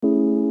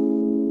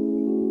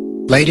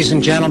Ladies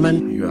and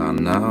gentlemen, you are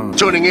now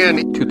tuning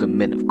in to the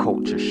Men of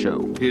Culture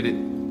Show. Hit it.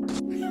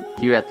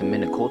 Here at the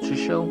Men of Culture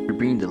Show, we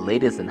bring the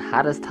latest and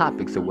hottest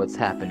topics of what's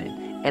happening.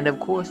 And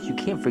of course, you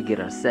can't forget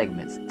our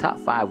segments, Top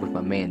 5 with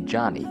my man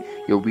Johnny,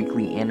 your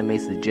weekly anime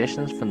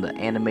suggestions from the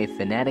anime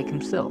fanatic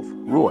himself,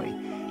 Roy,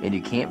 and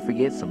you can't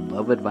forget some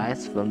love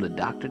advice from the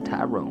Dr.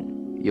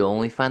 Tyrone. You'll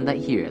only find that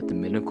here at the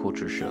Men of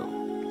Culture Show.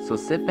 So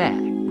sit back,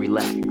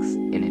 relax,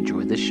 and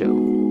enjoy the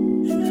show.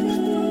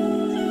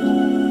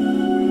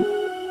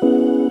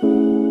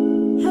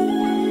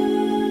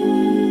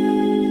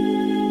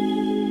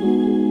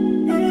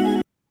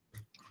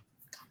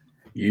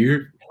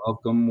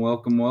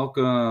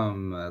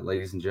 Welcome,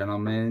 ladies and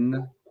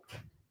gentlemen.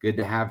 Good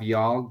to have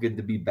y'all. Good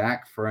to be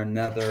back for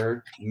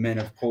another Men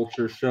of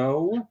Culture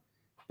show.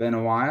 Been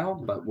a while,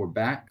 but we're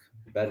back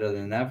better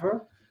than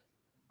ever.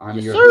 I'm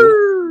Yes, your sir.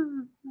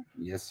 host.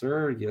 Yes,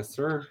 sir. Yes,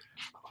 sir.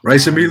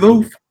 Rice and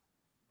meatloaf.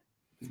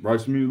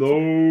 Rice and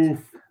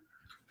meatloaf.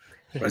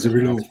 Rice and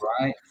meatloaf. That's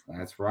right.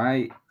 That's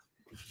right.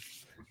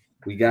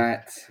 We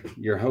got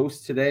your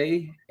host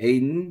today,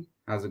 Aiden.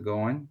 How's it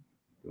going?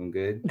 Doing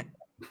good.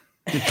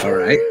 All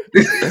right.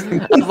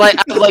 I was like,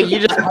 you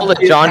just pulled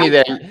a Johnny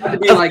there. Had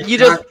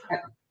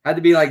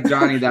to be like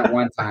Johnny that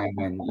one time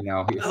when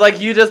It's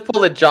like you just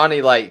pulled a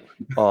Johnny. Like,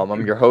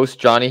 I'm your host,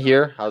 Johnny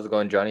here. How's it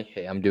going, Johnny?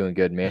 Hey, I'm doing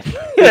good, man.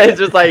 It's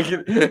just like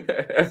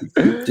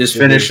Just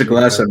finished a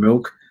glass of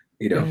milk.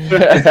 I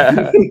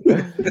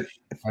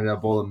had a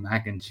bowl of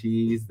mac and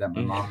cheese that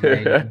my mom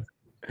made.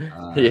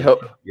 Yep.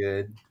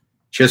 Good.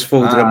 Just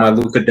folded up my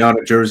Luka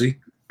Doncic jersey.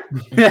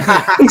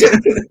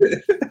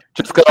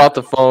 Just got off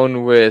the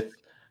phone with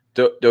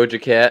Doja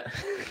Cat.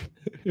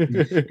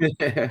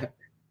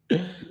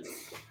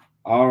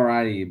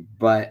 Alrighty,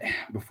 but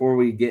before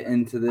we get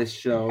into this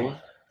show,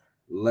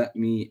 let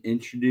me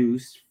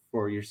introduce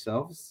for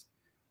yourselves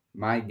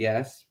my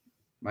guest,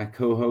 my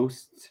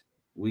co-host.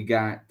 We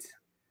got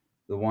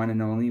the one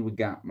and only. We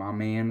got my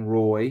man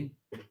Roy.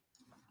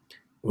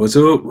 What's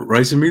up?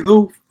 Rice and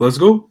meatloaf. Let's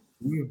go.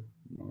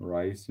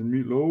 Rice and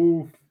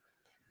meatloaf.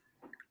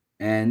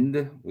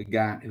 And we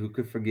got, who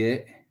could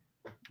forget,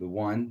 the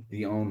one,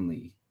 the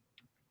only,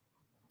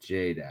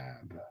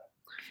 J-Dab.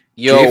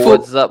 Yo,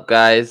 what's up,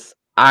 guys?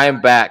 I'm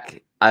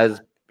back. I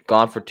was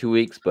gone for 2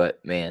 weeks,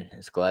 but man,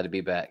 it's glad to be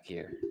back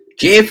here.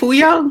 Jay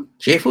Fuyang.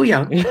 Jay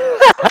Fuyang.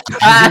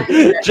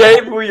 Jay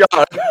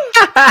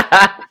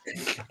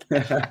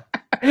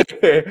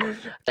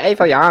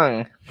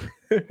Fuyang.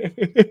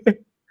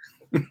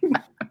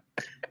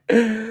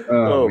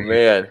 Oh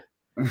man.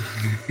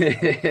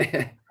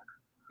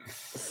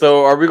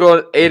 So are we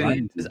going,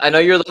 Aiden? I know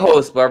you're the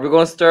host, but are we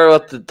going to start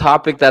with the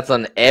topic that's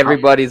on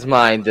everybody's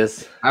mind?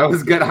 I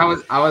was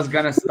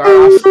gonna start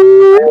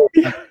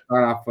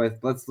off with.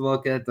 Let's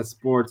look at the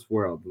sports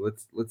world.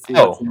 Let's see.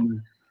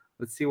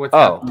 Let's see what's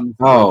happening in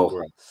the sports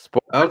world.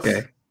 Sports?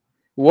 Okay.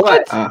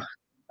 What?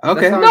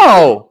 Okay.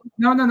 No.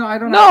 I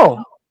don't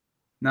know.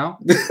 No.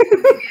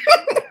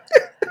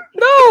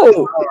 No.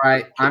 All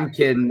right. I'm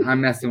kidding.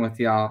 I'm messing with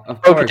y'all.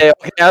 Of course. Okay.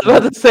 I was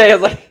about to say,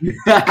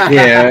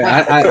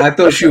 Yeah, I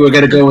thought you were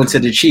gonna go into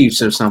the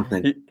Chiefs or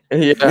something.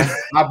 Yeah.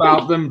 How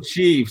about them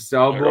Chiefs?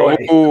 Oh boy.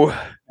 Ooh.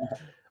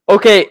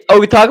 Okay.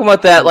 We talking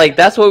about that. Like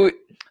that's what we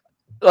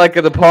like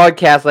the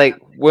podcast. Like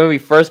when we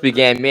first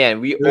began, man,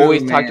 we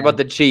always talked about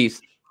the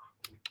Chiefs.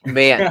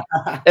 Man,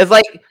 it's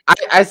like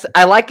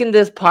I liken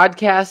this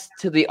podcast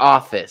to The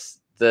Office.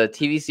 The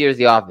TV series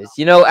The Office.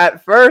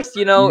 At first,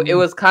 it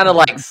was kind of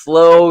like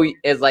slow.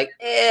 It's like,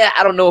 I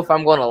don't know if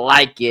I'm going to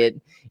like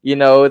it.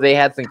 They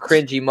had some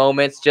cringy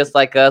moments, just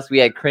like us. We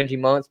had cringy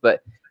moments,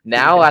 but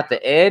now at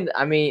the end,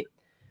 I mean,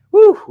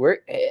 we're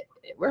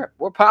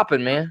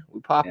popping, man.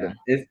 We're popping.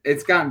 Yeah,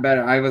 it's gotten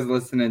better. I was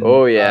listening. A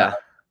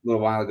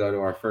little while ago to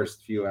our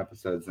first few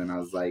episodes, and I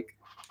was like,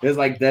 it was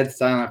like dead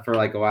silent for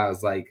like a while. I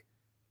was like,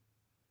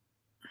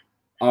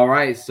 all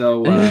right, so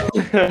one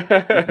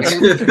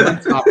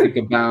topic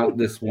about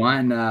this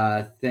one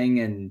thing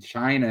in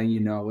China,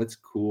 it's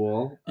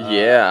cool.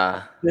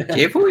 Yeah.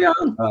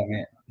 Oh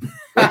man.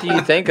 What do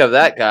you think of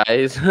that,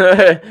 guys?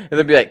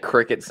 It'll be like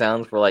cricket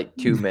sounds for like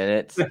 2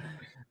 minutes.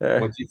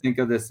 What do you think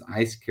of this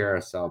ice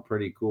carousel?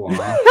 Pretty cool,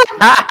 huh?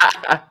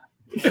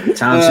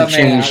 Times have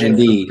changed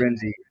indeed.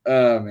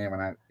 Oh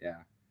man,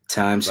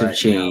 Times have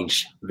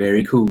changed.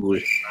 Very cool.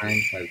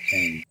 Times have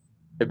changed.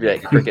 It'd be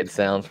like cricket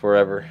sounds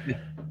forever.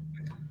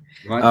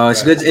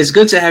 It's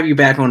good to have you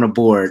back on the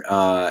board,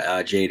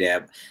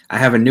 J-Dab. I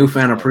have a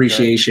newfound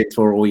appreciation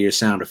for all your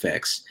sound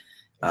effects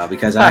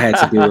because I had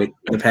to do it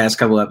the past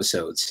couple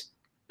episodes.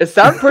 It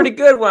sounded pretty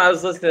good when I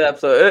was listening to the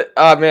episode.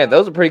 Oh man,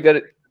 those are pretty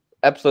good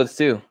episodes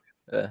too.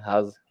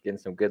 I was getting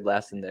some good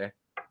laughs in there.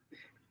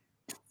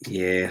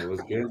 Yeah, it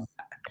was good.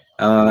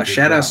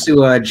 Shout outs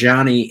to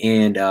Johnny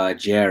and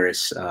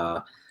Jairus.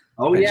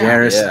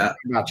 Jairus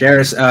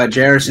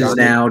is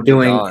now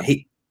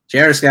doing.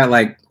 Jairus got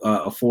like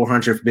a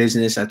 400th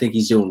business. I think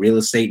he's doing real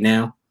estate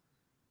now.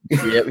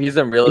 Yep, he's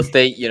in real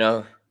estate.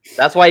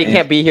 That's why he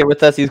can't be here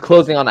with us. He's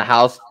closing on a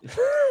house.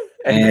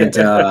 And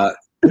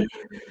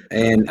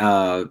And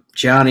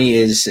Johnny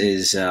is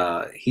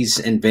he's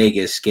in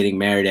Vegas getting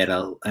married at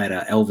a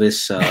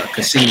Elvis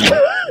casino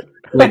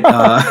with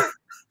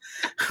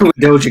with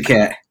Doja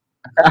Cat.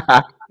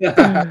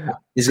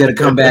 He's gonna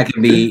come back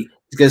and he's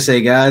gonna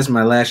say, guys,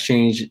 my last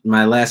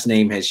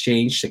name has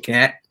changed to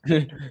Cat.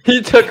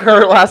 He took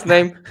her last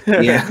name.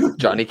 Yeah.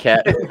 Johnny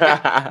Cat.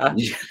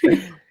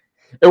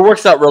 It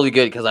works out really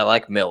good because I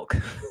like milk.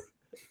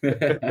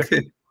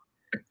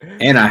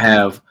 And I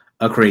have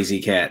a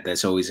crazy cat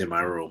that's always in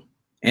my room.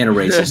 And a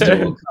racist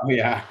dog. Oh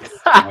yeah.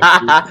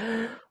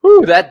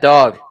 Ooh, that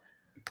dog.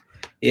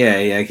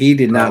 Yeah, he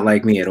did not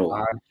like me at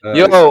all.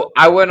 Yo,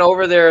 I went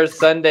over there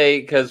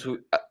Sunday because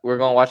we're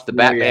gonna watch the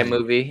Batman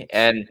movie,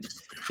 and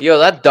yo,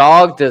 that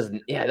dog does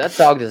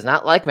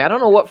not like me. I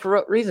don't know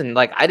what reason.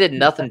 Like, I did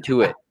nothing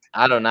to it.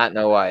 I do not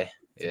know why.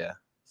 Yeah,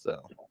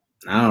 so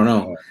I don't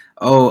know.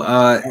 Oh,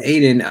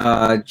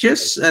 Aiden,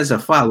 just as a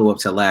follow up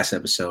to last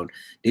episode,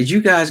 did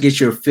you guys get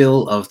your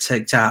fill of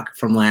TikTok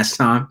from last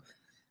time?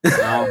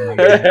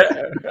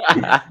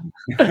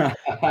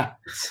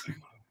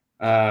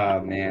 Oh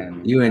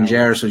man. You and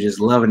Jairus were just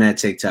loving that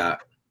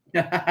TikTok.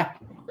 Grab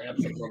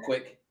some real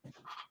quick.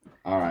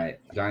 All right.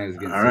 Johnny was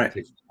getting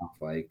ticked off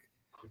like,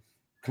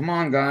 come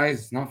on, guys,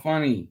 it's not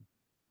funny.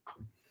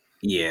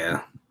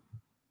 Yeah.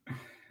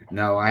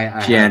 No,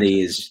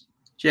 Johnny's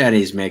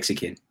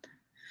Mexican.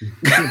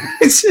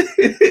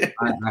 I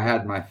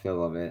had my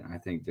fill of it. I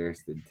think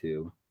Jairus did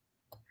too.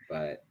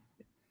 But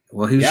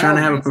well, he was trying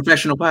to have a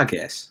professional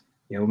podcast.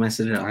 Yeah, we're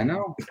messing it up. I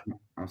know.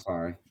 I'm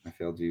sorry. I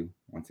failed you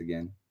once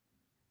again.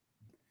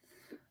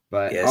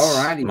 But yes,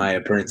 alrighty. My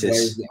apprentice. What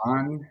is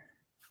on?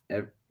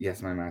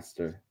 Yes, my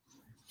master.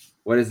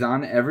 What is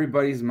on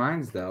everybody's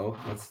minds, though?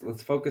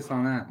 Let's focus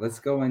on that. Let's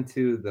go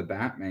into the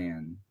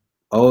Batman.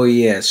 Oh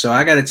yeah. So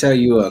I got to tell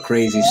you a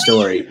crazy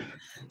story.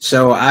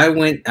 So I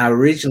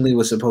originally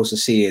was supposed to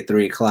see it at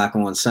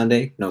 3:00 on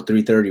Sunday. No,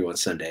 3:30 on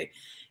Sunday.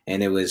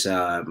 And it was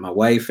my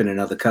wife and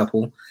another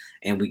couple.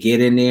 And we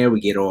get in there,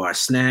 we get all our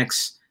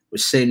snacks. We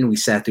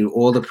sat through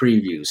all the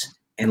previews.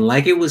 And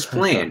like it was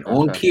planned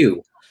on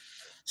cue,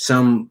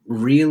 some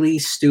really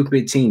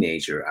stupid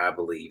teenager, I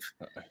believe,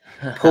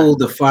 pulled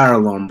the fire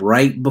alarm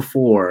right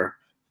before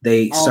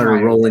they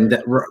started rolling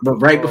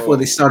before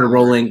they started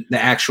rolling the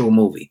actual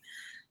movie.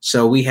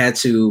 So we had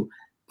to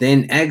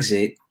then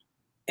exit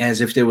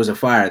as if there was a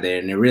fire there,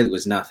 and there really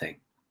was nothing.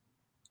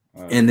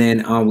 And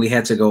then we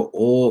had to go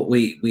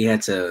we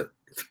had to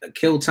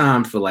kill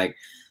time for like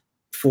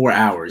 4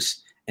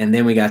 hours, and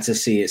then we got to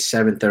see it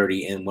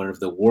 7:30 in one of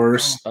the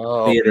worst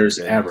theaters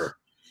ever.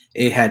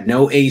 It had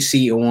no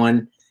AC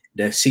on,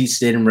 the seats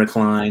didn't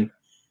recline,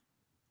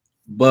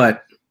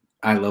 but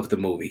I loved the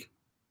movie.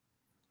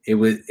 It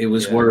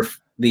was worth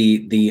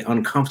the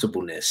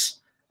uncomfortableness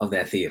of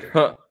that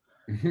theater.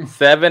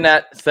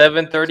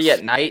 7:30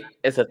 at night.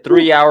 It's a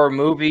 3-hour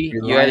movie.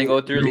 You had to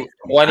go through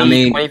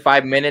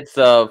 25 minutes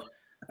of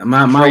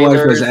my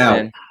wife was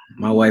out.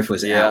 My wife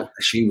was out.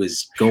 She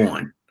was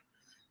gone.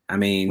 I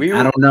mean,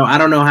 I don't know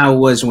how it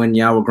was when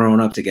y'all were growing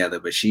up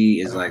together, but she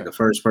is like the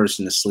first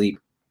person to sleep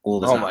all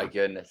the time. Oh my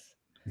goodness.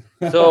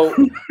 So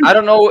I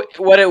don't know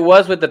what it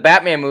was with the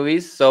Batman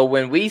movies. So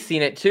when we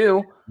seen it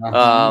too,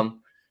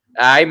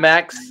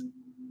 IMAX.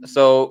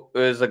 So it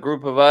was a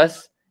group of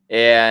us,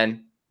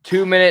 and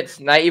 2 minutes,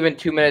 not even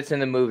 2 minutes in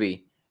the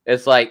movie,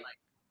 it's like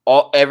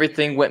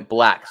everything went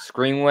black.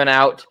 Screen went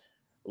out,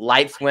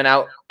 lights went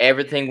out,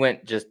 everything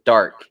went just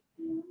dark,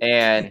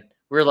 and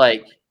we're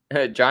like,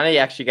 Johnny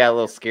actually got a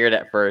little scared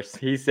at first.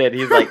 He's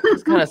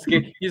kind of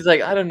scared. He's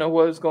like, I don't know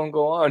what was going to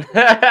go on.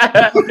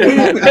 But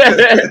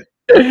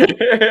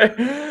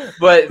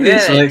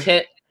then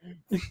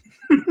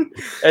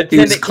he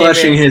was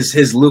clutching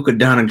his Luka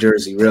Doncic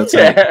jersey real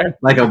tight,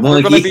 like a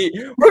monkey.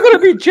 We're gonna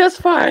be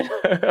just fine.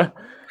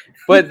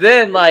 But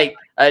then, like,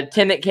 a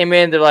attendant came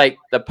in. They're like,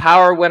 the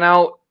power went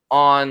out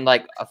on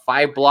like a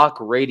 5-block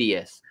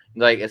radius.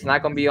 Like, it's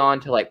not gonna be on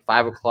till like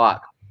 5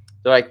 o'clock.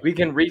 They're like, we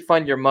can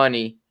refund your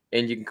money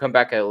and you can come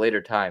back at a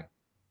later time.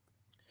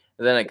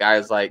 And then a guy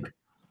was like,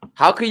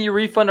 how can you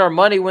refund our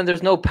money when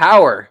there's no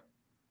power?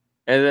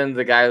 And then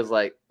the guy was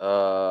like,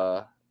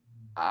 I'm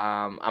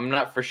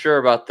not for sure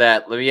about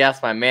that. Let me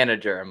ask my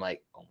manager. I'm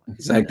like, oh my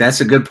it's like, that's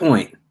a good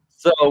point.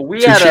 So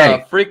we had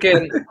a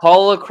freaking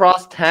haul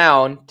across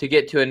town to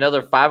get to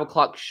another 5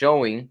 o'clock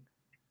showing.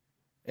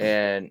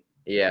 And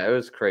yeah, it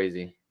was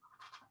crazy.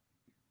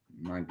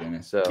 My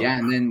goodness. So yeah,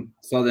 and then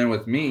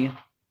with me,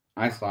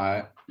 I saw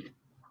it.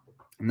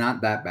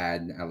 Not that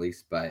bad, at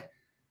least, but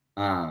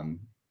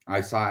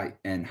I saw it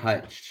in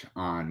Hutch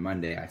on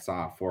Monday. I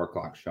saw a 4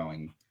 o'clock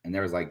showing, and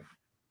there was like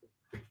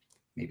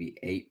maybe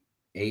eight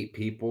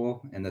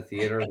people in the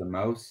theater, the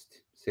most,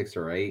 6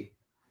 or 8.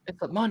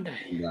 It's a Monday.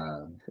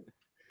 And,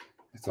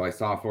 so I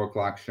saw a 4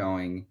 o'clock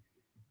showing,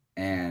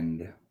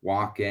 and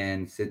walk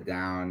in, sit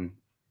down,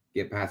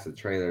 get past the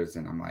trailers,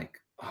 and I'm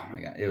like, oh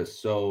my god, it was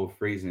so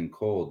freezing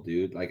cold,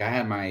 dude. Like, I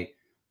had my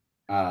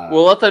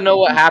well, let them know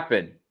what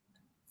happened.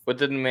 What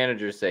did the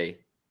manager say?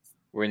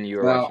 when you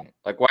were watching it?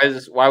 Like,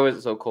 why was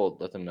it so cold?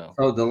 Let them know.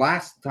 So the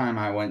last time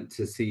I went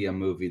to see a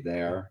movie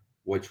there,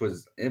 which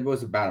was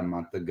about a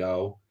month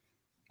ago,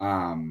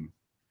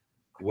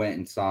 went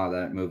and saw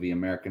that movie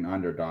American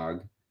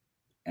Underdog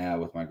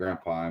with my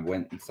grandpa. I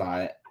went and saw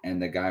it,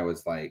 and the guy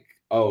was like,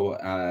 "Oh,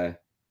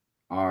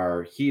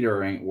 our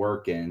heater ain't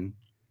working,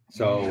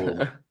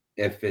 so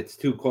if it's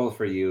too cold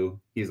for you,"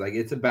 he's like,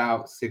 "it's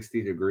about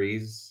 60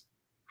 degrees.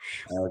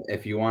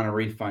 If you want a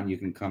refund, you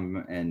can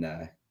come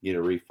and get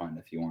a refund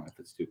if you want. If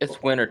it's too cold."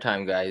 It's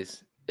wintertime,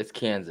 guys. It's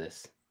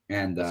Kansas.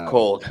 And It's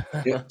cold.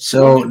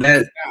 So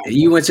that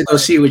you went to go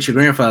see it with your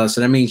grandfather, so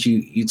that means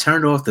you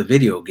turned off the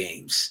video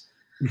games.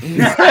 Like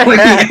he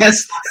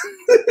asked,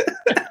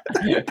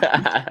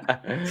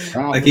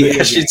 like he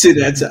asked you to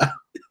that time.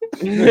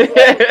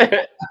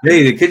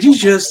 Hey, could you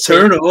just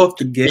turn off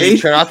the Can you game?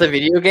 turn off the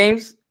video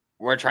games?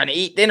 We're trying to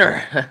eat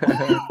dinner.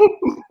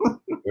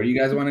 Where do you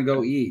guys want to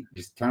go eat?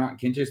 Just turn on.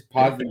 Can you just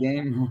pause the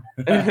game?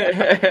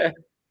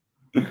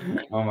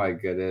 Oh my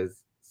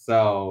goodness.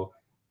 So,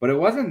 but it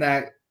wasn't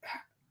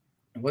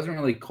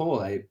really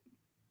cold.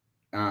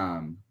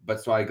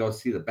 But so I go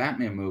see the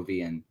Batman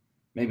movie, and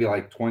maybe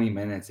like 20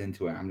 minutes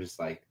into it, I'm just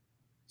like,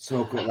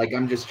 so cool. Like,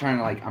 I'm just trying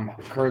to, like, I'm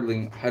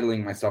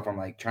huddling myself. I'm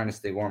like trying to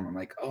stay warm. I'm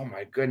like, oh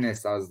my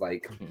goodness. I was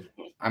like,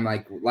 I'm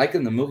like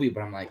liking the movie,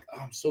 but I'm like,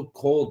 oh, I'm so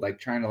cold. Like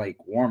trying to like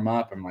warm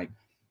up. I'm like,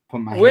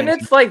 put my When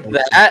hands it's like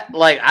that,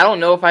 like I don't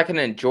know if I can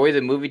enjoy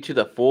the movie to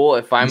the full.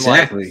 If I'm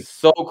Exactly. like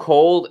so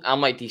cold,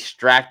 I'm like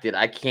distracted.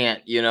 I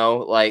can't,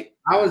 like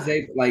I was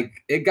able, like,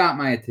 it got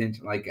my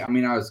attention. Like, I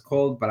mean, I was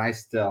cold, but I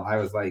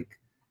was like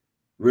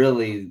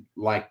really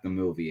liked the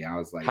movie. I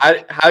was like,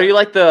 how do you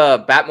like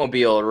the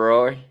Batmobile,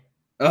 Roy?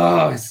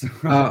 oh,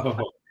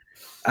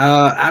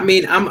 I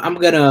mean, I'm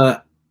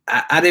gonna.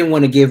 I didn't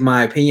want to give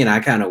my opinion. I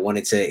kind of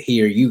wanted to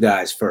hear you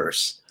guys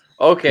first.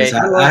 Okay.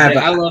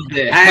 I loved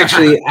it. I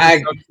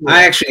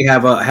actually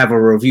have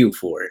a review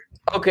for it.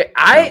 Okay,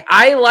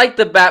 I like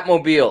the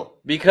Batmobile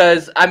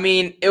because I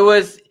mean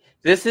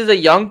this is a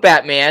young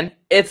Batman.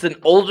 It's an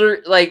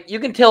older, like you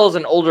can tell it's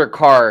an older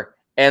car,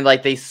 and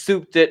like he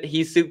souped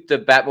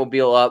the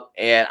Batmobile up,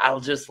 and I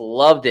just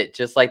loved it,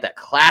 just like that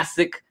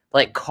classic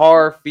like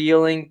car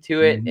feeling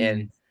to it,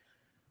 and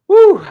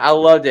woo, I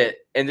loved it.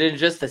 And then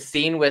just the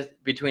scene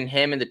between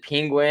him and the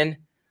Penguin.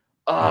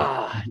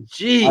 Ah,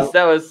 jeez,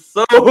 that was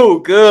so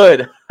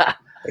good.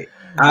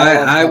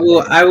 I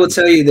will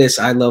tell you this.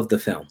 I love the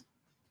film.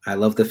 I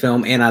love the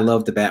film, and I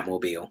love the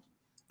Batmobile.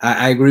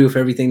 I agree with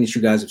everything that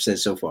you guys have said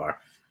so far.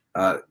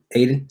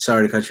 Aiden,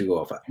 sorry to cut you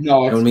off.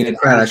 No, I don't mean to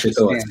crowd out your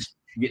thoughts.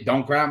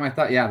 Don't crowd my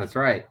thought. Yeah, that's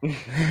right.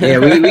 Yeah,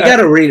 we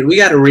gotta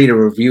read a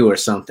review or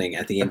something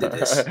at the end of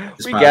this.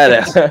 We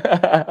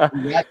gotta.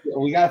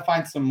 we gotta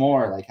find some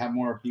more. Like, have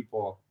more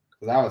people,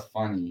 because that was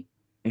funny.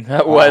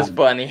 That was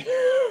funny.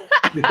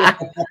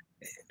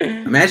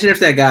 Imagine if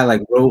that guy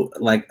like wrote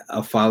like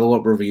a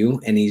follow-up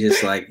review and he's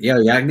just like, yo,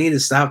 y'all need to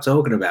stop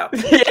talking about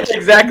it. Yeah,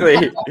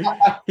 exactly.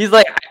 He's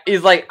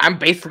like, I'm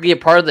basically a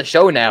part of the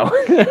show now.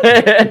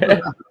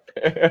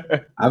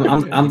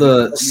 I'm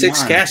the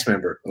sixth cast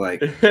member.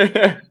 Like,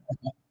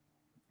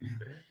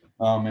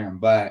 oh man,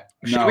 but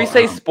should we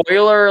say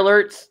spoiler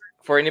alerts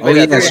for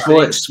anybody? Oh yeah,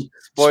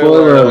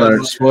 spoiler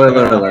alert!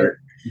 Spoiler alert!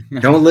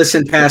 Don't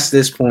listen past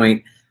this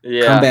point.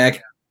 Yeah. Come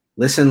back.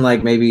 Listen,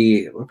 like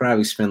maybe we'll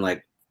probably spend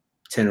like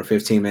 10 or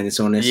 15 minutes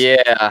on this.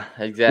 Yeah,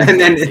 exactly. And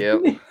then,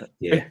 yep.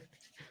 Yeah.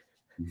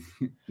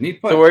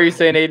 So what are you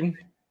saying, Aiden?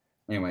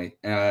 Anyway,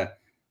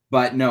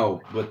 but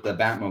no, with the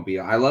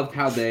Batmobile, I loved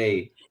how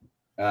they,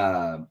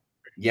 how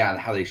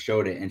they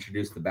showed it,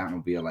 introduced the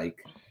Batmobile,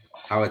 like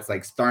how it's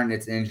like starting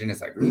its engine,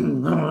 it's like,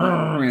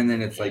 and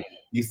then it's like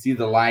you see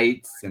the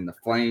lights and the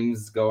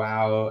flames go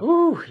out.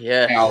 Ooh,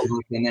 yeah.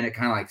 And then it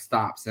kind of like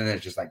stops, and then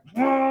it's just like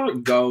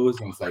it goes,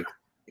 and it's like,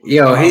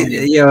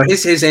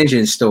 his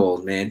engine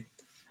stalled, man.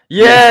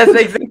 Yes,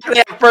 exactly.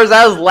 At first,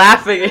 I was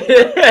laughing.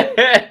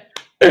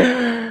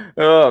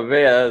 Oh man,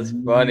 that's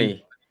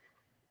funny.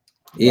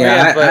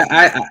 Yeah,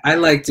 I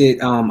liked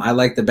it. I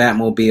liked the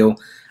Batmobile.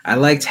 I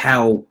liked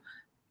how,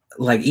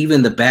 like,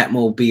 even the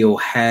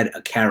Batmobile had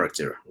a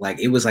character. Like,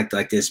 it was like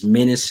this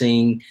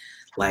menacing,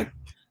 like,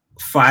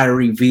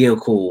 fiery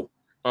vehicle.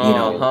 You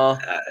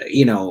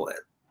know,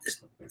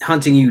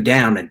 hunting you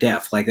down to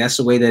death. Like, that's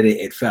the way that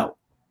it felt.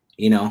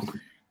 You know.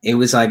 It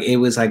was like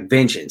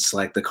vengeance.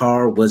 Like the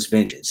car was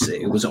vengeance.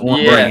 It was on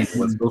brand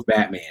with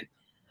Batman.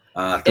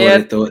 I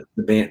thought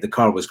the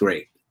car was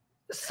great.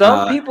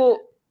 Some people.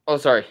 Oh,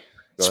 sorry.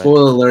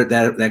 Spoiler alert!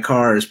 That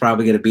car is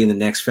probably going to be in the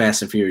next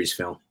Fast and Furious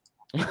film.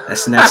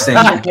 That's the next thing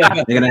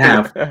they're going to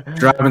have: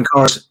 driving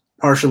cars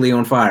partially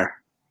on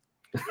fire.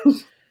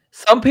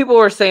 Some people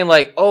were saying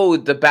like, "Oh,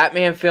 the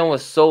Batman film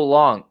was so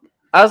long."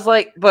 I was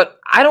like, "But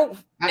I don't."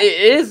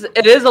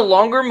 It is a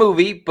longer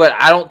movie, but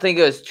I don't think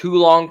it was too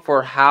long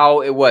for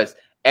how it was.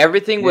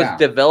 Everything was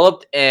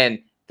developed, and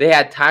they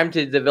had time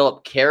to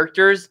develop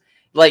characters.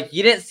 Like,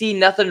 you didn't see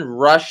nothing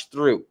rush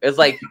through. It's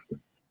like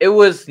it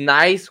was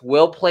nice,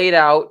 well played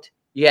out.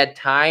 You had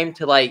time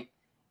to like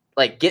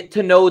get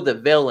to know the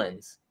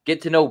villains,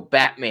 get to know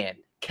Batman,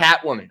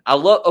 Catwoman.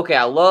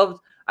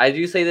 I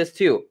do say this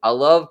too. I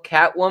love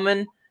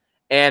Catwoman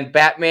and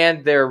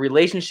Batman, their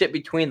relationship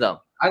between them.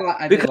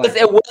 Because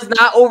it was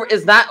not over.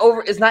 It's not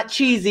over. It's not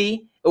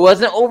cheesy. It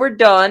wasn't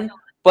overdone,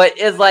 but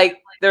it's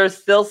like there's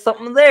still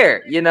something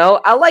there. You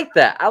know, I like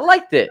that. I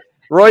liked it.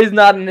 Roy's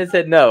nodding his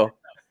head no.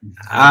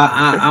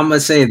 I'm gonna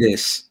say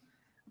this.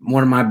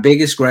 One of my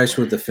biggest gripes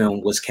with the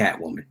film was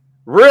Catwoman.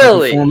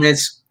 Really? The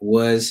performance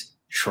was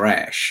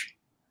trash.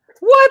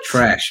 What?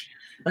 Trash.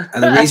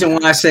 The reason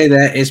why I say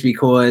that is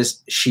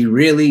because she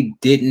really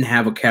didn't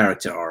have a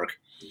character arc.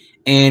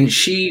 And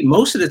she,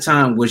 most of the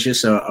time, was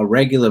just a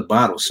regular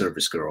bottle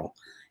service girl.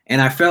 And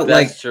I felt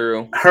That's like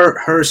true.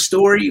 her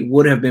story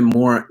would have been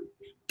more.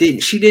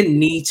 She didn't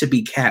need to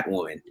be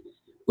Catwoman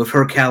with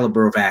her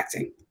caliber of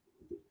acting.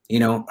 You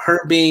know,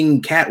 her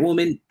being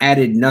Catwoman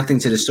added nothing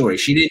to the story.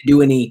 She didn't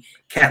do any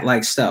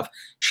cat-like stuff.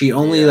 She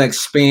only like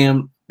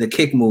spammed the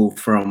kick move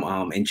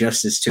from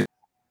Injustice 2.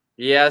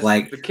 Yes,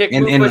 like the kick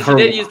move, but she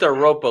did use the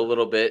rope a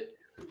little bit.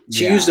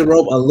 She used the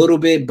rope a little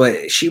bit,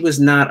 but she was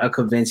not a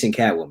convincing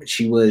Catwoman.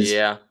 She was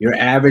your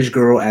average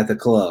girl at the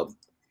club.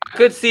 I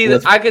could see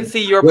that. I could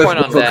see your point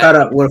on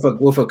that.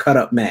 With a cut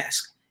up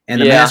mask,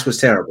 and the mask was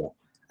terrible.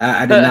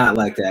 I did not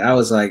like that. I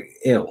was like,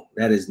 ew,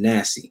 that is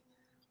nasty.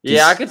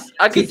 I could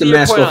keep see the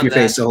mask your off your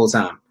face the whole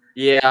time.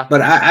 Yeah,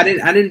 but I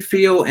didn't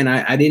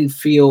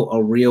feel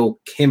a real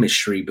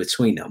chemistry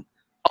between them.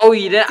 Oh,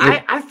 you did?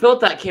 I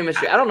felt that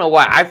chemistry. I don't know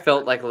why. I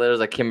felt like there was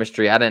a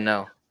chemistry. I didn't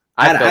know.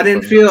 I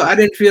didn't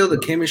feel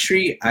the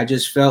chemistry. I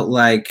just felt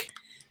like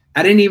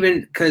I didn't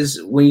even, because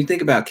when you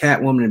think about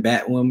Catwoman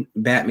and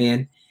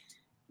Batman,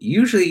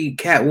 usually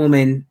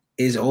Catwoman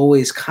is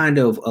always kind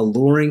of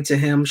alluring to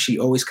him. She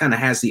always kind of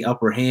has the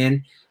upper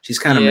hand. She's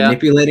kind of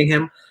manipulating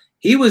him.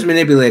 He was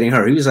manipulating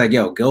her. He was like,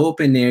 yo, go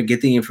up in there, get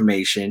the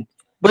information.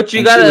 But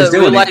you gotta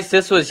realize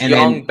this was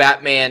young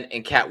Batman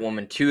and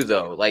Catwoman too,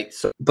 though. Like,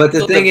 so but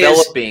the thing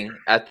developing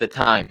at the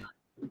time.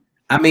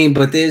 I mean,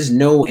 but there's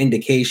no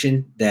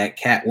indication that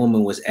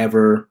Catwoman was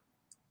ever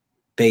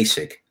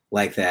basic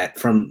like that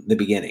from the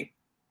beginning.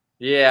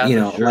 Yeah, you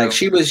know, like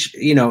she was.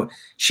 You know,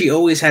 she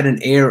always had an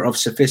air of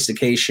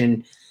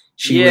sophistication.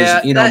 She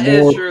was, you know, that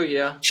more. Is true,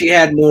 yeah. She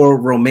had more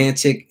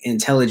romantic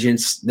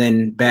intelligence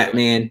than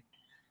Batman.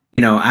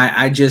 You know,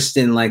 I just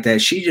didn't like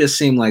that. She just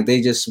seemed like they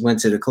just went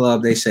to the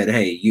club. They said,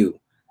 "Hey,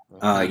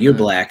 you're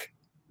black.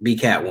 Be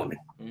Catwoman."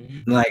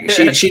 Like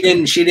she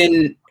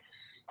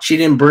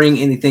didn't bring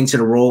anything to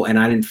the role, and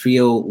I didn't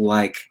feel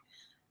like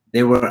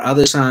there were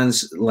other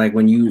signs. Like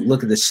when you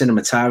look at the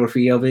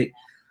cinematography of it,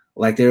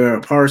 like there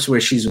are parts where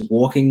she's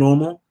walking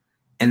normal,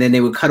 and then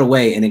they would cut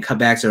away and then cut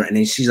back to her, and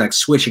then she's like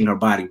switching her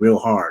body real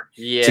hard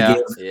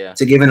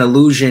to give an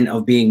illusion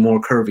of being more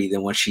curvy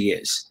than what she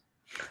is.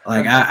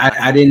 Like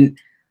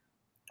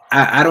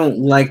I don't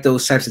like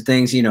those types of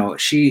things. You know,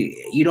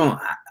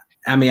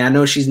 I mean, I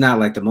know she's not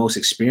like the most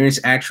experienced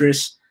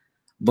actress,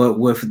 but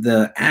with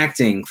the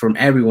acting from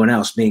everyone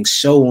else being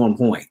so on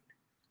point,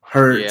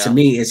 to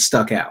me, it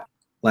stuck out.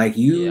 Like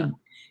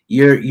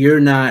you're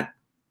not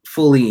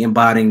fully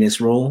embodying this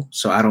role,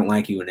 so I don't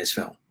like you in this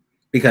film.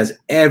 Because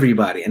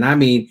everybody, and I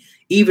mean,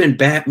 even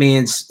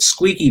Batman's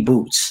squeaky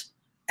boots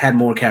had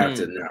more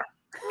character than her,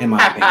 in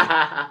my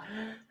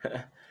opinion.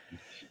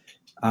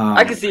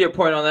 I can see your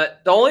point on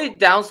that. The only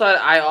downside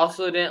I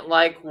also didn't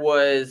like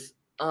was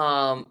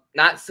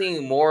not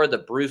seeing more of the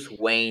Bruce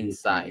Wayne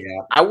side.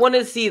 Yeah. I want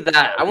to see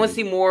that. I want to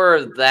see more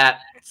of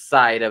that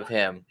side of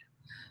him.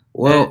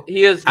 Well,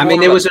 he is. I mean,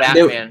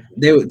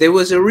 there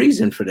was a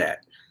reason for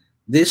that.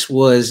 This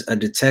was a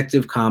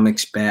Detective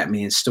Comics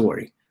Batman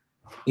story.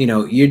 You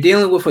know, you're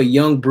dealing with a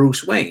young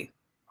Bruce Wayne,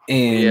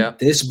 and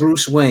this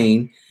Bruce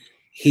Wayne,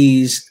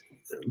 he's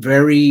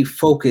very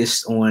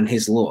focused on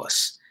his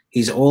loss.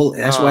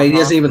 That's why he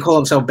doesn't even call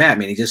himself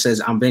Batman. He just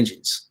says, "I'm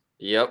vengeance."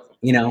 Yep.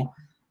 You know,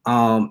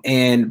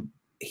 and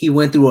he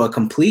went through a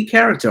complete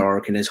character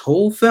arc in his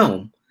whole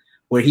film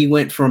where he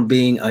went from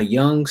being a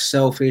young,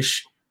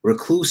 selfish,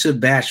 reclusive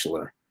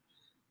bachelor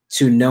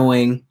to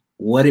knowing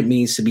what it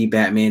means to be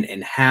Batman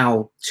and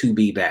how to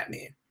be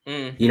Batman.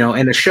 Mm-hmm. You know,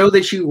 and the show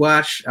that you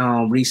watched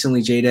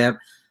recently, J-Dab,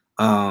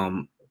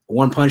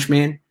 One Punch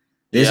Man,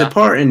 there's a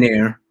part in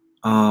there.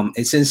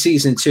 It's in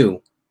season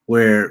 2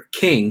 where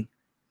King,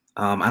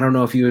 I don't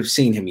know if you have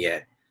seen him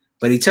yet,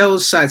 but he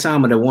tells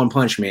Saitama the One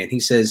Punch Man, he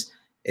says,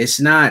 it's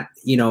not,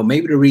 you know,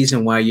 maybe the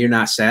reason why you're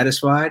not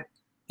satisfied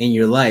in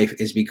your life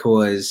is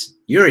because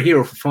you're a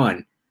hero for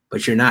fun,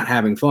 but you're not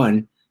having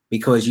fun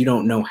because you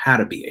don't know how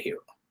to be a hero.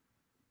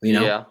 You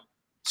know? Yeah.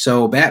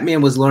 So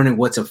Batman was learning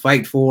what to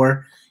fight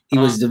for. He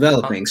was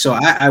developing. So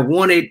I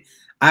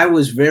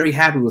was very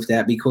happy with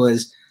that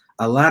because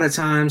a lot of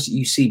times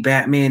you see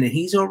Batman and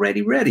he's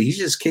already ready. He's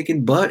just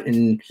kicking butt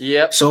and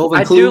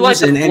solving clues. I do like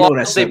the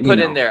flaws they put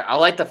in there. I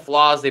like the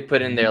flaws they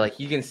put in there. Like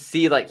you can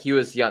see, like he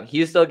was young. He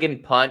was still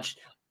getting punched.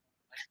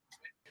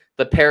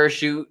 The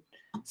parachute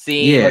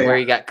scene where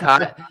he got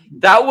caught.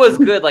 That was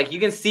good. Like you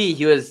can see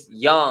he was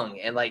young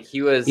and like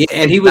he was. Yeah,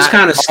 and he was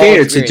kind of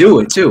scared to do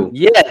it too.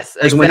 Yes,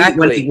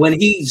 exactly. When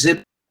he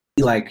zipped,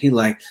 he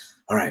like,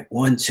 all right,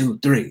 1, 2,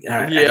 3. All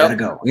right, I Yep. gotta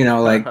go. You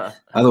know, like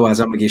otherwise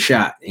I'm gonna get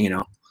shot.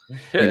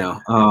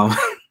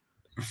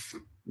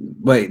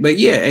 But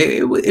yeah,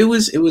 it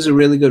was a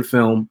really good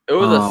film. It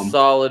was a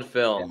solid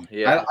film.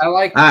 Yeah. I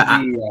like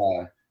I-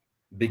 the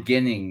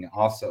beginning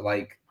also,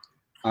 like,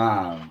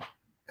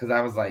 because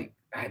I was like,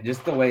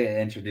 just the way it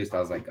introduced, I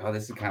was like, oh,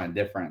 this is kind of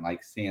different.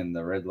 Like seeing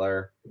the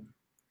Riddler,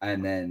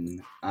 and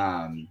then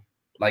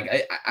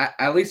like I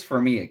at least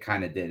for me, it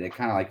kind of did. It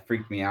kind of like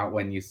freaked me out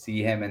when you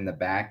see him in the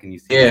back and you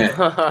see Yeah. him,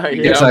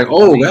 It's like,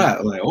 oh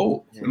god, like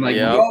I'm like,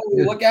 Yep. whoa,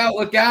 look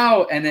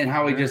out, and then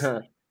how he just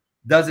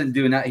doesn't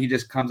do that. He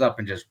just comes up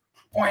and just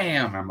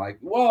wham. I'm like,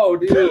 whoa,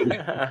 dude.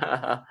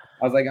 I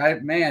was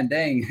like, man,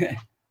 dang.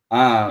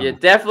 Yeah,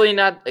 definitely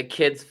not a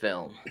kid's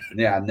film.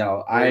 Yeah,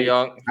 no, For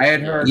young. I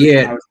had heard.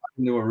 Yeah. I was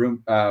talking to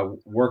a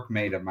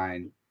workmate of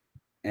mine,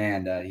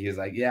 and he was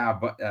like, "Yeah,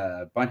 but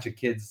a bunch of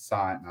kids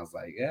saw it," and I was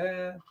like,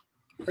 "Yeah,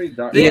 pretty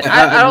dark." Yeah,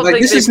 Yeah, I don't like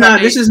think this is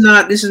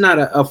not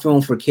a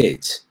film for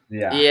kids.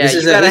 Yeah, Yeah, This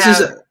is you gotta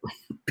have.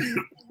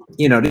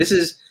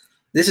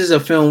 this is a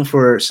film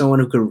for someone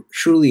who could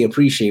truly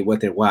appreciate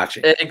what they're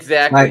watching.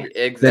 Exactly.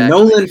 The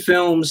Nolan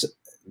films,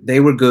 they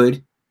were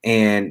good,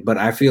 but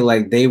I feel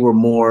like they were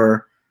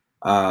more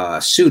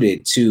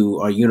suited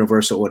to a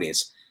universal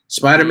audience.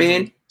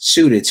 Spider-Man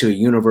suited to a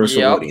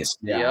universal audience.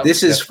 Yeah.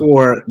 This is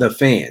for the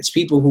fans,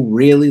 people who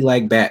really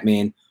like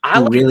Batman, I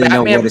who like really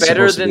know Batman what it's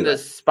better supposed to than be the like.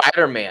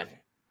 Spider-Man.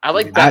 I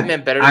like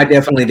Batman better. I than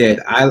definitely Spider-Man.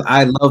 did.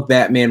 I love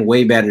Batman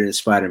way better than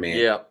Spider-Man.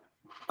 Yeah.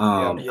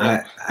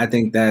 I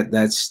think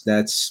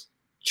that's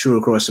true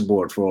across the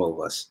board for all of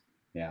us.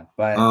 Yeah,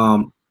 but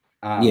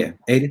yeah,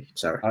 Aiden,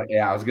 sorry.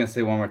 Yeah, I was gonna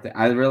say one more thing.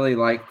 I really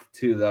liked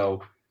too,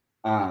 though.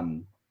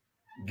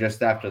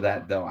 Just after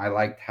that, though, I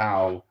liked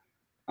how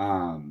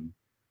I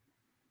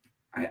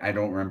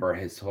don't remember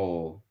his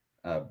whole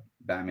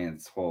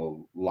Batman's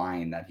whole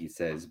line that he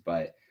says,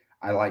 but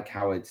I like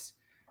how it's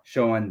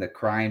showing the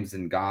crimes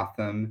in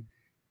Gotham,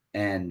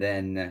 and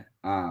then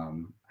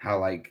how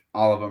like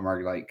all of them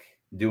are like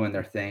doing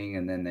their thing,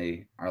 and then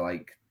they are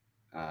like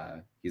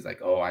he's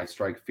like, oh, I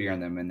strike fear in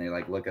them, and they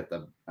like look at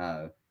the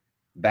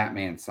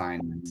Batman sign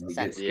and they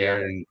get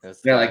scared, and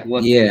they're like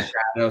looking at the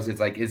shadows.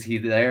 It's like, is he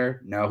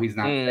there? No, he's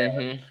not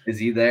there. Is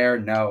he there?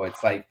 No.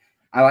 It's like,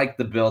 I like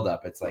the build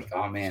up. It's like,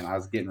 oh man, I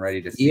was getting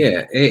ready to see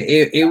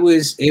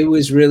it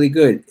was really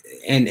good.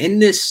 And in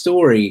this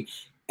story,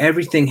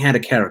 everything had a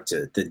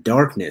character. The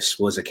darkness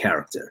was a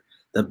character.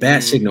 The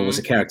bat signal was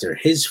a character.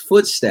 His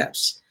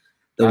footsteps,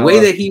 the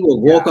way that he would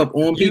walk up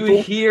on people.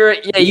 You hear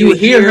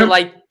him,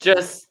 like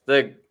just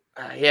the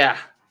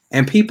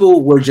and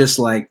people were just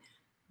like,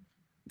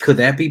 could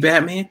that be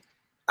Batman?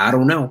 I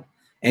don't know.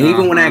 And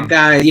even when that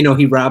guy,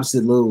 he robs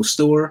the little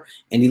store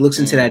and he looks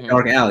into that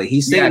dark alley,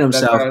 he's thinking to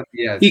himself,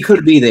 he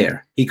could be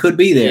there. He could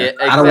be there. Yeah,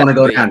 exactly. I don't want to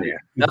go down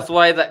there. That's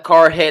why that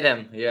car hit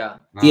him. Yeah.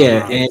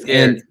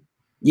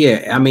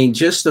 I mean,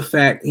 just the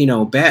fact,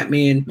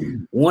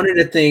 Batman, one of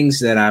the things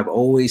that I've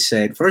always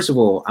said, first of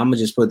all, I'm going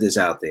to just put this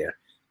out there.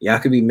 Y'all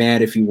could be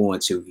mad if you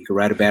want to. You can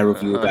write a bad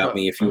review about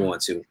me if you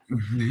want to.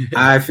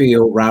 I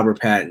feel Robert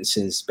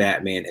Pattinson's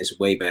Batman is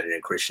way better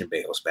than Christian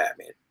Bale's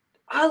Batman.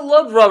 I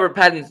love Robert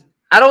Pattinson.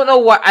 I don't know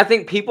why. I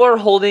think people are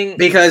holding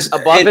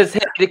above his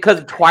head because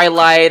of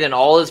Twilight and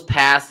all his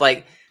past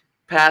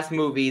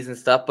movies and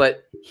stuff.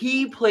 But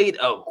he played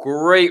a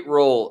great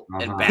role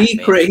in Batman. He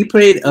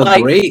played a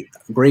great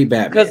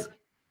Batman. Because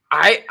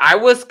I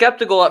was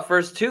skeptical at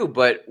first too,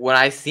 but when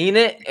I seen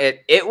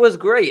it was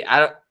great.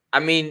 I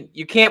mean,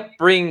 you can't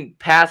bring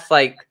past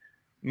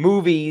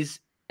movies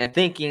and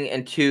thinking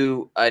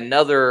into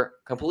another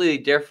completely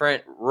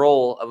different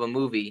role of a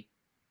movie.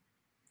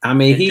 I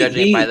mean, he's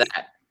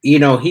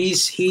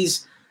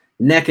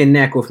neck and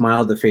neck with my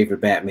other favorite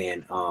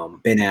Batman,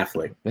 Ben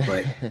Affleck.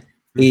 But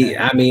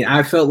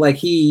I felt like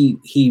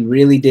he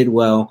really did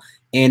well.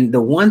 And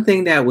the one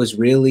thing that was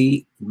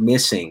really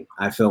missing,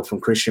 I felt,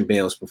 from Christian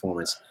Bale's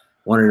performance,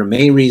 one of the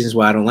main reasons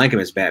why I don't like him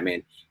as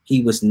Batman,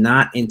 he was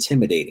not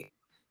intimidating.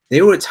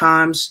 There were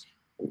times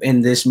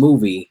in this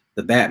movie,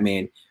 The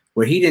Batman,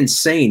 where he didn't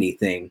say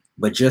anything,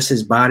 but just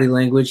his body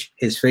language,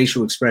 his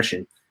facial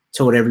expression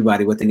told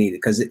everybody what they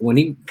needed. Because when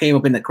he came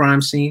up in the crime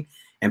scene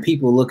and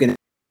people looking at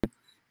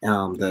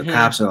him, the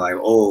cops are like,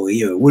 oh,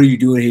 yo, what are you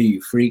doing here,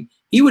 you freak?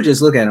 He would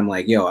just look at him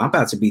like, yo, I'm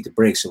about to beat the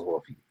brakes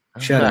off of you.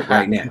 Shut up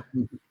right now.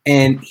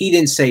 And he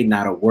didn't say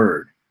not a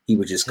word. He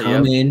would just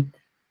come in,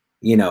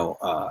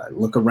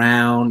 look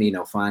around,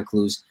 find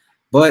clues.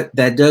 But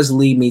that does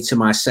lead me to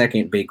my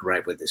second big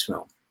gripe with this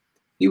film.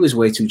 He was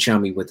way too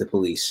chummy with the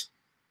police.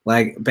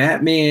 Like,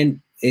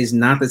 Batman is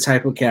not the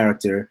type of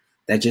character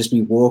that just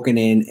be walking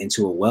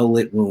into a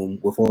well-lit room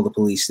with all the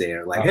police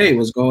there. Like, hey,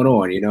 what's going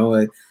on?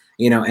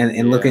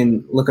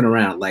 Looking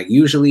around. Like,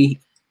 usually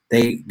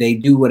they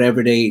do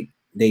whatever they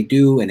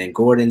do, and then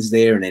Gordon's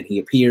there, and then he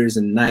appears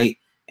in the night,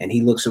 and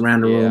he looks around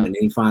the room, and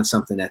then he finds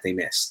something that they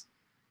missed.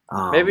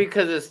 Maybe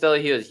because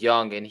he was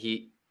young, and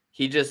he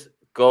just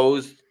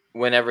goes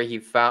whenever he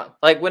found,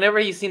 whenever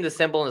he seen the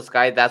symbol in the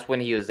sky, that's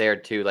when he was there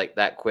too, like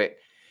that quick.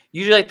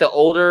 usually like the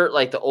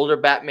older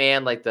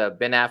Batman, like the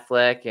Ben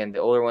Affleck and the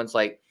older ones,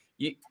 like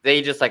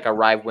they just like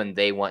arrive when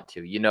they want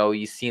to.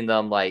 You've seen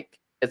them like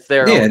it's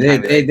their Yeah, own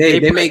time.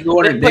 they make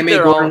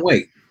Gordon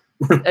wait.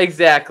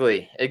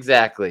 Exactly.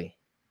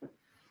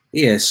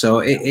 Yeah,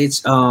 so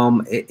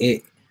that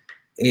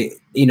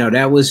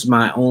was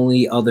my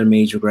only other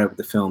major gripe with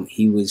the film.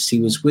 He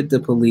was with the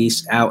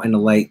police out in the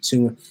light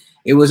too.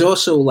 It was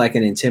also like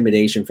an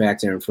intimidation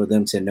factor for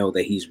them to know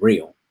that he's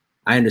real.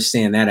 I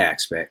understand that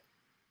aspect,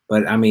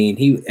 but I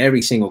mean,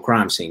 every single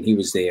crime scene he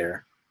was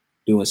there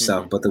doing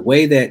stuff. But the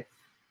way that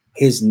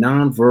his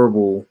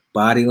nonverbal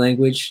body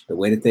language, the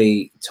way that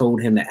they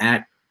told him to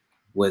act,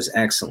 was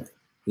excellent.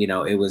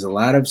 It was a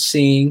lot of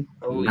seeing,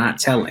 not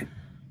telling.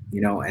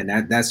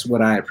 And that's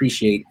what I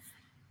appreciate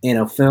in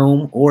a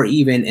film or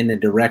even in the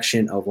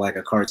direction of like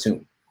a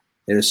cartoon.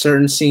 There are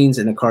certain scenes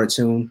in a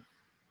cartoon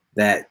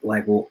that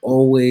like will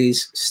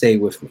always stay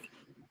with me.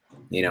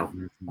 Not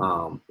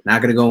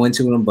gonna go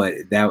into them,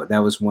 but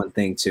that was one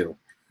thing too.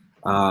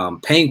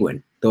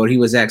 Penguin, thought he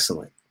was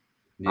excellent.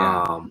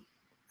 Yeah.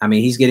 I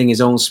mean, he's getting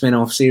his own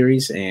spin-off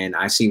series, and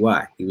I see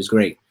why. He was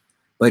great.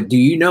 But do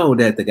you know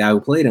that the guy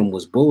who played him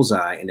was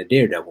Bullseye in the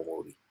Daredevil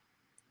movie?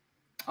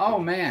 Oh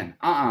man,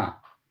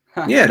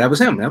 Yeah, that was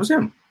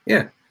him.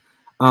 Yeah.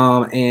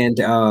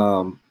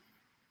 I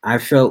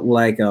felt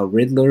like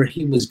Riddler,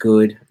 he was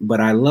good, but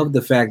I love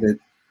the fact that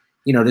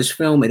this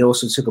film, it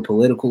also took a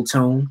political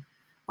tone,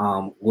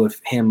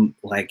 with him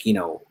like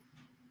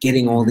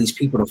getting all these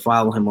people to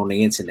follow him on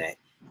the internet,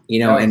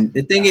 and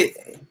the thing is,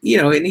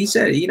 and he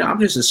said, I'm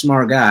just a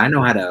smart guy, I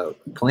know how to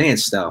plan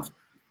stuff,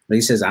 but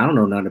he says I don't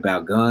know nothing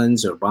about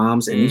guns or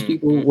bombs, and these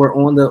people were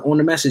on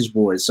the message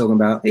boards talking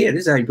about, hey,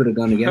 this is how you put a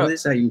gun together,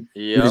 this is how you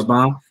do this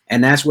bomb,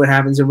 and that's what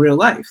happens in real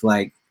life.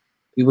 Like,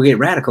 people get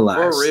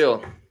radicalized. For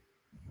real.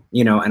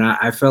 And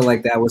I felt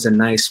like that was a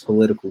nice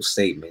political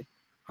statement.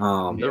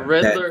 The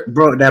Riddler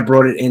that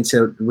brought it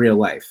into real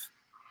life.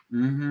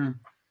 Mm-hmm.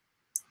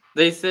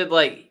 They said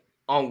like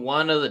on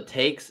one of the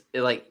takes,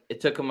 it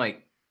took him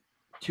like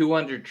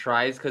 200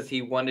 tries because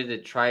he wanted to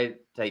try to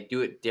like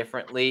do it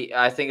differently.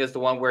 I think it's the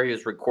one where he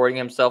was recording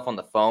himself on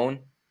the phone,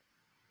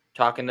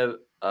 talking to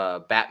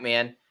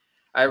Batman.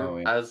 I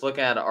was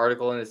looking at an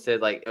article and it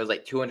said like it was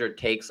like 200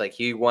 takes. Like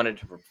he wanted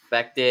to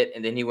perfect it,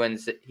 and then he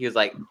was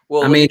like,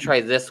 "Well, let me try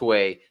this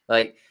way."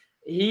 Like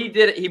he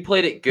did it. He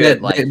played it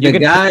good.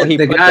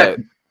 The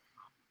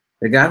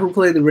guy who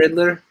played the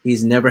Riddler,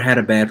 he's never had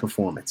a bad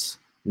performance.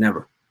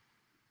 Never.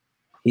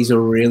 He's a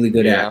really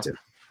good actor.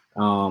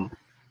 I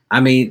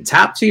mean,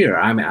 top tier.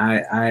 I mean,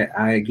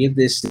 I give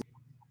this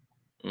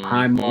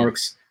high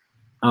marks.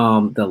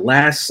 The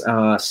last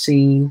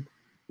scene,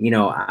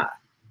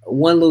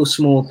 one little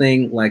small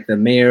thing, like the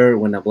mayor,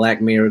 when the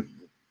Black Mayor,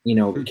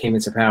 came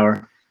into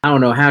power. I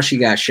don't know how she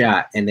got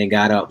shot and then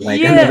got up.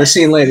 Like another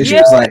scene later, she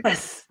was like,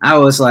 I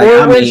was like,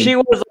 when she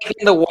was like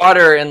in the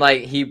water and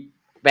like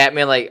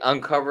Batman like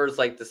uncovers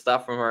like the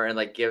stuff from her and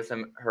like gives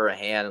her a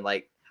hand, and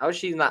like how is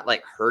she not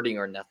like hurting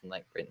or nothing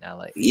like right now?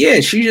 Like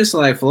she just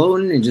like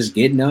floating and just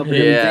getting up and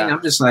everything.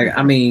 I'm just like,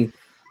 I mean,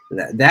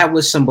 that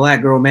was some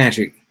black girl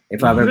magic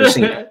if I've ever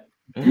seen it.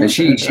 But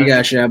she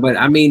got shot. But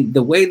I mean,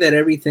 the way that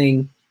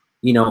everything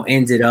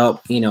ended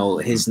up,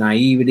 his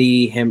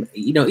naivety, him,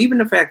 even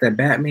the fact that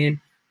Batman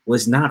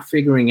was not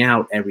figuring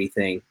out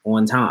everything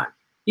on time.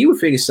 He would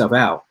figure stuff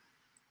out,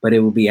 but it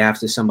would be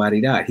after somebody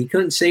died. He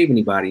couldn't save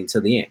anybody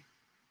until the end.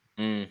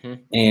 Mm-hmm.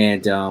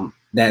 And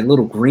that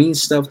little green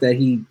stuff that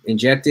he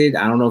injected,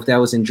 I don't know if that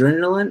was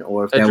adrenaline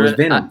or if that was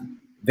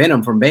Venom.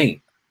 Venom from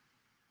Bane.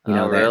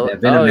 That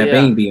Venom that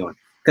Bane be on.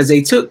 Because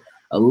they took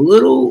a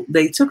little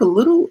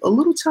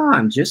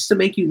time just to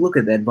make you look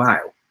at that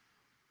vial.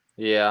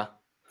 Yeah.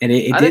 And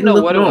it didn't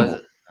look normal. It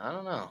was. I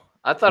don't know.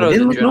 I thought it was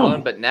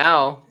adrenaline, but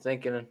now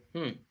thinking,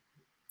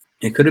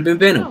 it could have been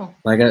Venom,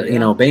 like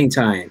a Bane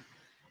tie-in.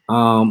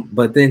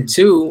 But then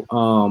too,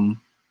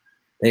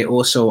 they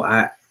also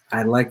I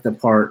like the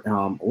part.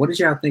 What did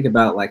y'all think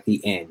about like the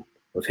end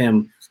of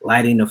him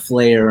lighting the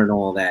flare and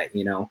all that?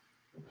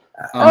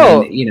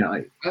 I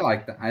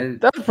like that.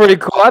 That's pretty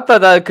cool. I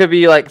thought that could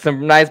be like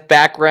some nice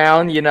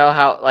background.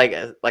 How like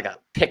a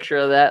picture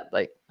of that.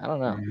 Like I don't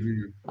know.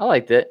 Mm-hmm. I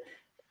liked it.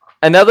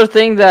 Another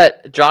thing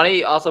that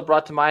Johnny also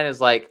brought to mind is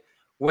like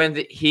when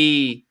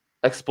he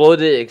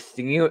exploded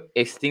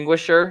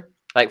extinguisher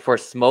like for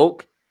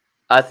smoke.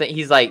 I think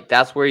he's like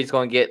that's where he's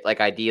going to get like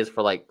ideas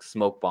for like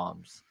smoke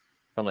bombs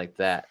from like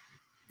that.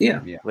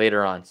 Yeah.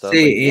 Later on. So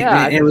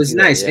it was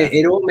nice. Yeah.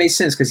 It all made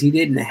sense because he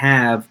didn't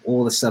have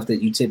all the stuff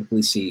that you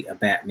typically see a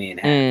Batman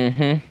have.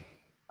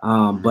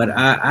 Mm-hmm. But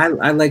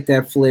I like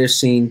that flare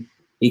scene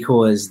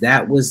because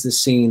that was the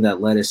scene that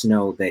let us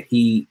know that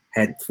he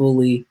had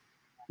fully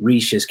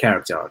reached his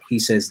character arc. He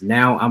says,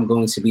 now I'm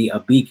going to be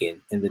a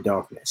beacon in the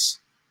darkness.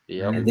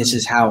 Yep. And this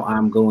is how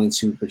I'm going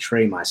to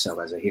portray myself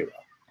as a hero.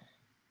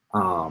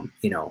 To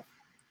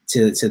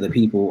the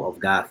people of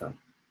Gotham.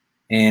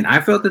 And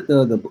I felt that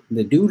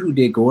the dude who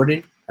did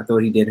Gordon, I thought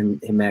he did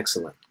him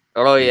excellent.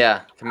 Oh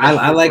yeah.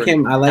 I like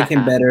him. I like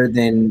him better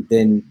than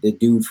the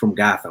dude from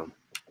Gotham.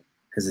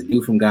 because the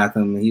dude from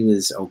Gotham, he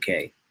was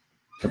okay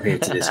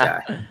compared to this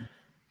guy.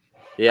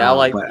 Yeah, I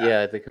like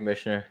but the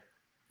commissioner.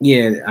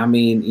 Yeah, I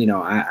mean,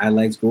 I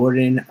liked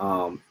Gordon.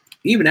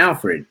 Even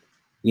Alfred.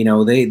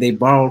 They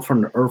borrowed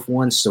from the Earth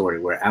One story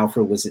where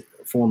Alfred was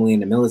formerly in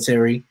the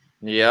military,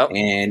 Yep.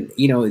 and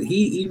he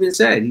even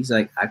said he's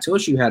like, I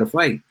taught you how to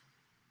fight.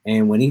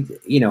 And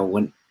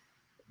when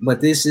but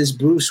this is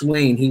Bruce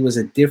Wayne. He was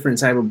a different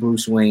type of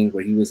Bruce Wayne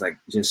where he was like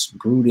just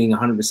brooding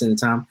 100% of the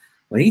time.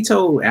 When he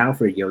told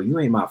Alfred, yo, you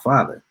ain't my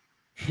father.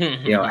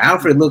 Yo,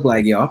 Alfred looked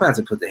like, yo, I'm about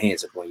to put the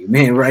hands up on you,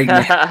 man, right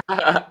now.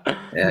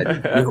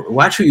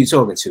 Watch who you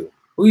talking to.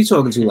 Who you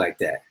talking to like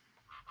that?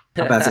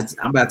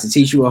 I'm about to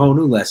teach you a whole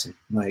new lesson.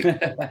 Like,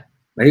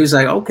 but he was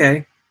like,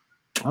 okay,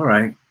 all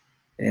right,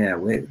 yeah,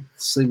 wait,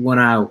 sleep 1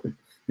 hour.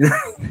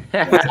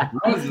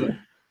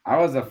 I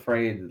was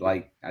afraid.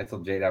 Like I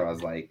told Jada, I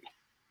was like,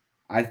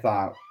 I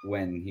thought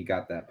when he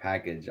got that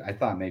package, I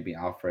thought maybe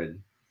Alfred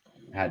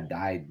had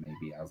died.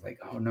 Maybe I was like,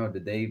 oh no,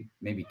 did they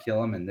maybe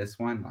kill him in this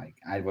one? Like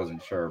I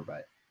wasn't sure,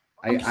 but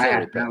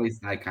at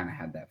least I kind of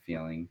had that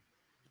feeling.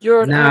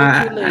 You're an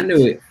hour too I late.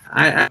 knew it.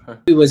 I knew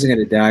he wasn't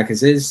gonna die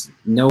because there's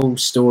no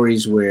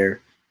stories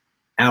where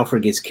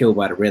Alfred gets killed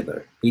by the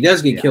Riddler. He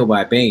does get killed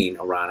by Bane,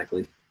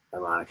 ironically.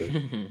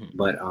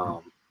 But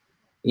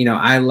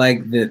I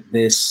like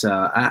this.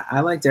 I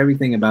liked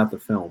everything about the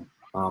film,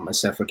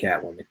 except for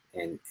Catwoman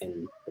and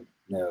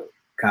the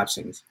cop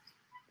scenes.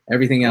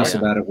 Everything else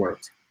about it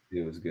worked.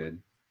 It was good.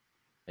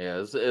 Yeah, it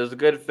was a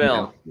good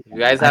film. You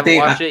guys haven't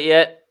watched it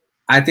yet?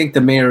 I think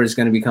the mayor is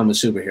going to become a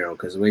superhero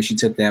because the way she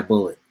took that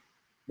bullet,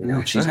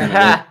 she's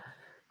gonna.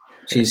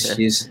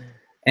 she's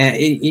and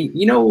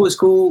you know what was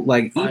cool?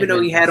 Like even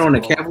though he had on a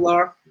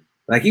Kevlar,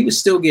 like he was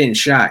still getting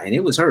shot and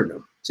it was hurting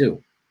him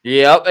too.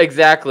 Yep,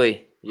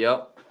 exactly.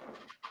 Yep.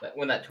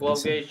 When that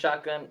 12 gauge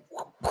shotgun.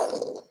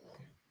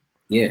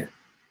 Yeah,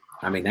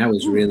 I mean that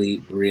was really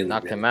knocked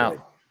really him good.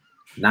 out.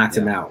 Knocked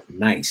him out.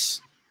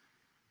 Nice.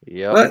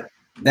 Yeah. But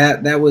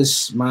that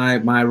was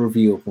my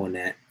review upon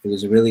that. It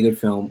was a really good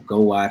film. Go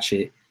watch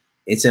it.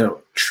 It's a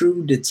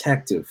true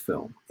detective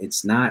film.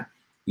 It's not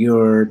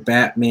your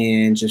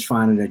Batman just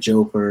finding a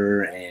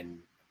Joker and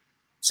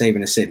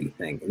saving a city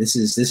thing. This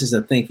is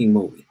a thinking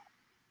movie,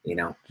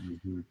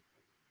 Mm-hmm.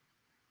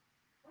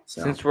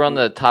 So, since we're on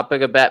the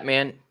topic of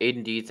Batman,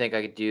 Aiden, do you think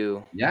I could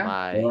do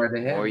my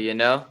More You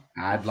Know?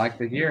 I'd like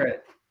to hear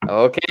it.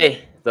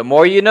 Okay, the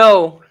More You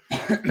Know,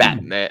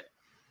 Batman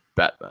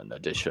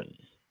edition.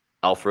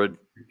 Alfred,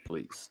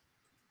 please.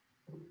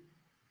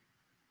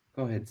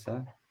 Go ahead,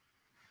 son.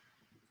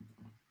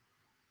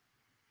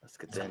 Let's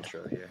get the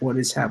intro here. What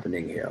is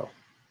happening here?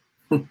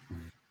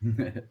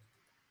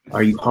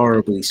 Are you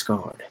horribly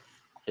scarred?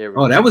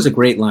 That was a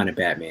great line of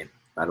Batman,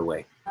 by the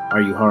way.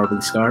 Are you horribly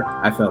scarred?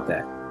 I felt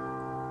that.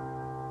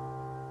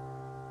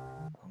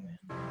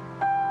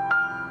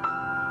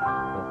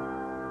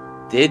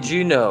 Did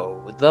you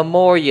know? The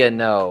More You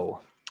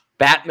Know,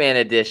 Batman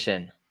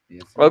edition.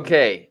 Yes,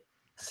 okay,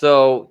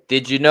 so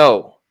did you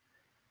know?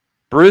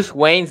 Bruce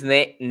Wayne's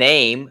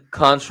name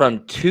comes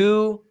from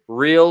two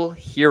real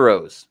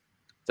heroes.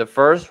 The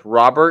first,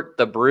 Robert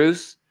the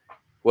Bruce,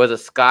 was a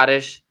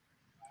Scottish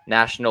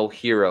national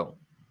hero.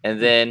 And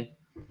then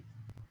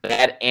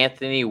that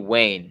Anthony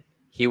Wayne,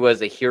 he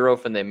was a hero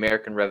from the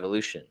American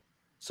Revolution.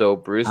 So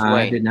Bruce Wayne.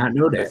 I did not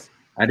know that.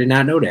 I did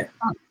not know that.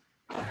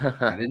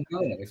 I didn't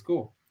know that. It's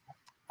cool.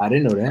 I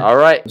didn't know that. All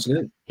right. That's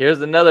good.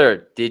 Here's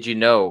another Did You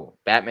Know?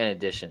 Batman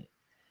edition.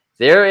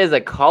 There is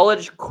a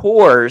college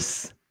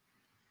course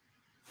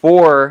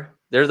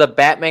there's a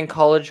Batman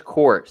college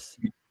course.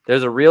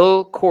 There's a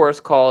real course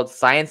called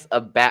Science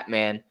of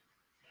Batman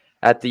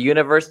at the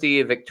University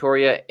of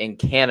Victoria in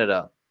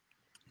Canada.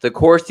 The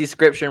course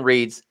description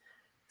reads,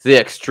 the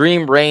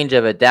extreme range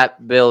of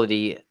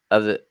adaptability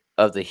of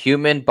the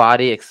human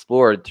body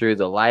explored through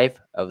the life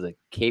of the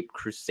Caped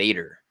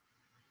Crusader.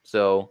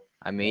 So,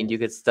 I mean, you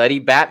could study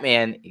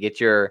Batman,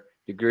 get your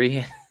degree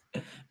in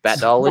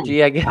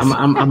Batology, I guess.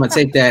 I'm gonna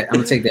take that. I'm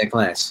gonna take that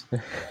class.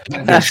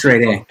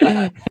 Straight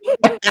A.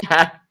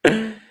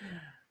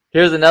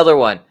 Here's another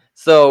one.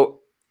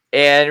 So,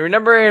 and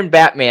remember in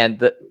Batman,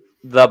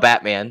 the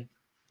Batman,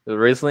 the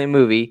recently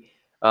movie,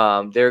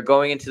 they're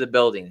going into the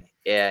building,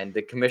 and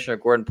the Commissioner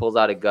Gordon pulls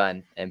out a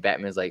gun, and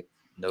Batman's like,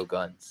 "No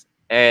guns,"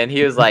 and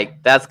he was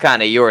like, "That's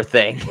kind of your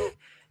thing."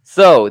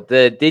 So,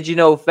 the did you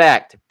know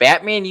fact: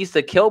 Batman used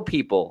to kill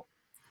people.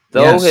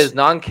 Though his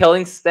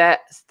non-killing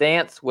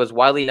stance was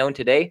widely known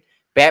today,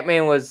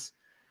 Batman was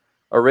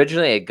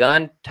originally a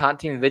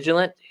gun-taunting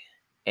vigilant,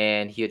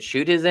 and he would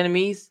shoot his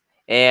enemies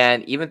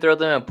and even throw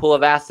them in a pool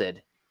of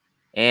acid.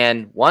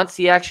 And once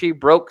he actually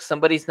broke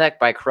somebody's neck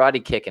by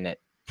karate kicking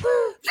it.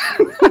 yes,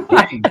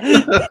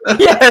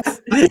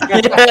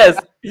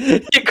 he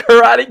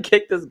karate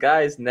kicked this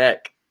guy's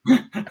neck.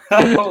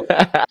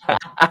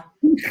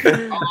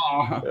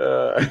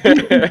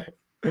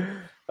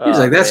 He's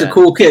like, that's a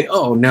cool kick.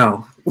 Oh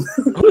no.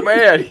 Oh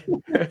man.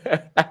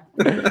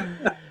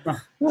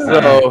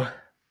 So,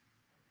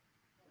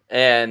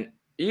 and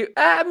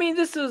I mean,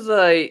 this is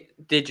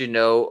did you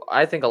know?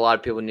 I think a lot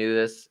of people knew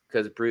this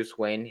because Bruce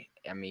Wayne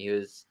I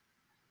mean,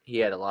 he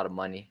had a lot of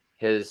money.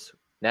 His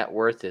net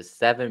worth is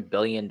 $7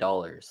 billion.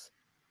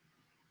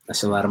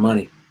 That's a lot of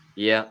money.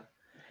 Yeah.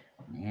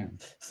 Man.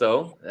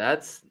 So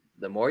that's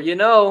the more you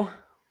know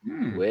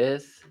Hmm.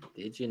 with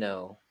Did You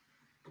Know?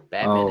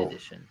 Batman Oh.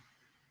 edition.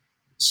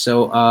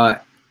 So,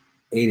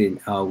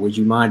 Aiden, would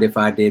you mind if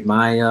I did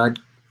my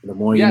the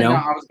more you know? No,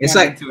 I was It's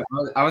going like into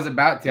it. I was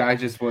about to. I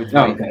just was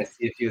Oh, waiting okay. to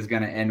see if he was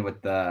going to end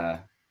with the.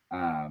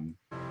 There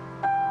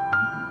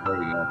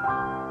we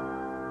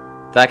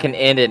go. That can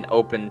end and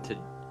open to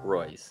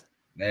Roy's.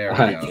 There we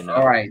Alright. go. You know.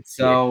 All right,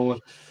 so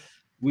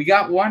we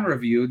got one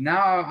review.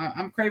 Now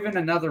I'm craving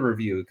another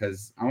review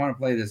because I want to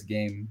play this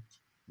game,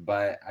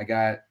 but I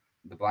got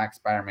the Black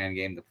Spider-Man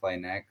game to play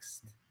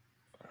next,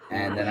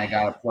 and then I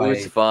gotta play.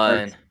 Who's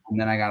fun? And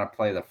then I gotta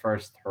play the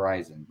first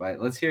Horizon. But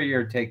let's hear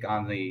your take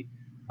on the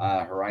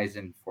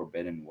Horizon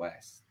Forbidden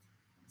West.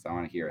 So I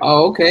want to hear it.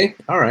 Oh, okay.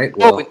 All right.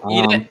 Well,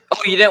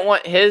 You didn't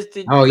want his?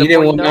 you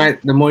didn't want my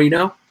the more you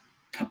know?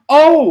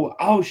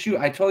 Oh shoot!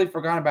 I totally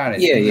forgot about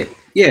it.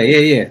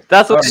 Yeah.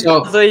 That's what,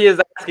 So- that's what he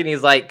is asking.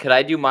 He's like, could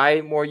I do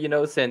my more you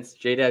know since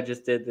J-Dad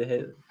just did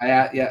his?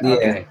 Yeah.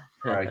 Okay.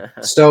 All right.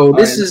 So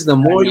this right, is the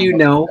more you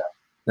know, about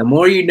the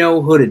more you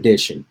know Hood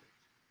edition.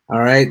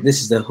 All right,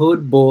 this is the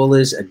Hood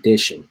Ballers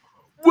edition.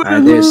 Where All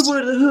right, there's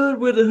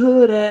the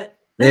hood at?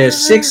 there's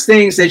 6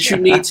 things that you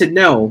need to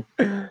know.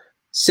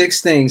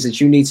 6 things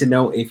that you need to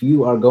know if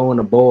you are going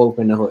to bowl up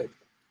in the hood.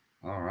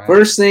 All right.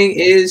 First thing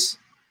is,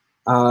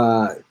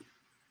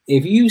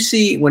 if you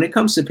see when it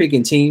comes to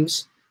picking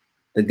teams,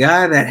 the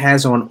guy that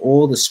has on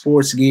all the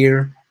sports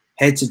gear,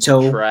 head to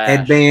toe, Trash.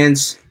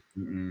 headbands,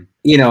 Mm-mm.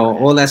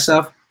 all that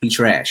stuff, he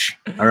trash.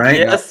 All right.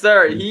 Yes,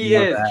 sir. He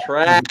Love is that.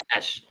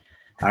 trash.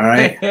 All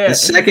right. The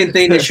second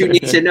thing that you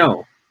need to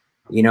know,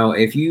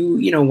 if you,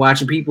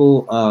 watching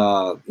people,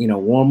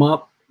 warm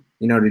up,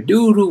 the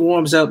dude who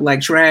warms up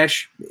like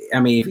trash, I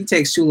mean, if he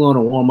takes too long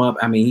to warm up,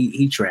 I mean,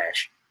 he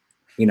trash,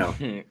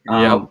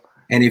 Yep.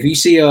 And if you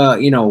see a,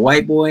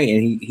 white boy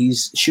and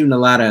he's shooting a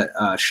lot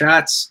of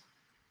shots,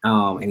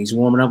 and he's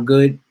warming up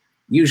good,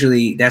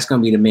 usually that's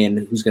going to be the man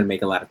who's going to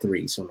make a lot of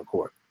threes on the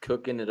court.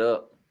 Cooking it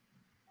up.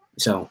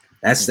 So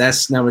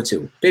that's number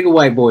 2. Pick a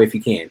white boy if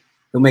you can.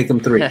 He'll make them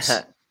threes.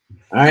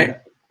 All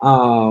right.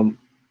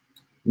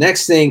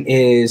 Next thing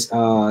is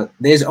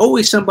there's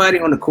always somebody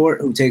on the court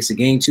who takes the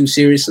game too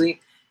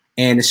seriously,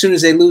 and as soon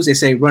as they lose, they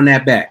say, "Run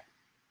that back."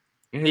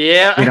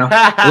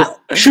 Yeah.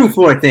 Shoot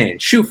for it then.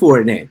 Shoot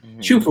for it then.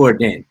 Shoot for it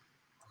then.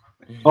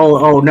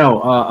 Oh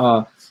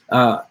no.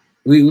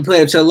 We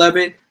play up to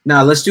 11.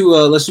 Nah, let's do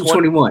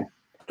 21.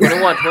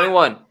 21.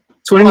 21.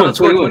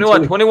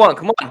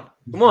 Come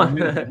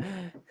on.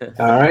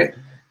 All right.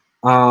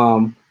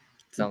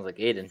 Sounds like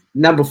Aiden.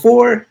 Number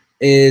 4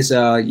 is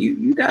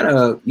you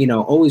gotta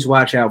always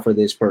watch out for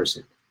this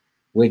person,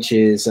 which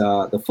is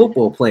the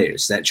football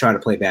players that try to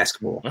play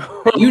basketball.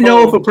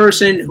 If a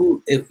person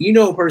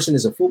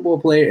is a football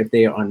player if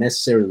they are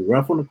unnecessarily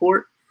rough on the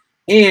court,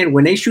 and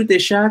when they shoot their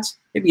shots,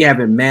 they be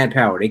having mad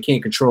power. They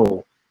can't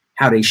control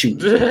how they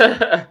shoot.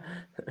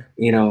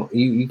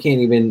 You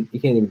can't even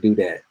do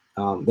that.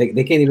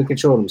 They can't even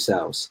control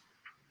themselves.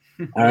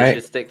 All right. You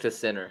should stick to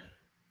center.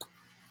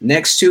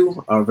 Next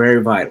 2 are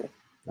very vital.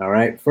 All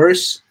right.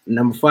 First,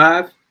 number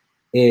 5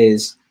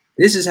 is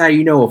this is how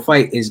you know a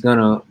fight is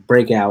gonna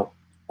break out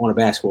on a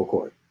basketball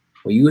court.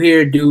 When you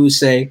hear dudes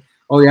say,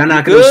 "Oh, y'all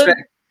not gonna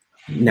respect,"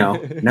 no,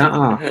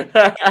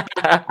 nuh-uh.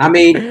 I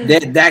mean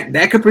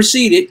that could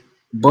precede it,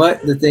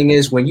 but the thing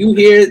is, when you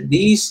hear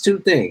these 2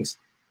 things,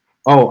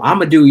 oh, I'm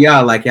gonna do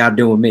y'all like y'all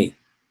doing me.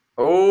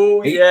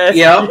 Oh yes.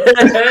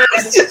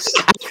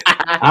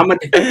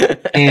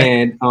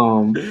 And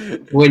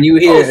when you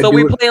hear, so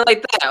we playing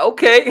like that,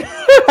 okay?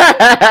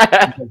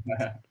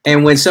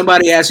 And when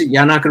somebody asks you,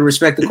 y'all not gonna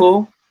respect the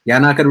call? Y'all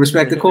not gonna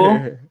respect the call?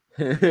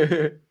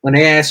 When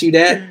they ask you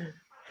that,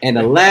 and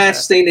the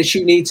last thing that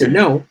you need to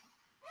know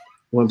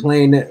when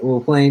playing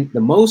the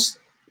most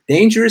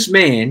dangerous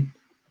man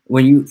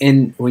when you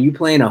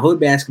playing a hood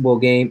basketball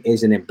game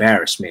is an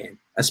embarrassed man,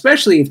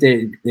 especially if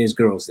there's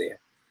girls there.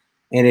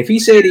 And if he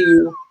say to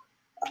you,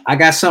 "I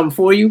got something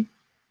for you,"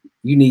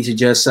 you need to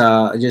just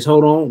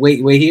hold on,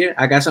 wait here.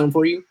 I got something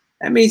for you.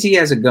 That means he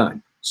has a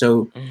gun.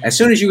 So as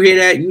soon as you hear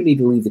that, you need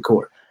to leave the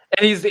court.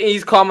 And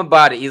he's calm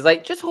about it. He's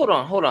like, just hold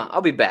on.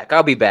 I'll be back.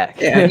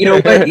 Yeah, you know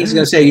what? He's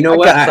gonna say, you know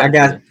what? I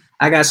got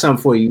something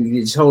for you.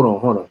 You just hold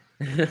on.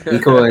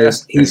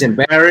 Because he's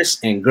embarrassed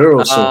and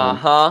girls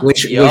saw him,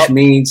 which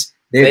means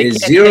there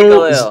is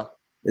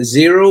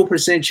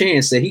 0%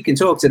 chance that he can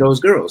talk to those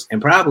girls.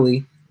 And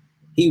probably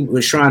he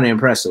was trying to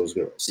impress those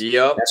girls.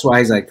 Yep. That's why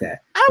he's like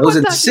that. Those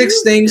are the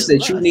 6 things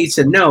that you need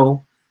to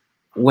know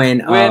when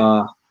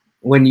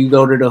you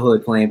go to the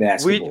hood playing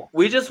basketball.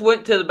 We just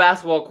went to the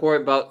basketball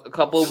court about a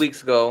couple of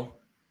weeks ago,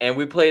 and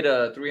we played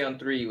a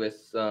 3-on-3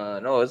 with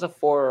it was a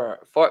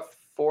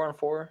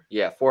 4-on-4.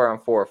 Yeah,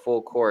 4-on-4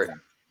 full court.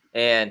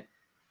 And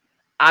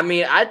I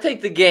mean, I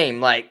take the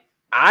game like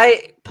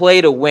I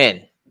play to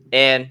win,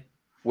 and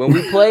when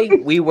we play,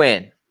 we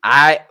win.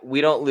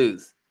 We don't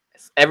lose.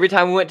 Every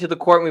time we went to the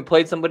court and we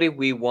played somebody,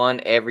 we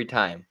won every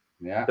time.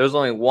 Yeah. There was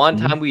only one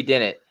time we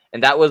didn't,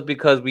 and that was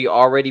because we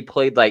already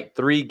played like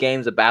 3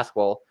 games of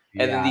basketball,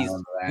 and then I these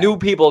remember that. new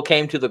people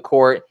came to the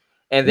court,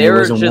 and they It were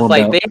wasn't just warmed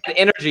like up. they had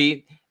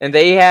energy, and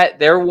they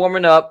were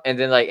warming up, and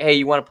then like, hey,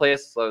 you want to play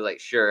us? So I was like,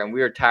 sure, and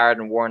we were tired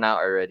and worn out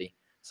already.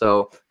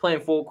 So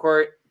playing full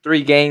court,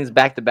 3 games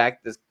back to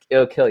back,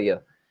 it'll kill you.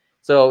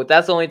 So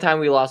that's the only time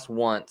we lost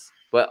once,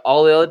 but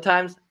all the other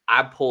times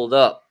I pulled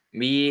up.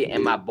 Me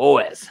and my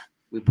boys,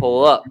 we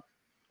pull up.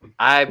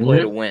 I play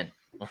to win.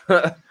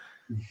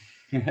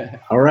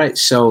 All right,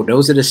 so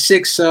those are the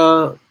 6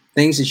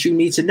 things that you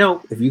need to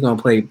know if you're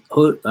gonna play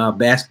hood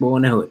basketball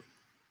in the hood.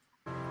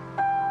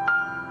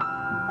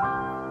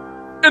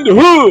 In the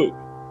hood.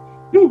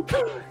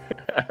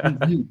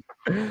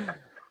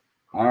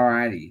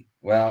 Alrighty.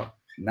 Well,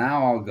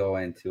 now I'll go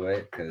into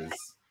it because,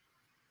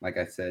 like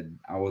I said,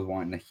 I was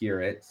wanting to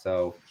hear it.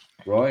 So,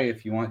 Roy,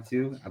 if you want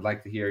to, I'd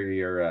like to hear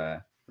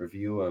your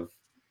review of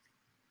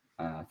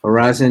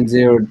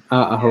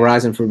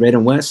Horizon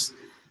Forbidden West.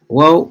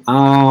 Well,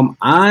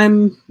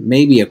 I'm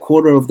maybe a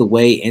quarter of the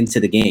way into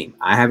the game.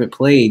 I haven't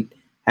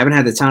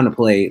had the time to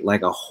play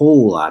like a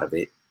whole lot of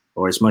it,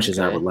 or as much as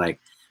I would like.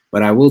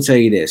 But I will tell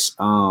you this: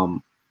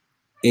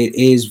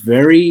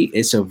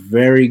 it's a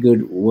very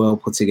good, well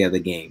put together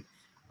game.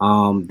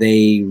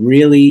 They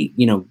really,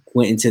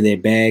 went into their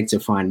bag to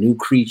find new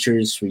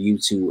creatures for you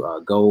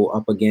to go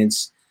up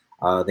against.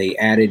 They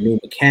added new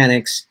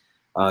mechanics.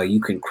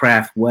 You can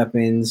craft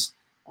weapons.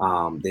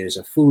 There's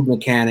a food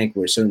mechanic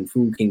where certain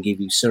food can give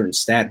you certain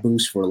stat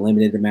boosts for a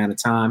limited amount of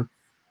time.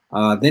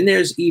 Then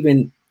there's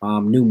even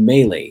new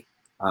melee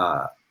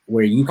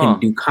where you can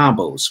do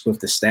combos with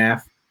the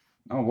staff.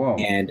 Oh, whoa.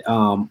 And,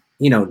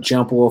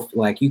 jump off.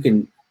 Like you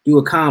can do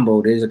a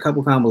combo. There's a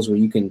couple combos where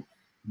you can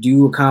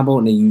do a combo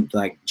and then you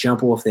like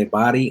jump off their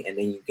body and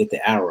then you get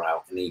the arrow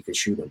out and then you can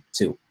shoot them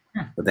too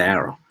with the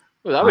arrow.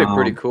 Well, that'd be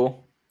pretty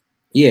cool.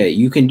 Yeah,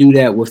 you can do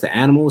that with the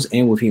animals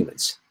and with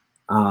humans.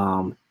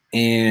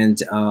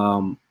 It's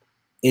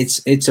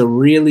a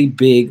really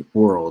big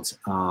world.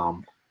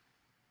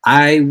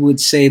 I would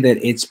say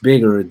that it's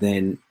bigger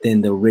than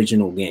the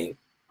original game.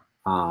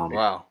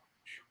 Wow.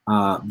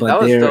 But that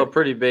was still a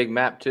pretty big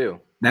map too.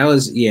 That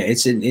was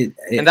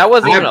and that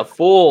wasn't even a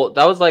full.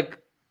 That was like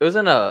it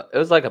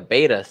was like a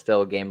beta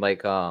still game.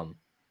 Like it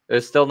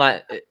was still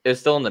not. It was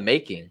still in the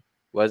making,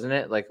 wasn't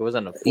it? Like it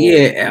wasn't a full.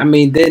 Yeah, I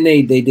mean, then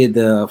they did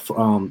the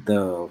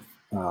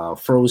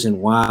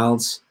Frozen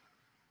Wilds.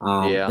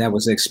 That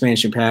was the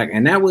expansion pack,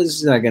 and that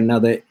was like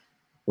another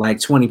like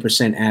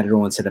 20% added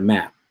on to the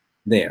map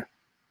there.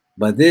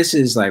 But this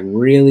is like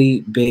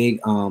really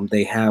big.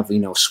 They have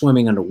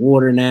swimming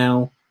underwater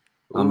now.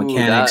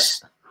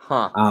 Mechanics.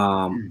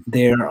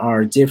 There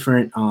are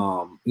different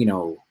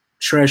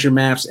treasure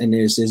maps, and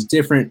there's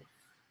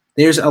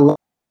a lot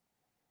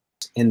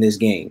in this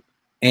game.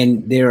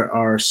 And there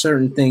are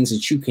certain things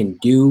that you can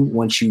do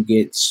once you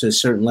get to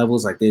certain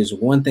levels. Like there's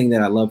one thing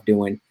that I love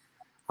doing,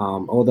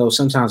 although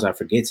sometimes I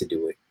forget to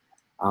do it,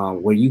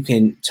 where you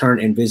can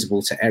turn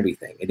invisible to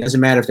everything. It doesn't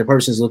matter if the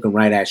person's looking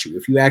right at you.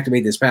 If you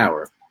activate this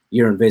power,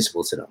 you're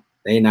invisible to them.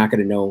 They're not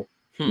going to know,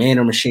 man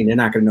or machine, they're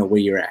not going to know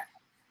where you're at.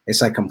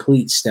 It's like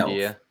complete stealth.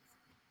 Yeah.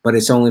 But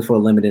it's only for a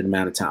limited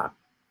amount of time.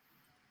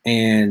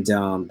 And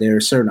there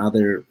are certain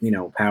other,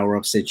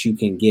 power-ups that you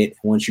can get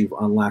once you've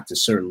unlocked a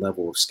certain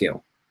level of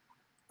skill.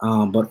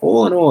 But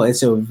all in all,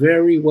 it's a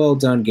very well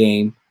done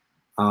game.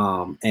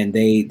 And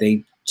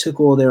they took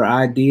all their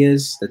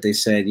ideas that they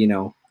said,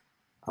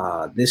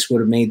 this would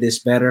have made this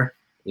better,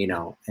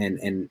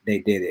 and they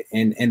did it.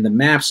 And the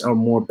maps are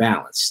more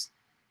balanced.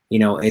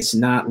 It's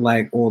not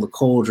like all the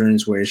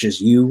cauldrons where it's just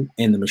you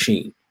and the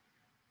machine.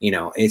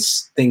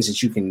 It's things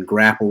that you can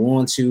grapple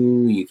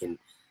onto. You can,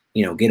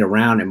 get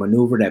around and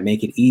maneuver that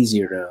make it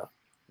easier to,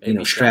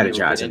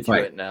 strategize and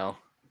fight. Now,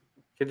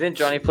 didn't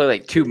Johnny play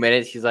like 2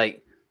 minutes? He's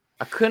like,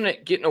 I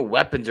couldn't get no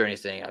weapons or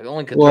anything. I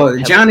only could. Well,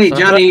 Johnny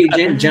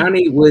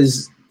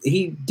was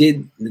he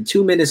did the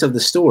 2 minutes of the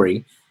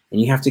story,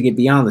 and you have to get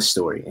beyond the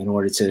story in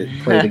order to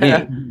play the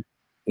game.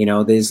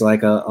 There's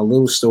like a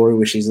little story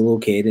where she's a little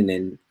kid, and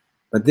then,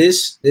 but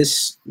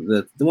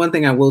the one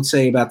thing I will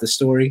say about the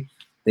story,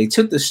 they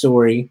took the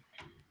story,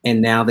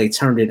 and now they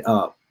turned it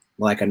up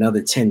like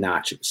another 10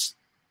 notches.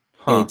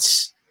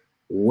 It's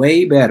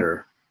way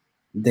better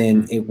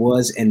than it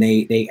was, and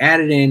they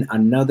added in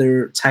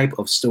another type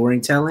of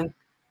storytelling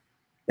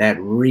that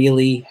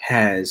really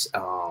has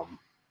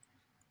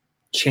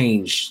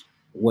changed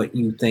what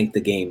you think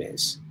the game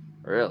is.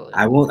 Really?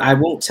 I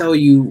won't tell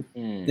you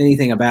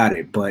anything about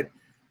it, but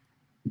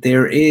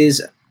there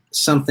is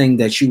something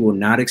that you will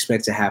not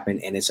expect to happen,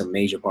 and it's a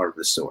major part of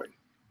the story.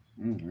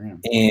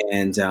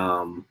 And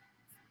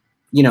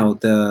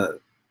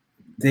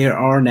there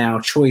are now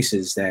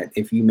choices that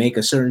if you make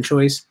a certain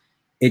choice,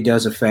 it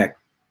does affect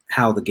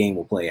how the game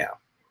will play out.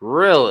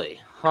 Really?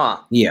 Huh.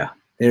 Yeah.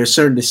 There are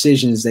certain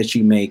decisions that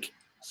you make.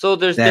 So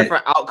there's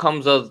different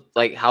outcomes of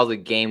like how the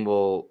game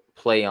will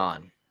play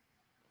on.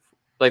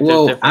 Like,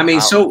 well, I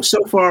mean, so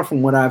far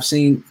from what I've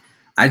seen,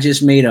 I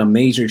just made a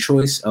major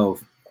choice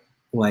of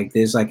like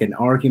there's like an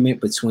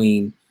argument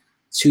between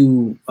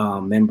two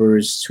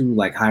two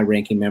like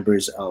high-ranking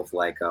members of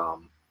like a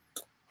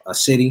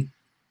city,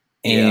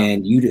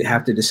 and you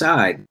have to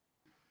decide.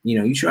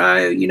 You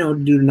try, to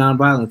do the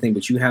nonviolent thing,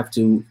 but you have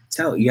to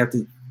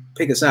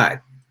pick a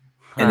side,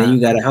 and then you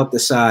got to help the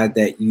side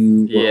that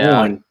you were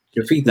on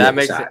defeat the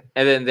other side.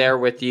 And then they're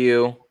with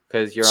you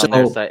because you're on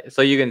their side,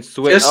 so you can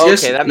switch.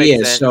 That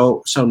makes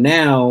sense. So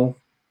now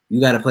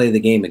you got to play the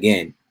game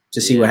again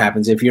to see what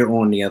happens if you're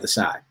on the other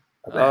side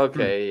of that.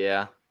 Okay,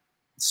 yeah.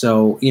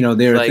 So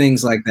there are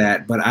things like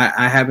that, but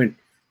I haven't.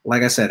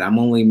 Like I said, I'm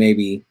only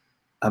maybe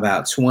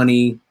about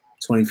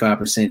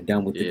 20-25%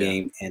 done with the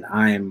game, and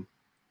I am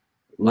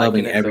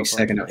loving every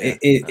second of it.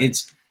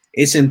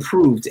 It's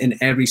improved in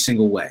every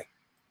single way.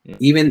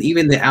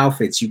 Even the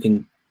outfits, you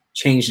can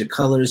change the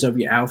colors of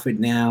your outfit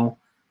now.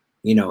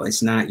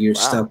 It's not you're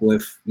stuck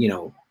with.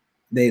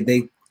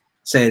 They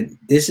said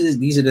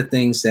these are the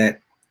things that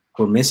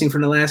were missing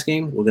from the last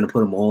game. We're gonna put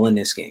them all in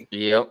this game.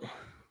 Yep.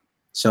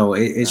 So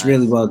it's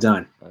really well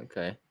done.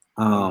 Okay.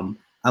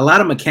 A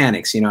lot of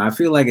mechanics. I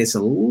feel like it's a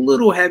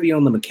little heavy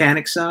on the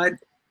mechanic side.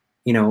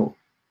 There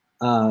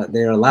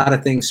are a lot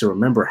of things to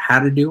remember how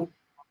to do.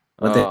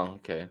 But that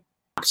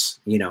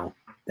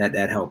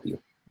help you.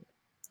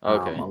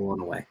 Along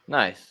the way.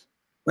 Nice.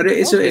 But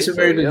it's a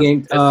very good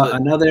game.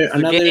 Another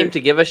game to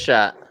give a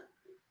shot.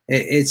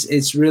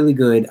 It's really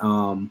good.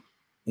 And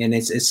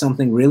it's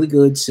something really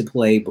good to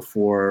play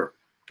before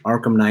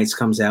Arkham Knights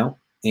comes out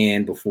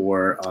and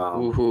before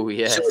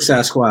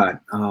Suicide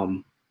Squad,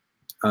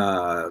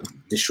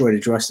 Destroy the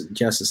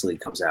Justice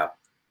League comes out.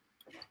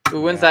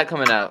 When's that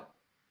coming out?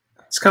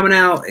 It's coming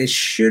out. It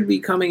should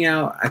be coming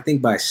out, I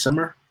think, by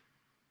summer.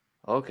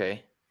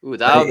 Okay. Ooh,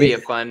 that would be a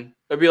fun.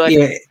 It'd be like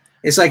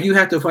it's like you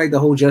have to fight the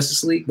whole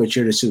Justice League, but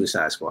you're the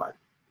Suicide Squad.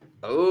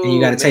 Oh, and you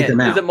got to take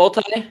them out. Is it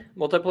multiplayer?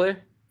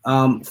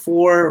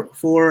 For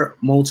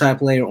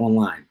multiplayer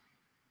online.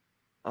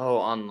 Oh,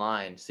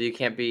 online. So you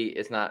can't be.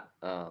 It's not.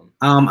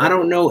 I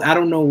don't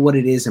know what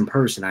it is in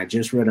person. I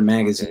just read a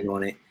magazine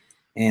on it,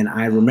 and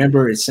I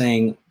remember it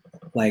saying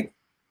like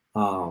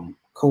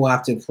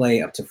co-optive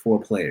play up to 4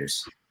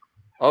 players.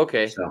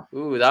 Okay. So,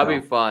 that'd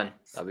be fun.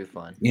 That'd be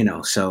fun.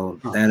 So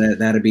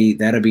that'd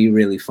be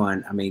really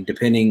fun. I mean,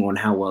 depending on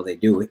how well they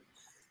do it.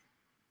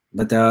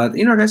 But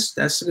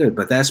that's good.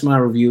 But that's my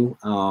review.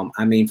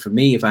 I mean, for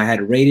me, if I had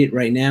to rate it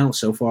right now,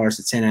 so far it's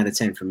a 10 out of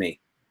 10 for me.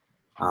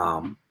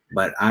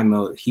 But I'm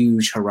a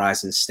huge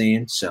Horizon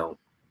stan, so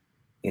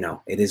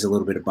it is a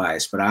little bit of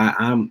bias. But I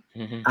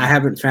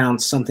haven't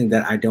found something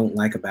that I don't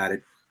like about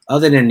it,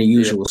 other than the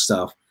usual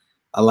stuff.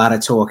 A lot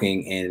of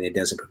talking, and it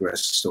doesn't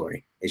progress the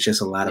story. It's just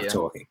a lot of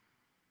talking.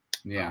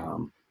 Yeah.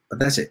 But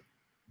that's it.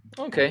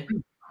 Okay.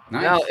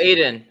 Nice. Now,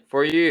 Aiden,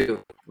 for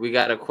you, we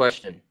got a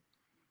question.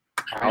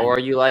 How are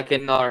you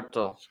liking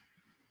Naruto?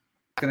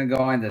 I'm gonna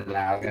go into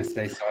that. I was gonna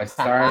say, so I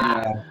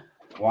started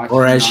watching.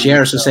 Or as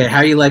Jairus would say,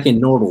 how you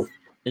liking Nordle?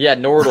 Yeah,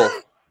 Nordle.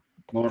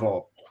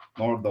 Nordle.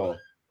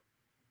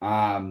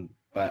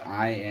 But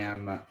I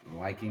am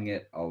liking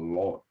it a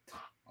lot.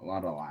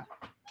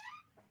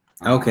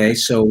 Okay,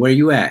 so where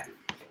you at?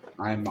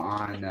 I'm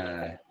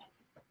on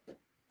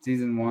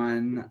season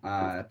 1,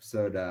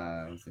 episode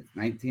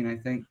 19, I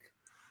think.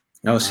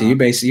 Oh, so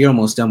you're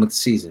almost done with the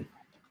season.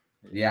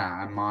 Yeah,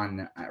 I'm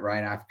on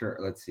right after.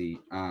 Let's see.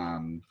 I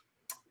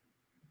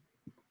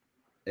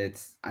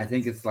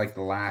think it's like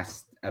the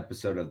last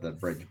episode of the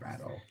bridge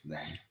battle.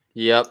 Then.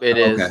 Yep, it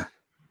is. Okay.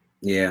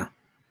 Yeah.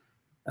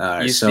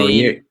 You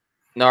seen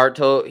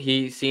Naruto?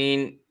 He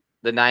seen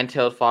the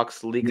Nine-Tailed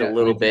Fox leak a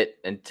little bit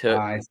and took.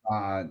 I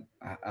saw.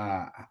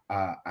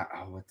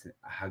 What's it?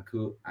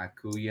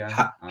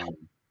 Hakuya.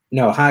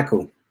 No,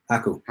 Haku.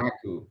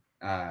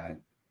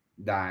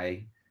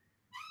 Die,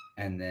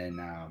 and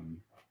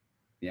then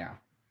yeah.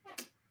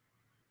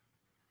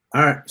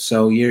 All right,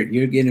 so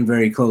you're getting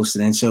very close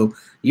then. So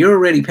you're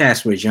already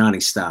past where Johnny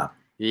stopped.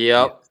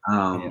 Yep.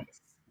 And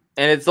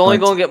it's only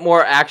going to get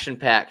more action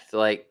packed.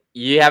 Like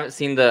you haven't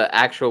seen the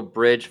actual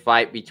bridge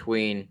fight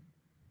between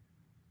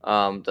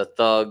the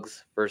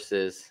thugs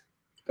versus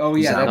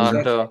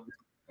Naruto.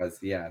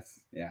 Yes,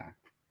 yeah.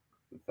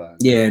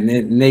 Yeah,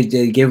 and they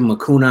give him a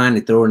kunai and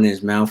they throw it in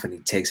his mouth and he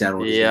takes out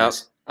all his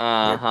guys.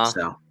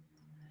 So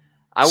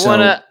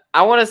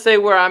I wanna say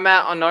where I'm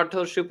at on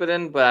Naruto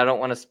Shippuden, but I don't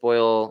want to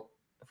spoil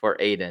for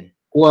Aiden.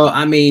 Well,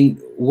 I mean,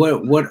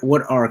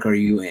 what arc are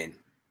you in?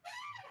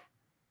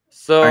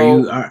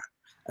 So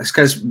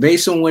because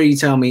based on what you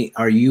tell me,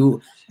 are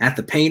you at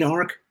the Pain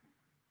arc?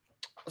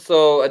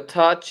 So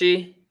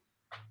Itachi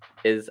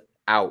is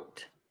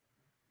out.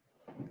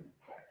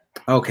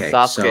 Okay,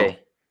 Sasuke.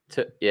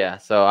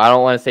 So I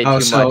don't want to say too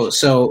much.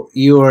 So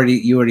you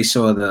already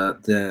saw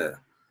the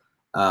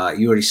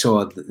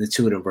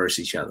two of them versus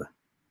each other.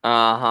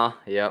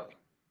 Yep.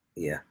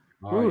 Yeah.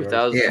 Ooh,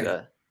 that was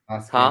good.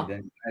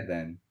 Sasuke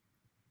then.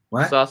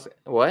 What?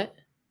 What?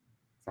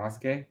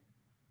 Sasuke?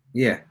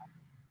 Yeah.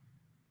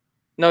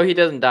 No, he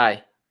doesn't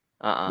die.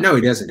 No,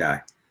 he doesn't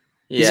die.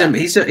 Yeah.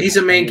 He's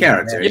a main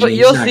character.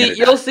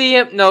 You'll see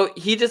him. No,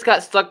 he just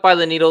got stuck by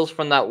the needles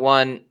from that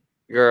one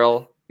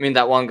girl. I mean,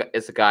 that one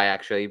is a guy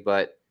actually,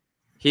 but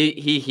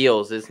He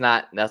heals. It's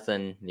not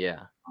nothing.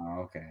 Yeah. Oh,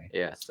 okay.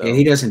 Yeah. So Yeah,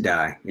 he doesn't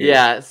die.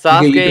 yeah, You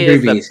Sasuke can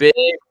is a breathe. big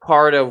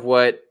part of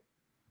what.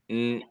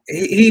 He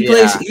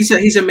plays. Yeah.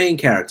 He's a main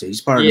character.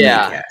 He's part of the main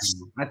Yeah. cast.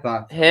 I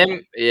thought so.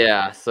 Him.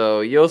 Yeah.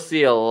 So you'll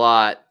see a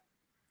lot.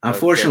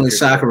 Unfortunately, character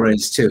Sakura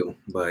development. is too,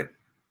 but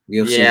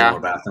we'll see Yeah. more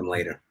about them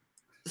later.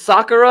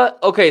 Sakura.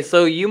 Okay,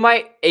 so you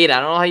might. Ada,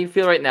 I don't know how you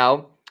feel right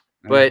now,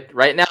 but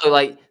right now,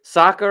 like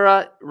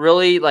Sakura,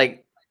 really like.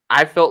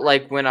 I felt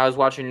like when I was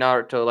watching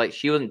Naruto, like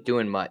she wasn't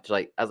doing much.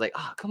 Like I was like,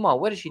 oh come on,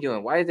 what is she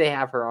doing? Why did they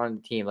have her on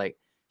the team? Like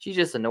she's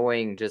just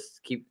annoying.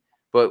 Just keep.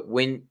 But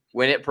when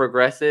it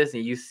progresses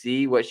and you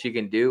see what she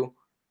can do,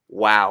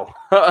 wow.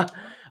 I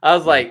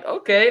was like,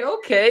 okay,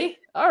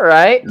 all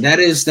right. That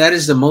is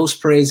the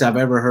most praise I've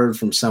ever heard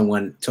from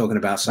someone talking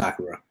about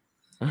Sakura.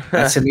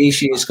 That to me,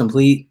 she is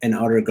complete and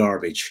utter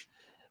garbage.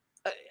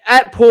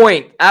 At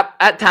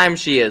times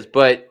she is,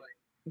 but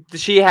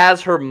she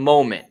has her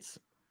moments.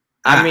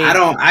 I mean,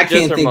 I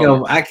can't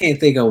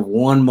think of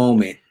one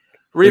moment.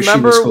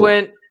 Remember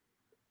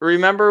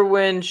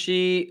when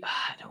she?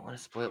 I don't want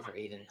to spoil it for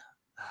Aiden.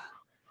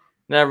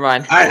 Never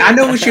mind. I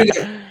know what you're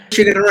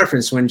gonna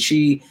reference when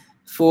she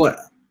fought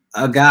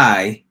a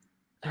guy.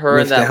 Her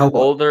and that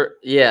older,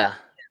 yeah.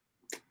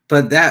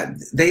 But that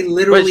they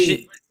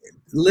literally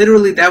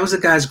that was a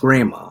guy's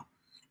grandma,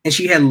 and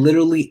she had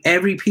literally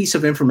every piece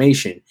of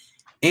information.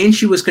 And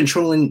she was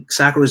controlling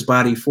Sakura's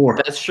body for her.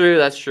 That's true.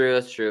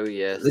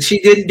 Yes.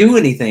 She didn't do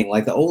anything.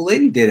 Like the old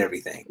lady did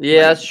everything.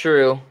 Yeah, that's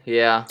true.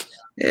 Yeah.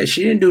 Yeah,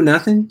 she didn't do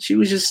nothing. She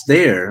was just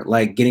there,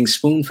 like getting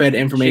spoon-fed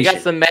information. She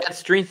got some mad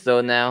strength though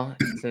now,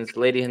 since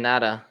Lady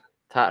Hinata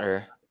taught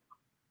her,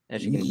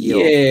 and she can heal.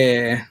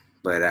 Yeah,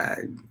 but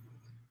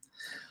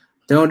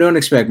don't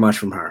expect much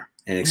from her,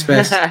 and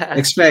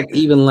expect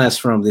even less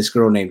from this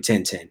girl named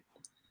Tintin.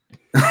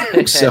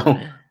 So.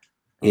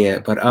 Yeah,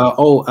 but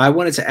I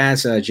wanted to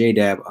ask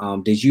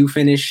J-Dab, did you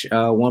finish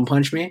One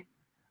Punch Man?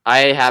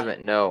 I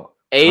haven't. No,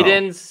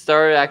 Aiden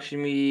started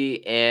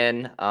actually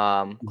in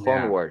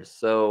Clone Wars,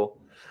 so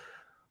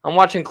I'm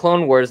watching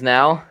Clone Wars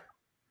now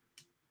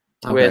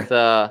with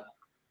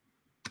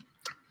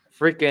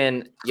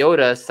freaking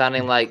Yoda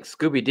sounding like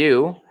Scooby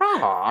Doo.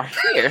 Oh,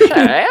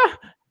 yeah.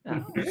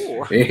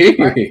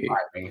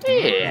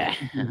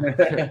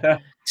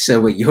 So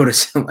what Yoda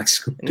sound like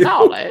Scooby Doo?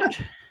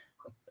 Knowledge.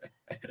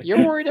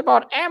 You're worried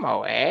about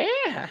ammo, eh?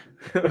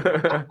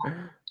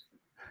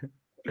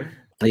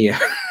 Yeah.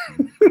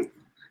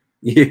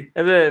 Yeah.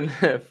 And then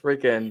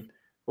freaking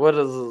what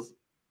is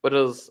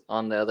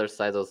on the other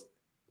side, those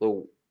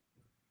little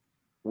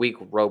weak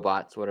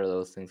robots? What are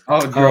those things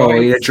called? Oh,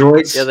 yeah,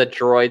 droids. Yeah, the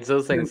droids.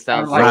 Those things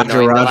sound like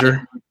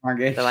Roger.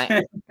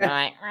 They're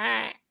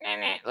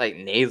like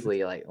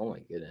nasally, like oh my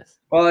goodness.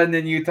 Well, and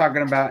then you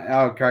talking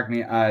about correct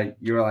me,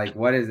 you were like,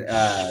 what is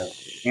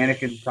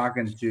Anakin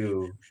talking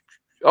to?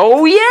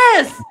 Oh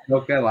yes,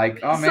 Ahsoka, like,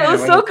 oh man,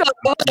 Ahsoka,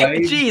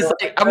 like, jeez,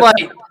 like, I'm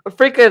like,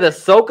 freaking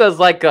Ahsoka's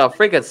like a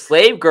freaking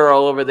slave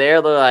girl over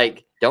there. They're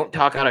like, don't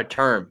talk out of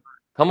turn.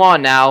 Come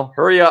on now,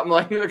 hurry up. I'm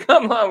like,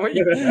 come on.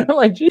 I'm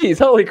like, geez,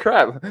 holy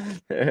crap.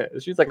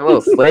 She's like a little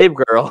slave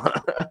girl.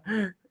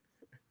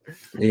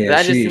 Yeah,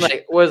 that just seemed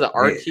like, what is it,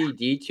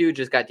 R2D2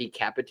 just got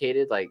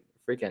decapitated, like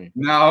freaking.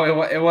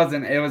 No, it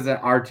wasn't. It was an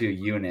R2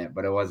 unit,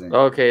 but it wasn't.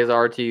 Okay, it's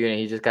R2 unit.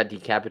 He just got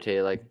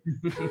decapitated. Like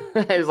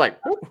it was like.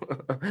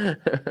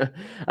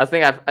 I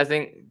think.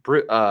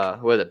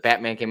 What was it?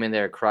 Batman came in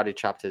there, karate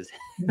chopped his.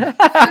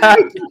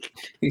 Karate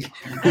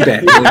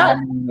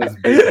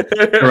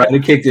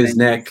kicked his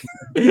neck.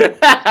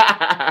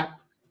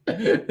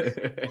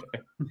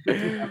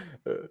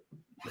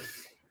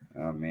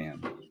 Oh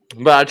man.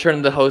 But I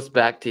turned the host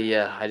back to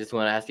you. I just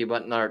want to ask you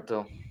about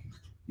Naruto.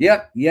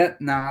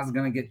 Yep. Now I was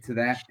gonna get to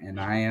that, and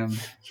I am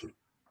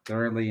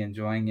thoroughly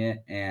enjoying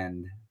it,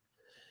 and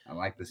I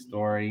like the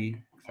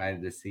story.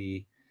 Excited to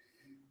see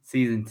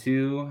season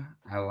 2.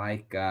 I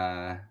like.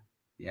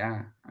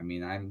 Yeah. I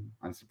mean, I'm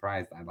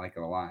surprised. I like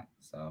it a lot.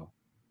 So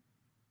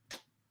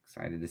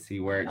excited to see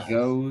where it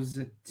goes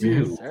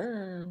too. Yes,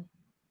 sir.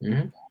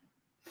 Mm-hmm.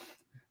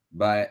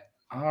 But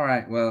all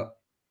right. Well,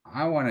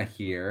 I want to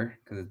hear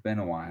because it's been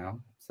a while.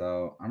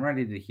 So I'm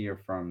ready to hear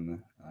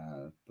from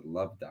the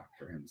Love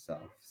Doctor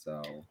himself.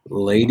 So,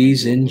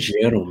 ladies and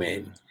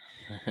gentlemen,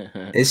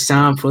 it's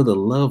time for the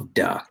Love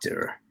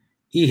Doctor.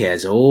 He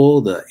has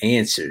all the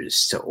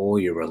answers to all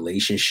your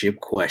relationship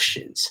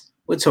questions.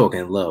 We're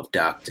talking Love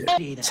Doctor,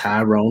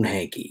 Tyrone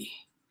Hankey.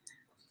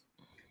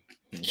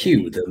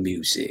 Cue the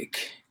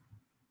music.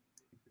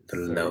 The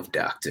Love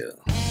Doctor.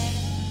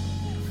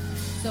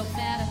 So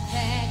matter of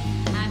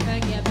fact, I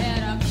think you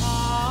better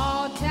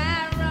call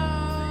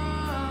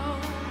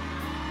Tyrone.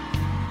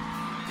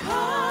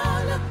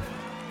 Call.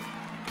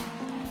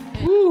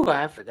 Ooh,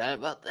 I forgot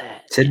about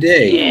that.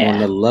 Today on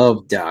the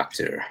Love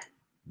Doctor,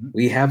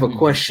 we have a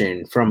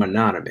question from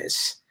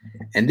Anonymous.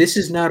 And this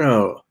is not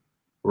a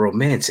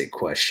romantic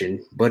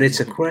question, but it's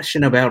a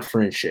question about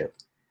friendship.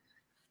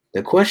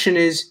 The question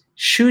is,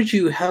 should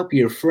you help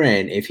your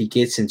friend if he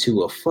gets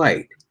into a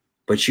fight,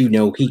 but you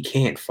know he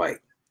can't fight?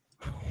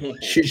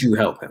 Should you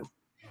help him?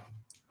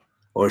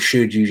 or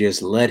should you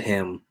just let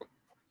him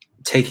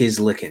take his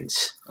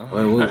lickings?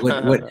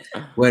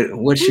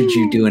 What should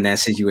you do in that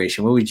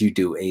situation? What would you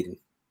do, Aiden?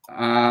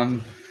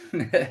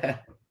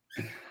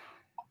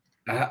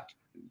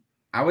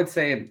 I would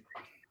say,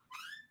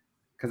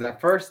 because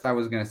at first I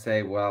was gonna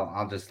say, well,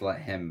 I'll just let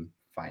him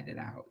fight it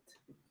out,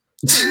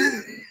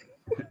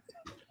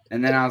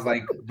 and then I was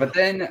like, but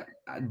then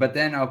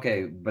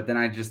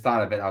I just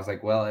thought of it. I was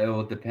like, well, it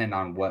will depend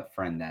on what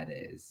friend that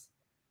is.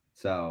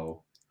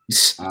 So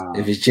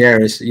if it's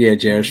Jairus,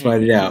 Jairus,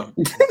 fight it out.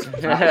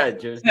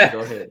 Just go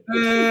ahead.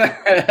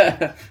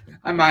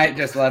 I might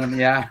just let him.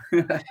 Yeah.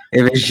 If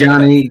it's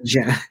Johnny,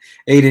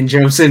 Aiden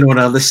jumps in on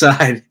the other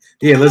side.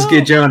 Yeah, let's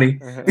get Johnny.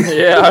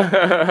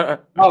 Yeah.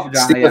 Oh,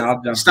 Johnny, yeah,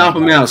 I'll jump Stomp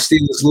him out.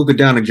 Steal his Luka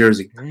Doncic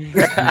jersey.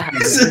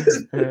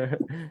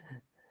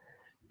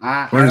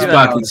 Run his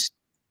pockets.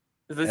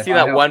 Did you see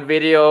that one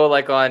video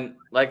like on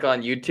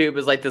YouTube?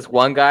 Is like this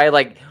one guy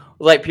like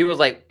people's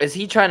like, is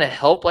he trying to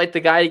help like the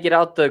guy to get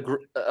out the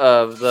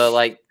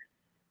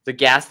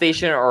gas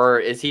station, or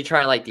is he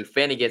trying to like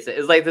defend against it?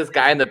 It's like this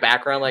guy in the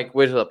background like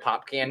with a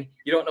pop can.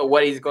 You don't know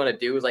what he's going to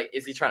do. It's like,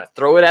 is he trying to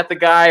throw it at the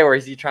guy, or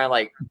is he trying to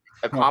like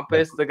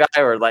accomplish the guy,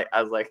 or like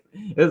I was like,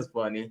 it's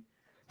funny.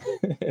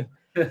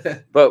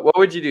 But what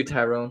would you do,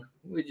 Tyrone?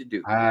 What would you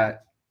do? I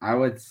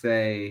would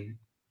say,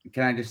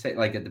 can I just say,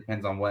 like, it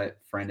depends on what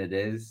friend it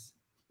is.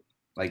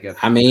 Like, if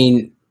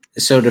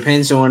so it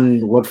depends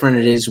on what friend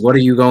it is. What are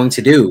you going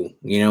to do?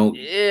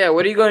 Yeah,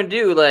 what are you going to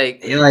do?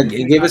 Like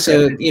give us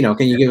can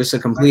you give us a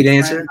complete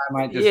answer? I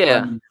might just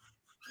let him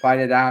fight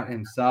it out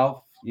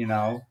himself,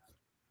 and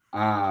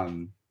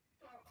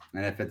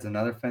if it's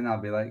another friend, I'll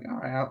be like, all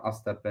right, I'll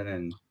step in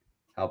and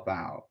help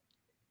out.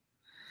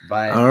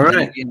 But all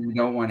right, again, you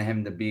don't want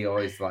him to be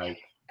always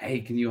like, hey,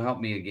 can you help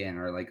me again?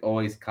 Or like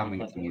always coming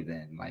to me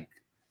then. Like,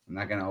 I'm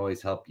not going to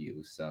always help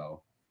you.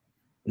 So.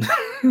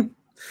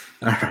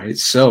 All right.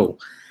 So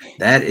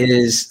that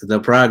is the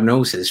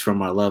prognosis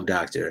from our love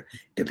doctor.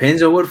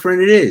 Depends on what friend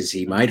it is.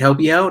 He might help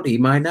you out. He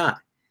might not.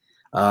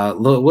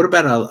 What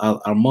about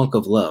our monk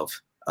of love?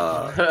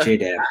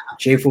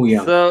 J Fu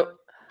Young. So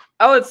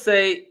I would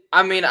say,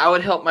 I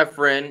would help my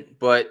friend,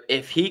 but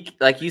if he,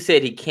 like you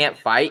said, he can't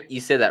fight.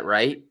 You said that,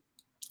 right?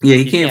 Yeah,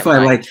 he can't fight.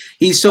 Like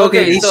he's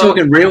talking,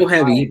 talking real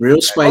heavy,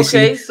 real spicy.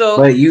 Okay, so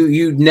but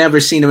you never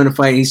seen him in a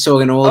fight. He's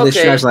talking all this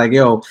trash, like,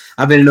 yo,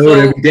 I've been in the hood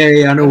every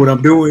day. I know what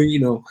I'm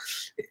doing.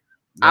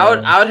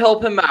 I would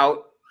help him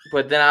out,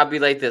 but then I'll be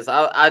like this.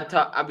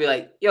 I'll be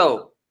like,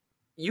 yo,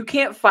 you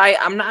can't fight.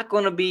 I'm not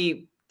gonna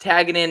be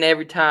tagging in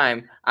every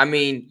time.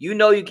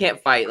 You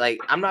can't fight. Like,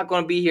 I'm not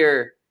gonna be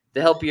here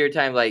to help you every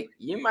time. Like,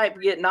 you might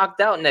get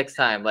knocked out next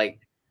time. Like,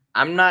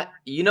 I'm not.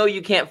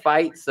 You can't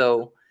fight,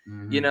 so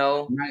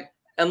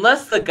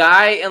Unless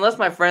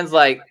my friend's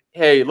like,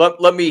 hey,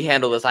 let me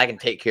handle this, I can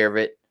take care of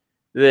it,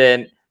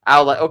 then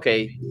I'll like,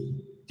 okay,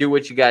 do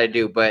what you got to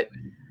do. But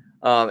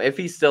if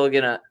he's still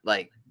gonna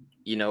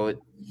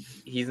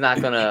he's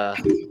not gonna,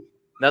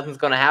 nothing's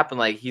gonna happen.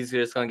 Like, he's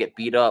just gonna get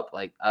beat up.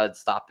 Like, I would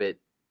stop it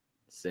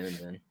soon.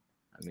 Then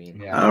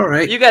all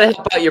right, you gotta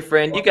help out your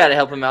friend. You gotta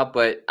help him out.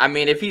 But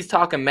if he's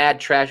talking mad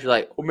trash, you're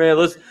like, oh man,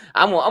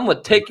 I'm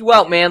gonna take you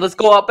out, man. Let's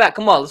go out back.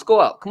 Come on, let's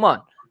go out. Come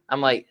on.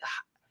 I'm like.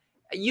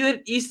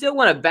 You still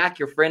want to back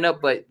your friend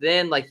up, but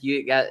then like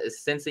you got a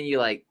sense in you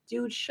like,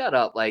 dude, shut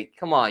up. Like,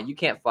 come on, you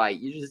can't fight.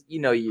 You just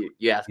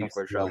you asking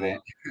for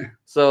trouble.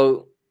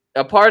 So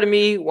a part of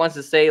me wants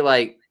to say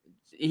like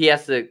he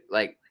has to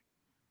like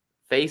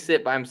face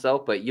it by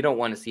himself, but you don't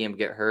want to see him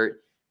get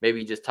hurt.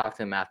 Maybe just talk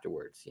to him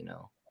afterwards,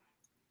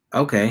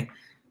 Okay.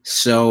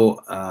 So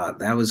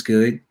that was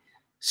good.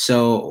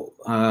 So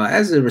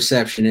as a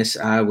receptionist,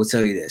 I will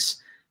tell you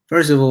this.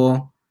 First of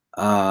all,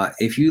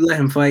 if you let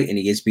him fight and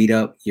he gets beat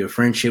up, your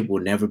friendship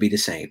will never be the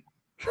same.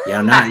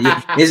 Your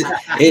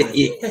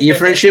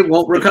friendship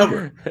won't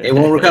recover. It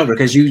won't recover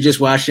because you just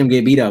watched him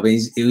get beat up, and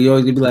you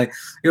always be like,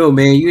 "Yo,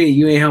 man,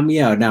 you ain't help me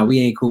out. Now we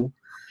ain't cool."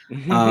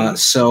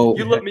 So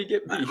you let me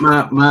get beat.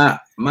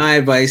 My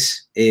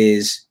advice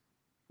is,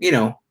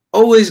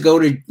 always go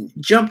to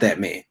jump that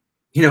man.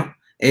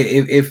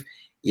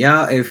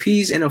 If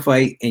he's in a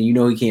fight and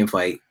he can't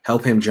fight,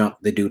 help him jump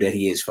the dude that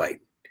he is fighting.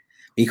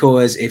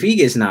 Because if he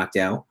gets knocked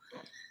out,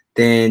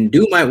 then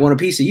dude might want a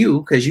piece of you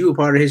because you were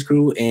part of his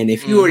crew. And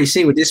if you already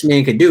seen what this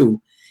man could do,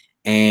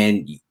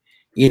 and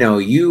you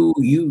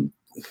ain't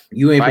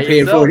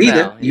prepared for it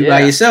either, you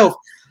by yourself,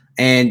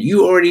 and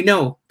you already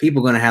know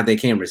people gonna have their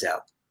cameras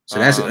out. So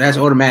that's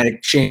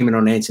automatic shaming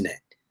on the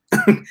internet.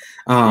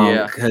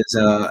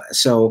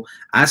 So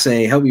I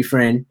say help your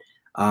friend.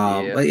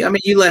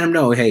 But you let him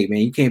know, hey man,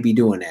 you can't be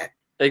doing that.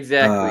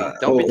 Exactly.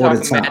 Don't be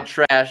talking mad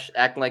trash,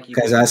 acting like you.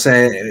 Because I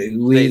said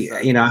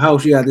I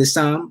helped you out this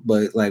time,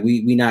 but like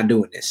we not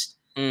doing this.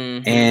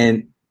 Mm-hmm.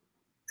 And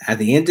at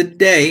the end of the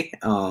day,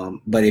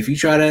 but if you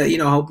try to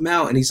help him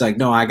out, and he's like,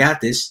 no, I got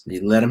this,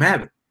 you let him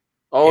have it.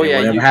 Oh and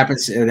whatever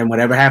happens, and then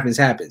whatever happens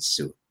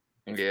too.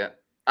 Yeah,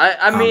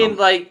 I mean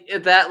like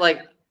that,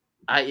 like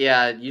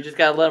you just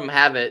gotta let him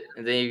have it,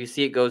 and then if you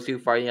see it go too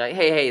far, you're like,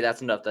 hey,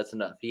 that's enough.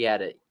 He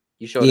had it.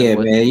 You showed him. Yeah,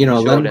 man.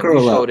 Let him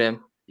curl up.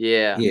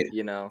 Yeah, Yeah.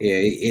 you know.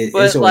 Yeah,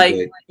 But it's all like,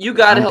 good. you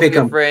gotta I'm help pick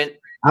your 'em- friend.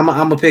 I'm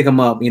gonna pick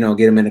him up, get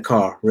him in the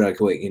car real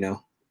quick,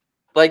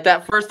 Like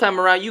that first time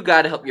around, you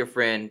gotta help your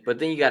friend, but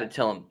then you gotta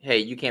tell him, hey,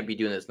 you can't be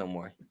doing this no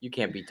more. You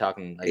can't be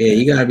talking like Yeah, that.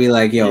 you gotta be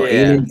like, yo,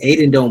 Yeah.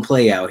 Aiden don't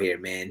play out here,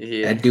 man.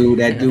 Yeah. That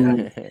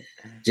dude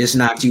just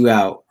knocked you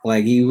out.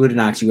 Like he would have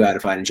knocked you out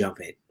if I didn't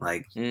jump in.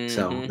 Like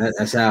so Mhm.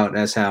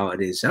 that's how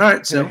it is. All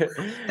right, so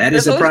that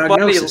is It's the always funny.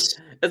 prognosis.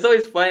 It's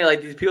always funny,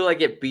 like these people that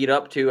get beat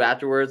up too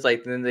afterwards,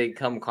 like then they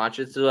come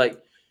conscious. They're like,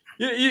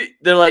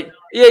 they're like,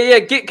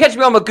 yeah, catch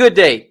me on a good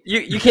day.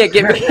 You can't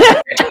get me.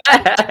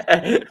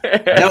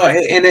 No,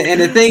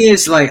 and the thing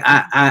is, like,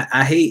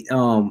 I hate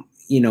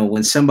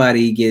when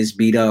somebody gets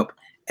beat up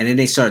and then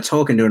they start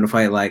talking during the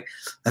fight, like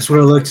that's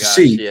what I like to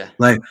see. Yeah.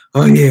 Like,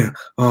 oh yeah,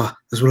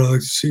 that's what I like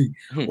to see.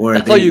 Or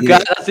That's all you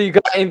got. That's all you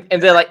got. And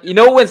they're like,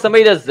 when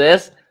somebody does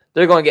this,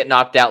 they're going to get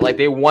knocked out. Like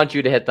they want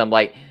you to hit them.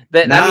 Like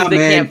that means they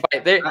can't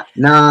fight.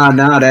 Nah,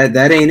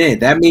 that ain't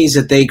it. That means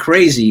that they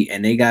crazy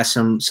and they got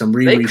some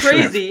They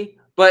crazy,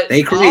 but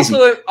they crazy.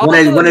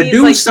 Also, when a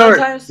dude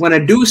start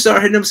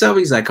hitting himself,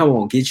 he's like, come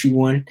on, get you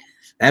one.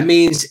 That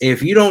means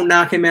if you don't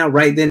knock him out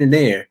right then and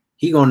there,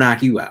 he gonna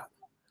knock you out.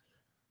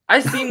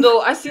 I seen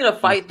a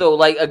fight though.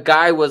 Like a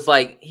guy was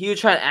like, he was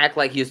trying to act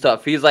like he was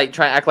tough. He was like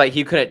trying to act like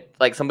he couldn't,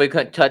 like somebody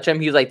couldn't touch him.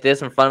 He was like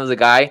this in front of the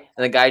guy,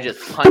 and the guy just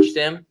punched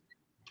him,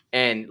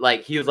 and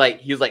like he was like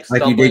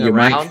stumbling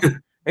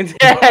around. And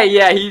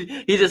yeah,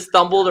 he just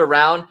stumbled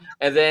around,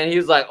 and then he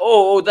was like,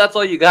 oh, that's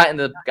all you got, and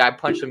the guy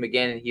punched him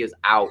again, and he was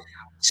out.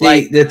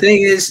 See, the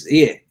thing is,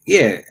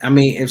 yeah. I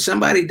mean, if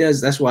somebody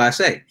does, that's why I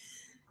say,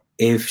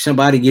 if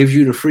somebody gives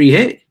you the free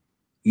hit,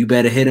 you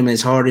better hit them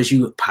as hard as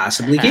you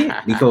possibly can,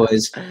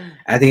 because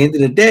at the end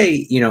of the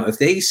day, if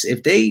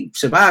they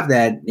survive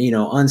that,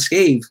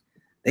 unscathed,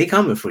 they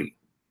coming for you.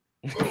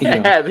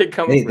 Yeah, they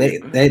coming.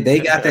 They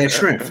got that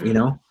strength,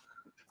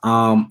 But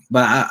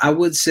I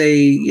would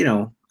say,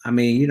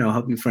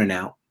 help your friend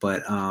out,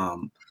 but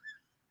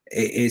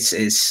it's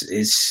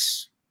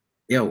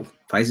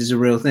fights is a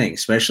real thing,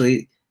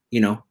 especially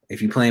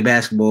if you're playing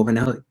basketball in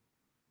the hood.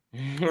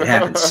 It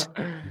happens.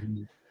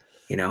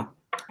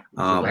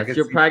 That's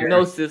your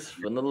prognosis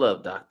from the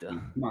Love Doctor.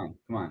 Come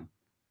on.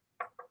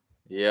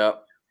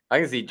 Yep, I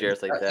can see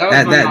Jairus like that.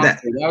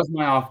 That was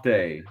my off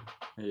day.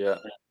 Yeah.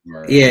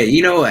 Yeah,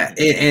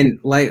 and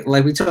like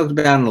we talked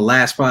about in the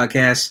last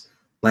podcast,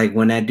 like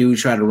when that dude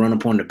tried to run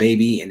up on the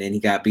baby and then he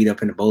got beat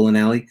up in the bowling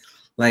alley.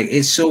 Like,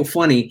 it's so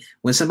funny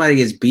when somebody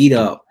gets beat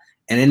up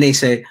and then they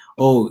say,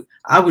 oh,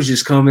 I was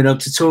just coming up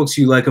to talk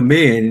to you like a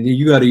man and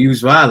you got to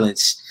use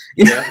violence.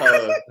 He's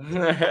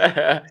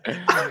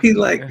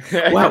like,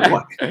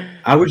 what?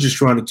 I was just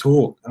trying to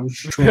talk. Come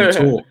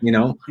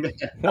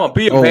on,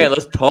 be a man.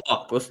 Let's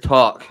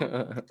talk.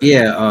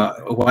 Yeah.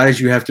 Why did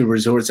you have to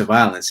resort to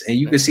violence? And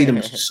you can see them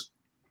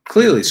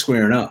clearly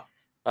squaring up.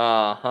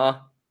 Uh-huh.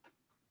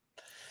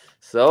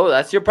 So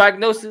that's your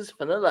prognosis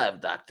for the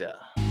Love Doctor.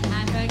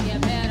 I think you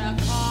better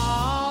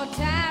call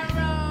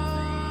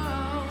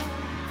Tyrone.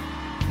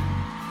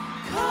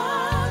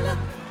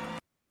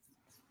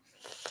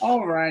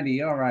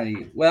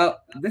 Alrighty. Well,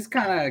 this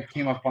kind of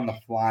came up on the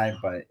fly,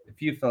 but if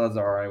you fellas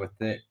are all right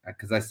with it,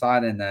 because I saw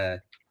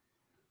it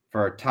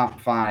for a top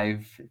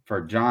 5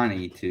 for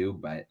Johnny too,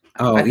 but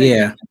I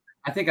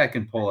think I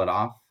can pull it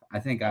off. I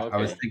think I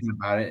was thinking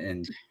about it,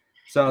 and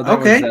so all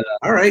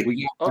right.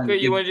 Okay,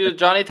 you want to do the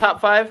Johnny top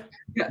 5?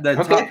 Yeah, the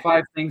top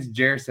 5 things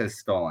Jairus has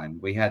stolen.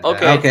 We had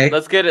that. Okay.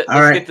 Let's get it.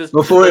 All right.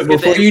 Before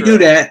you do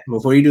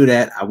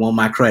that, I want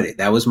my credit.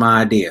 That was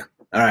my idea.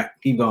 All right,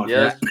 keep going.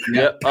 Yes.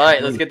 Yep. All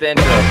right, let's get the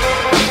intro.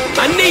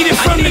 I need it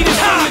from the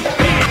top.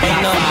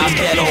 Ain't none I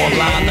bet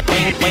online.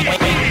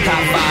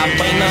 Top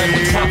 5, ain't none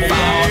with top 5.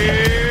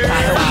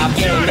 Top 5,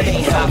 yeah, they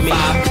ain't help me.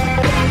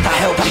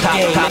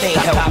 Top, they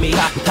ain't help me.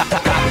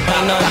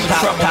 Ain't none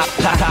top.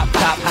 Help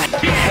top 5,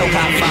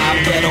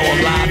 dead or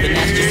alive, and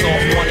that's just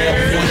off one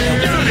LP.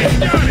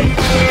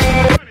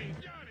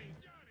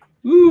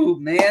 Ooh,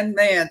 man.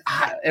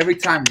 Every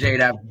time,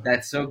 Jade,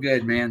 that's so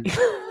good, man.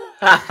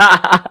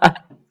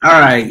 All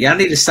right, y'all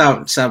need to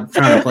stop trying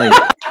to play.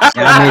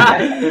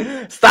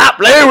 Stop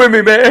playing with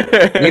me, man.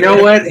 You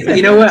know what?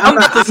 I'm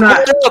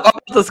about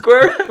to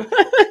square up.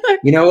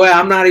 You know what?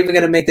 I'm not even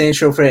gonna make the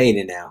intro for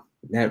Aiden now.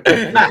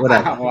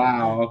 Whatever.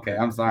 Wow. Okay.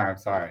 I'm sorry.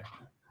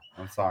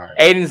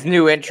 Aiden's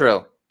new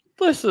intro.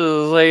 This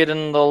is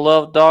Aiden, the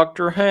Love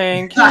Doctor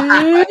Hank.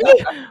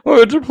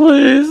 Would you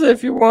please,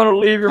 if you want to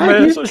leave your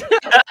message?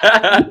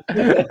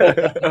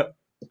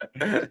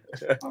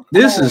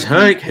 This is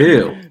Hank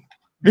Hill.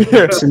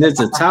 Yes, and it's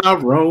a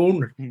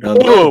Tyrone, the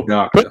Love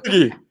Doctor.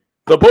 Peggy,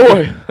 the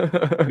boy.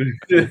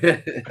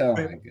 Oh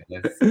my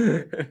goodness.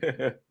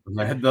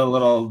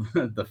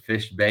 The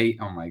fish bait.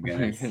 Oh my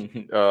goodness.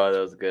 Oh, that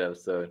was a good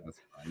episode. That's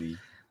funny.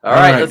 All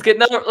right, let's get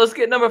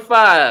number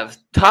 5.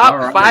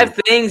 Top 5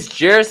 things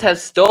Jairus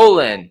has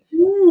stolen.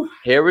 Woo.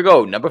 Here we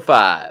go. Number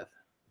 5.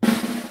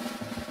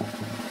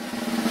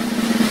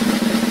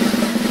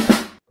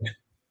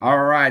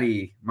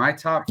 Alrighty, my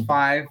top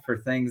 5 for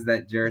things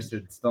that Jairus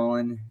had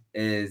stolen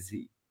is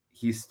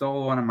he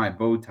stole one of my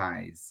bow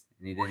ties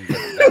and he didn't give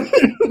it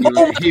back.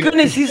 Oh my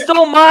goodness, he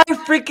stole my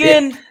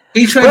freaking.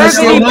 He tried to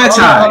steal my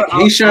tie.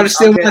 Oh, He's trying to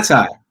steal my okay.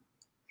 tie.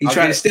 He's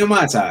trying Okay. to steal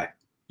my tie.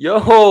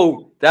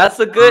 Yo, that's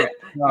a good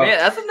No, man.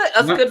 That's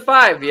a No. good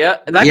 5. Yeah,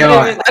 that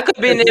Yo, could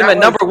be that named was-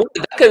 number 1.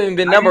 That could have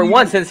been I number didn't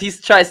 1 even- since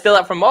he's trying to steal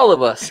it from all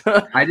of us.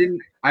 I didn't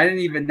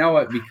even know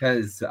it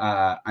because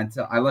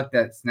until I looked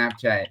at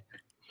Snapchat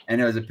and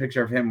it was a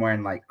picture of him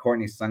wearing like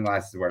Courtney's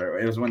sunglasses or whatever.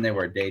 It was when they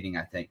were dating,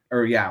 I think.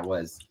 Or yeah, it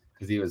was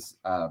because he was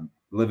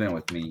living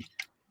with me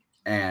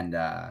and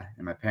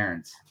my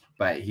parents.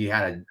 But he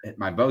had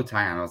my bow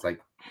tie on. I was like,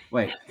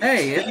 wait,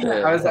 hey, isn't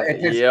it? I was like,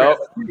 Yep.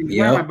 he's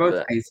wearing my bow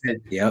tie. He said,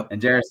 Yep.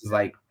 and Jairus was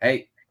like,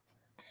 hey,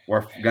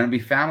 we're gonna be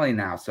family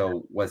now.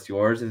 So what's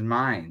yours is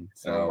mine.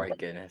 So Oh my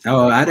goodness.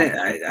 Oh, I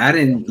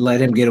didn't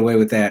let him get away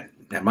with that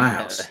at my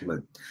house. But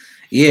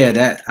yeah,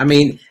 that I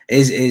mean,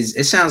 is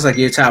it sounds like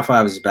your top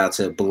 5 is about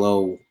to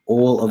blow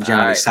all of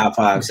Johnny's top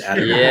 5s out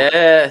of the water.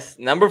 Yes,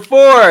 number 4.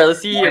 Let's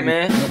see here,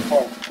 man.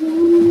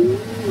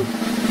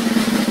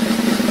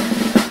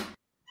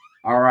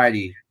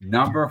 Alrighty,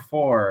 number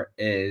 4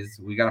 is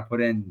we gotta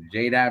put in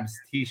J-Dab's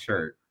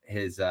t-shirt.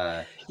 His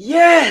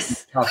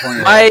Yes,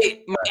 California. my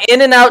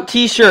In and Out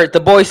T-shirt. The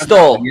boy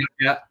stole.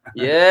 Yeah.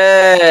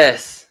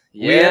 Yes,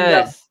 We end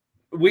up-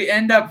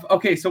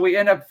 yes, We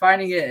end up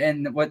finding it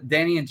in what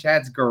Danny and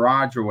Chad's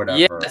garage or whatever.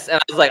 yes. And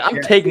I was like, I'm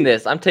Yeah. taking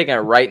this. I'm taking it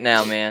right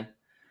now, man.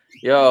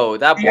 Yo,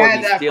 that We boy had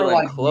be that for stealing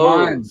like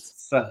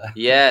clothes. months.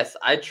 Yes,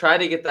 I try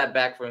to get that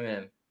back from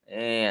him.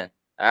 And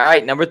all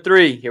right, number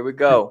 3. Here we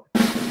go.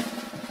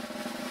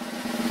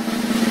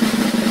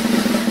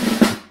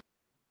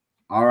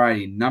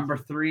 Alrighty, number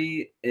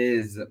 3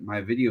 is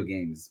my video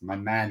games, my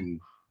Madden,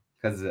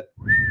 because I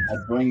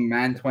bring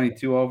Madden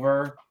 22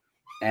 over,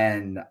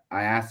 and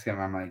I ask him,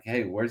 I'm like,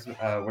 hey, where's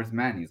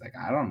Madden? He's like,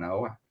 I don't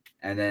know,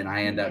 and then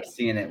I end up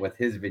seeing it with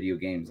his video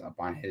games up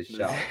on his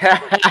shelf.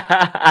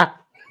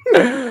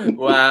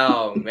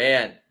 Wow,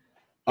 man.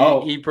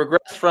 Oh. He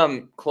progressed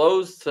from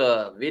clothes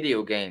to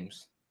video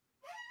games.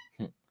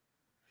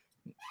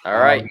 All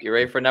right, you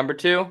ready for number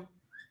 2?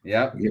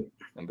 Yep.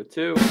 Number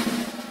 2.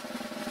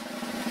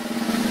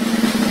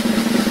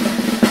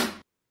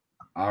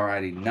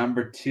 Alrighty,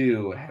 number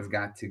 2 has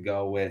got to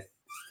go with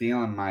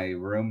stealing my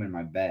room and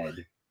my bed.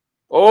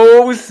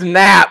 Oh,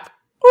 snap.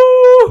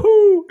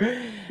 Ooh.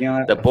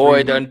 Stealing it The for boy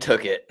free. done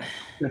took it.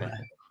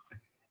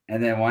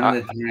 And then one of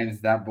the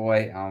times that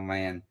boy, oh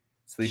man,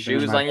 sleeping in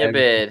Shoes my on your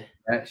bed.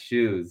 That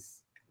shoes.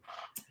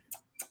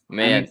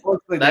 Man.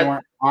 fortunately that- they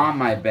weren't on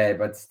my bed,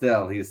 but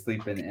still, he was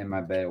sleeping in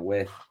my bed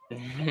with.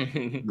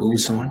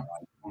 Boots on.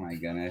 Oh my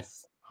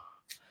goodness!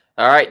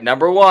 All right,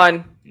 number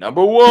 1.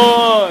 Number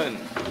 1.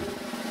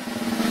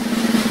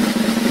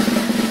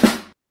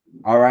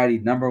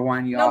 Alrighty, number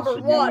 1, you all Number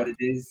should know one. what it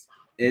is.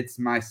 It's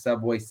my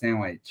Subway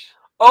sandwich.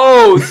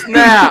 Oh,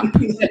 snap.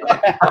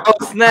 Oh,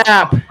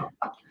 snap.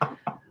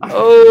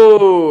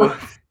 Oh.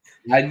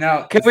 I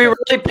know. Can we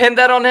really pin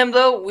that on him,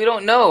 though? We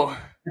don't know.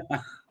 I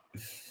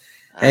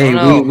Hey,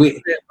 don't know.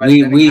 But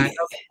we then we I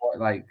know,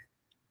 like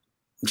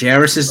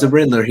Jairus is the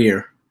Riddler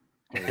here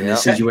in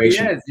this Yeah.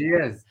 situation. He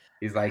is.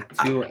 He's like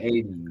 280.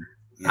 you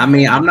I know?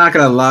 mean, I'm not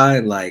gonna lie,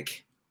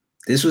 like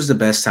this was the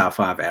best top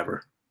 5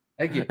 ever.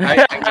 Thank you. I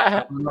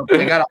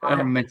got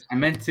honorable mention. I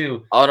meant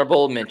to.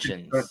 Honorable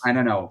mentions. I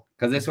don't know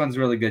because this one's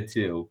really good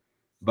too.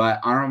 But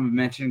honorable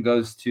mention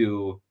goes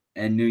to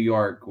in New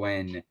York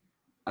when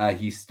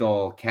he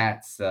stole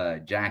Kat's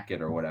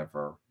jacket or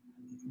whatever.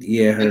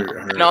 Yeah,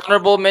 An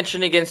honorable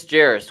mention against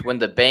Jairus when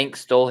the bank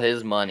stole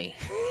his money.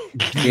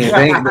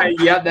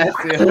 Yeah, that's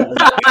it.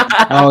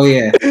 Oh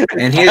yeah,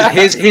 and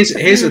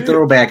here's a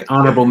throwback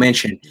honorable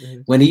mention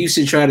when he used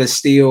to try to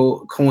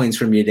steal coins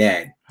from your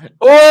dad.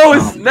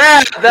 Oh,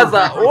 snap! That's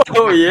a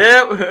oh,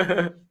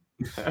 yep.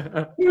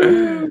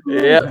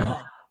 Yep.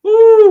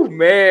 Ooh,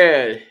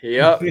 man.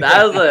 Yep.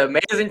 That was an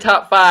amazing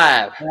top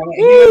 5.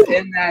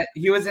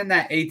 He was in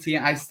that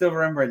ATM. I still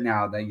remember it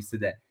now that you said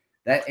that.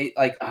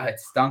 It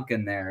stunk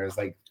in there. It was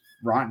like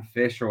rotten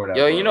fish or whatever.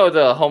 Yo, you know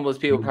the homeless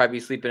people probably be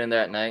sleeping in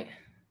there at night.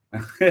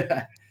 He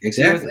was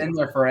Exactly. in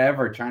there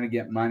forever trying to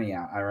get money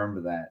out. I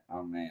remember that.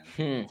 Oh man.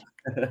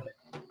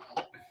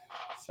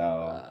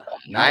 So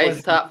Nice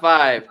was- top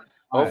 5.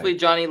 All right. Hopefully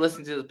Johnny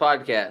listens to this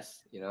podcast.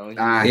 You know,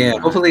 Yeah,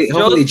 hopefully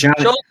show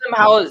Johnny. them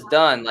how it's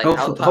done. Like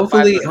how top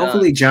 5 is done.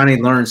 Hopefully Johnny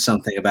learned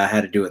something about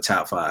how to do a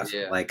top 5.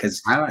 Yeah. Like, cause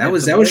I don't- that if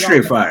was the boy straight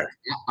don't- fire.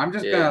 I'm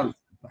just Yeah. gonna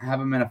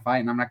have him in a fight,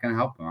 and I'm not gonna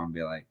help him. I'll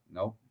be like,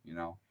 nope,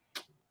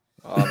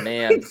 Oh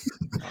man.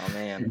 Oh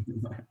man.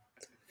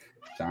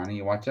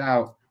 Johnny, watch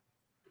out.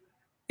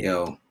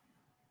 Yo,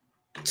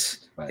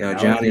 But yo, that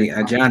was Johnny,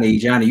 good.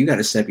 Johnny, you got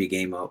to step your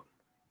game up.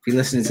 If you're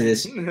listening to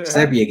this,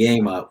 step your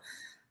game up.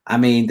 I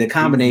mean, the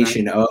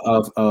combination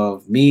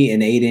of me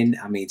and Aiden,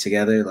 I mean,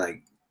 together,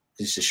 like,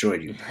 just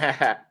destroyed you.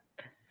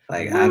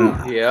 Like, I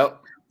don't.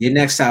 Yep. Your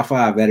next top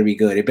 5 better be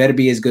good. It better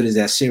be as good as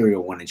that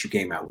cereal one that you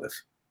came out with.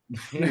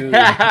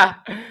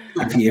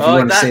 If you Oh,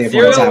 want to that say it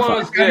cereal top one five.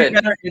 was good.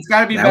 It's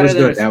got to be That better was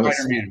than good. the That was-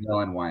 Spider-Man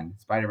villain one.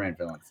 Spider-Man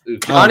villains. Ooh.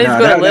 Johnny's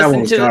gonna that listen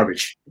one was to the-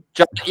 garbage.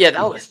 Yeah,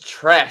 that was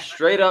trash.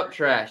 Straight up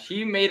trash.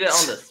 He made it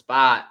on the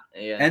spot.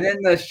 Yeah. And then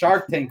the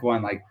Shark Tank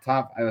one, like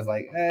top, I was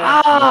like,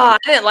 I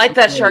didn't like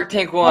that Shark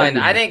Tank one.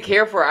 Garbage. I didn't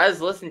care for it. I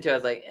was listening to it. I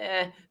was like,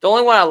 The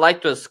only one I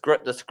liked was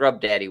the Scrub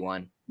Daddy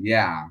one.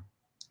 yeah.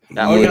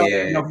 That Oh, was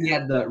no, he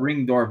had the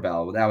Ring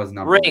doorbell. That was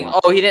number Ring. one.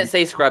 Oh, he didn't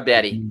say Scrub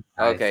Daddy.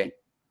 I Okay. see.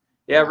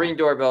 Yeah, Ring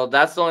doorbell.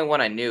 That's the only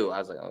one I knew. I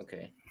was like,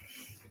 okay.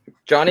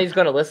 Johnny's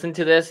gonna listen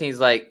to this. And he's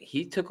like,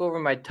 he took over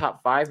my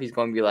top 5. He's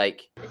gonna be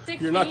like,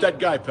 You're not that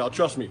guy, pal.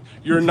 Trust me.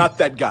 You're not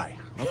that guy.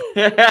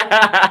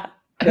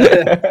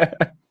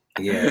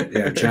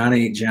 Yeah,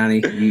 Johnny,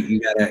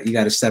 you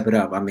gotta step it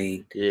up. I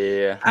mean,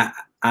 yeah.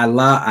 I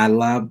love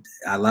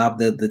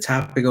the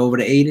topic over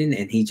to Aiden,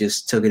 and he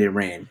just took it and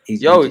ran. He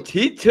took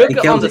he it on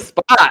killed the it.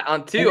 spot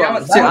on 2. That on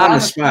was the spot. on the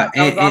spot.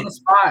 That was on And- the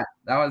spot.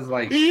 That was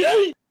like,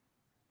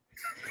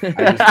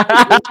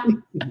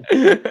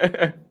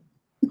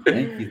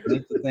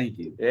 thank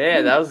you.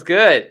 Yeah, that was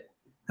good.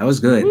 That was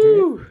good.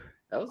 Woo.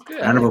 That was good.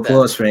 Round of I like that.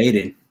 applause for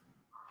Aiden.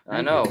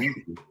 I know. Thank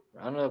you.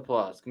 Round of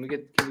applause. Can we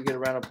get a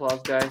round of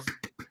applause, guys?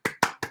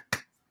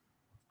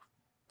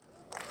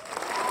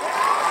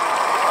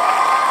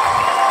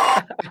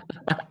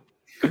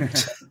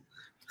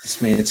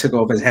 This man took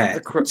off his hat.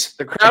 The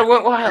crowd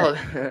went wild.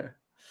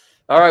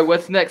 All right,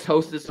 what's next?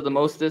 Hostess or the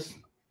mostest?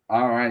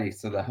 Alrighty,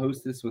 so the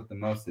hostess with the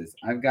mostest.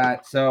 I've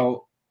got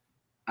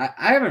I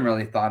haven't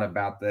really thought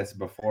about this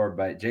before,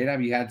 but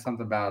JW had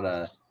something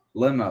about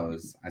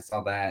limos. I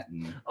saw that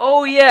and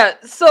Oh yeah.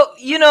 So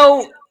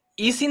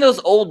you seen those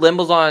old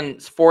limos on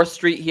 4th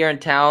Street here in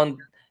town?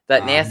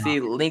 That nasty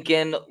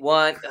Lincoln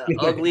one,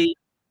 ugly,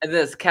 and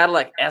this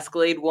Cadillac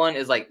Escalade one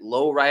is like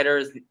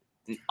lowriders,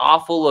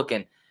 awful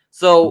looking.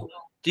 So,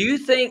 do you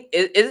think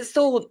is it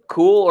still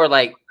cool, or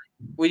like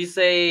would you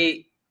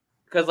say?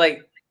 Because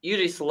like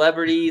usually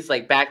celebrities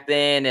like back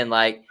then, and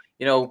like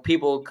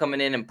people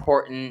coming in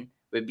important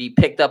would be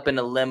picked up in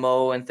a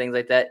limo and things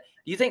like that.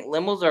 Do you think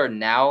limos are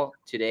now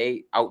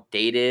today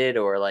outdated,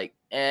 or like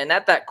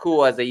not that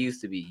cool as they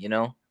used to be?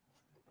 What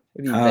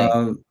do you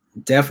think?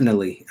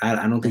 Definitely. I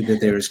don't think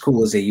that they're as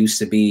cool as they used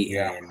to be.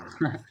 Yeah. And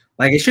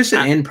like it's just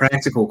an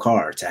impractical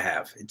car to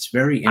have. It's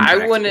very I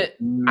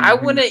impractical. I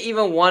wouldn't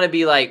even want to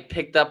be like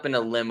picked up in a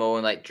limo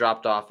and like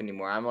dropped off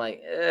anymore. I'm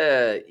like,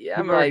 yeah,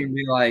 I'm people are like, gonna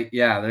be like,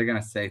 yeah, they're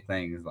gonna say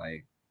things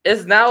like,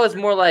 it's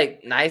more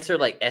like nicer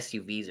like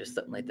SUVs or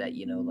something like that.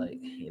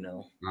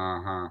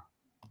 uh-huh.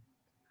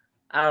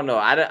 I don't know.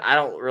 I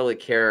don't really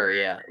care.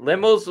 Yeah,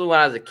 limos. When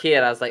I was a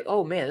kid, I was like,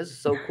 oh man, this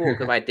is so cool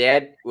because my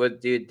dad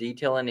would do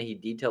detailing and he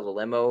detailed a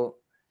limo,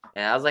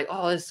 and I was like,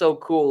 oh, this is so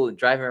cool.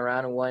 Driving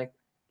around in one,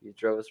 he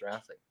drove us around.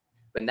 It's like,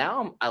 but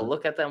now I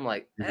look at them I'm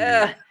like,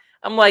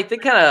 I'm like they're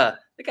kind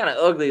of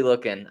ugly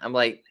looking. I'm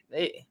like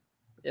they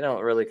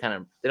don't really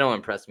they don't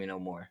impress me no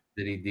more.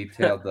 Did he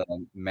detail the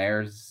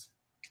mayor's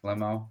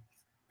limo?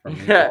 From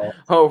Meatballs?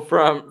 Oh,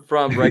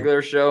 from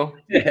regular show,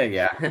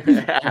 yeah.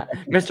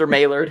 Mr.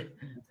 Maylard.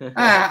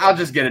 I'll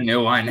just get a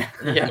new one.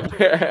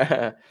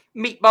 Yeah.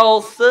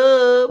 Meatball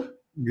sub.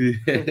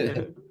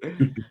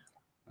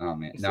 Oh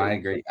man, no, I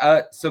agree.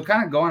 So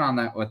kind of going on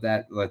that with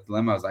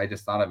limos, I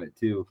just thought of it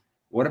too.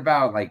 What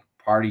about like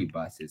party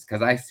buses?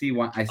 Because I see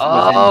one. I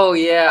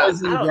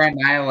was in Grand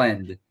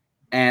Island,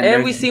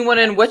 and we seen one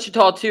in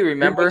Wichita too.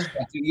 Remember?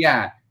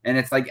 Yeah, and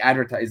it's like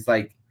advertised.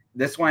 Like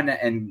this one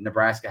in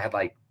Nebraska had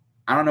like,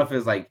 I don't know if it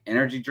was like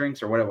energy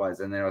drinks or what it was,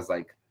 and then it was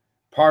like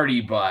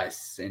party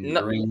bus and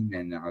green,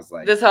 and I was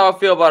like, this is how I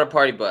feel about a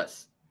party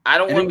bus. I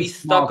don't want to be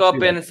stuck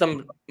up in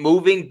some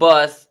moving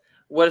bus.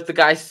 What if the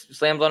guy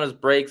slams on his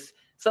brakes?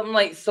 Something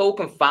like so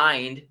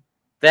confined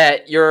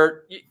that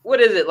what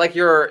is it? Like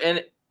you're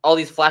in all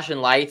these flashing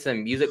lights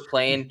and music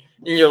playing,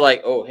 and you're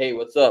like, oh, hey,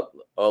 what's up?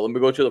 Let me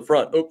go to the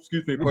front. Oh,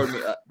 excuse me, pardon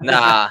me.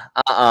 Nah,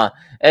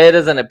 it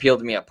doesn't appeal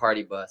to me, a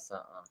party bus.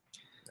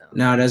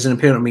 No, it doesn't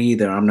appeal to me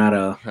either. I'm not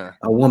a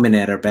woman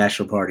at a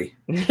bachelor party.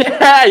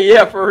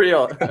 Yeah, for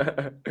real.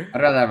 I'd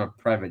rather have a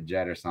private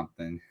jet or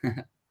something.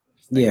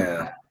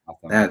 Yeah,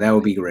 that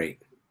would be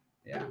great.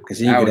 Yeah,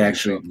 because you could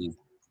actually,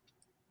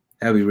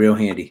 that'd be real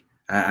handy.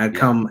 I'd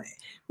come.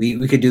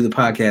 We could do the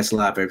podcast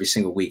live every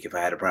single week if I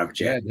had a private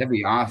jet. Yeah, that'd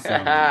be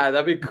awesome.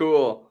 That'd be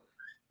cool.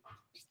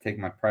 Just take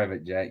my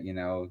private jet,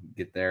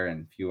 get there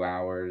in a few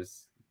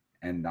hours,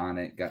 end on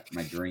it, got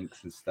my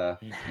drinks and stuff.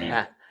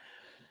 Yeah.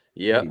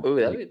 Yeah. Ooh,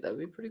 that'd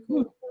be pretty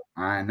cool.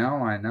 I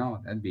know.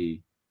 That'd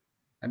be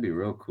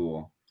real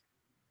cool.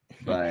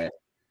 But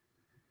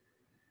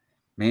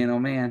man, oh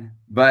man.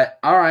 But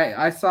all right,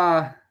 I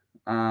saw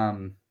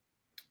where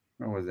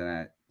was it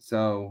at?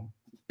 So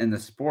in the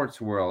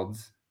sports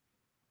worlds,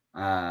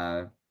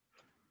 because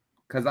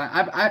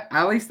I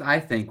at least I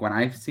think when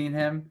I've seen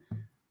him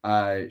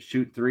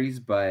shoot threes,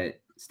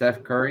 but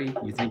Steph Curry,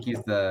 you think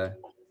he's the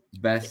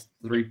best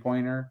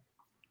 3-pointer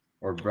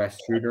or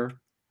best shooter?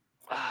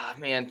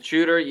 Man,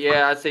 shooter,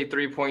 yeah, I'd say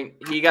 3-point.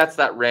 He got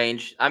that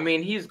range. I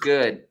mean, he's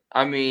good.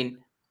 I mean,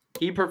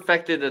 he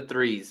perfected the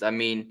threes. I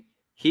mean,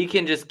 he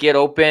can just get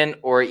open,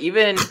 or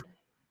even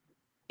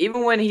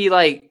when he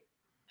like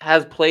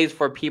has plays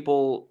for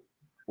people,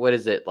 what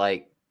is it,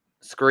 like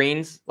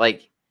screens,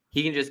 like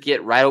he can just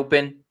get right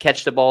open,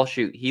 catch the ball,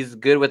 shoot. He's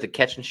good with the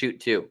catch and shoot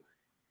too.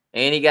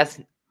 And he got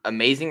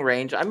amazing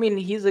range. I mean,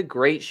 he's a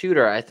great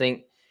shooter. I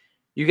think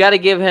you got to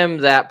give him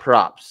that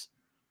props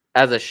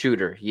as a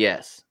shooter.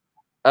 Yes.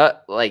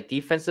 Like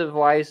defensive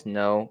wise,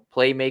 no.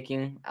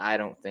 Playmaking, I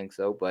don't think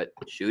so. But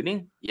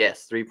shooting,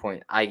 yes.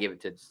 3-point, I give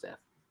it to Steph.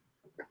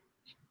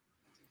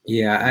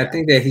 Yeah, I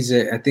think that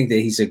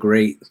he's a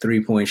great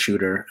 3-point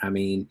shooter. I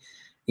mean,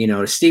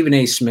 Stephen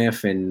A.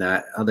 Smith and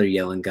that other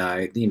yelling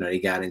guy, they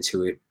got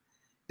into it.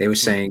 They were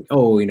saying,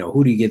 oh,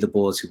 who do you give the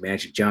ball to,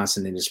 Magic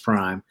Johnson in his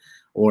prime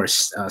or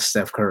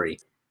Steph Curry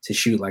to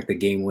shoot like the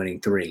game-winning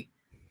 3?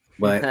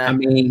 But I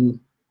mean,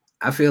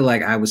 I feel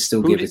like I would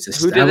still give it to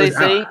who did they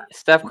say?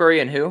 Steph Curry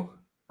and who?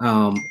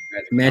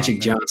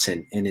 Magic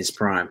Johnson in his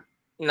prime.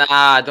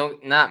 Nah,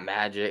 not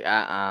Magic.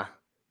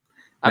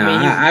 I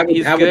mean,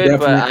 he's I would good,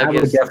 but I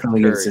would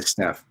definitely give it to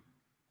Steph.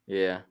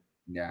 Yeah.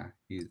 Yeah,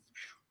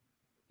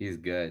 he's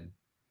good.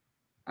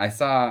 I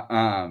saw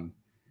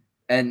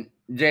and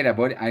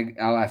Jada,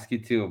 I'll ask you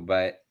too,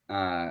 but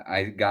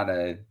I got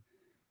a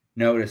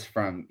notice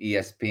from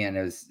ESPN.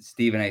 It was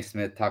Stephen A.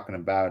 Smith talking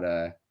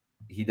about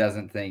he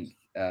doesn't think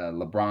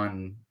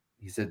LeBron.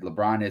 He said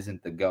LeBron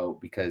isn't the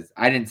GOAT because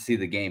I didn't see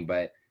the game,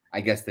 but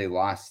I guess they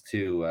lost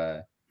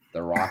to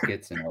the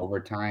Rockets in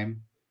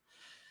overtime.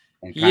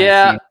 And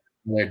yeah.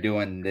 They're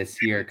doing this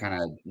year,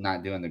 kind of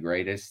not doing the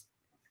greatest.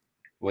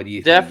 What do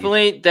you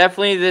think?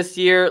 Definitely this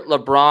year,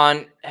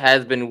 LeBron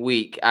has been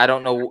weak. I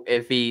don't know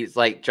if he's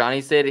like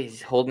Johnny said,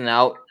 he's holding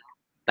out,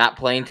 not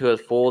playing to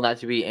his full, not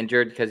to be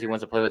injured because he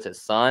wants to play with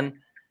his son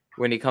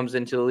when he comes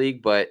into the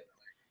league. But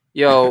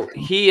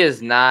he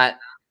is not.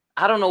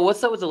 I don't know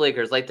what's up with the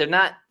Lakers. Like there's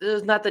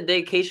not the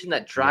dedication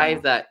that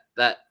drives that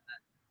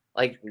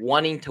like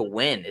wanting to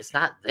win. It's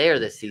not there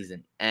this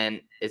season,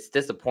 and it's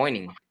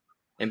disappointing.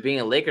 And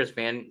being a Lakers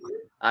fan,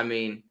 I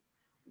mean,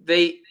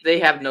 they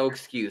have no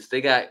excuse.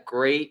 They got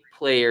great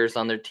players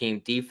on their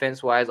team,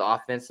 defense-wise,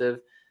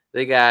 offensive.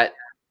 They got.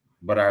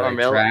 But are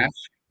they trash?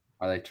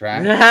 Are they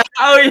trash?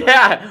 Oh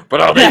yeah,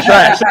 but are they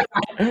trash?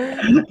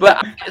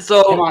 But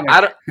so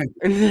I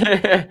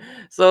don't.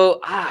 So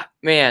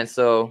man,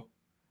 so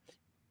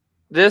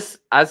this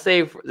I'd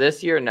say for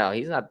this year, no,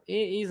 he's not.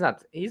 He's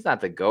not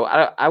the GOAT.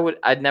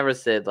 I'd never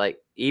said like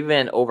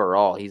even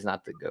overall he's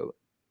not the GOAT.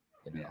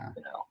 Yeah.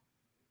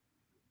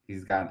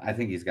 I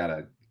think he's got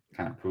to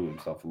kind of prove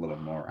himself a little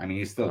more. I mean,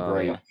 he's still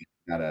great. Yeah. He's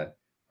got to,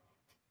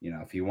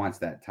 if he wants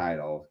that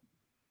title,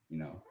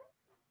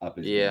 up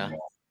his game.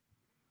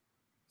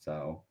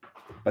 So,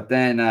 but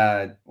then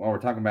while we're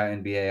talking about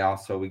NBA,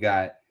 also we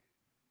got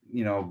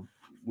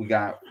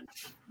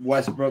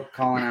Westbrook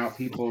calling out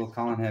people,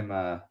 calling him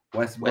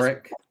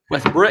Westbrick.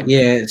 Westbrick.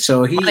 Yeah.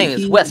 So my name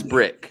is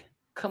Westbrick.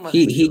 Come on.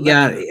 He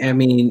got. I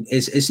mean,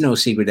 it's no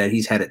secret that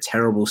he's had a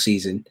terrible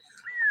season.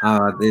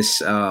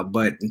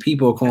 But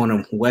people are calling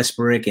him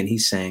Westbrick, and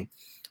he's saying,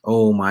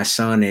 "Oh, my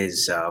son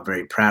is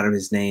very proud of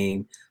his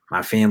name.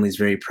 My family's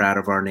very proud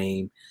of our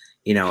name."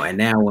 And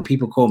now when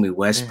people call me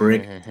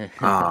Westbrick,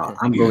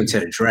 I'm going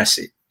to address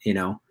it.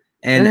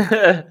 And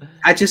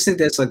I just think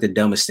that's like the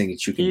dumbest thing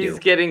that you can do. He's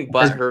getting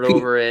butthurt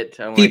over it.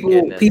 Oh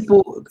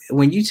people,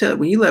 when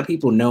you let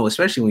people know,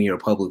 especially when you're a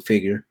public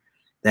figure,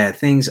 that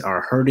things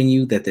are hurting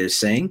you that they're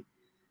saying,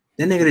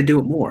 then they're gonna do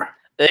it more.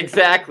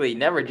 Exactly.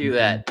 Never do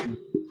that.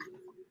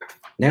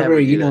 Never,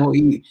 you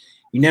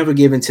never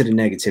give into the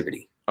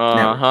negativity.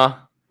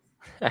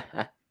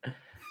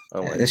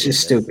 That's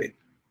just stupid.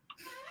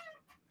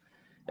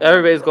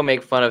 Everybody's gonna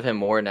make fun of him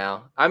more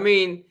now. I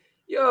mean,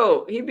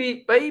 he'd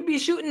be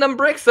shooting them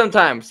bricks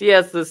sometimes. He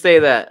has to say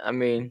that. I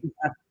mean,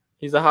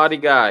 he's a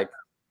hottie guy.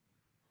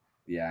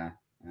 Yeah,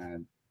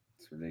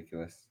 it's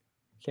ridiculous.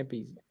 Can't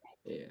be.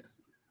 Yeah.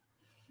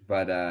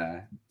 But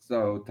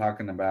so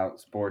talking about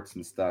sports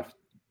and stuff,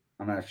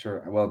 I'm not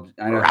sure. Well,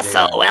 I know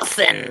Russell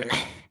Wilson.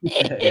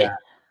 Yeah,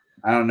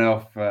 I don't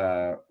know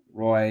if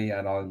Roy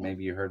at all.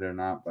 Maybe you heard it or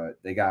not, but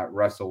they got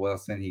Russell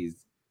Wilson.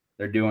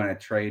 They're doing a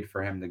trade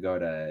for him to go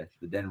to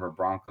the Denver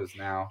Broncos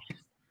now.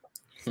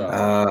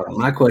 So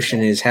my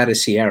question is, how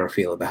does Ciara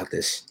feel about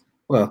this?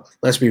 Well,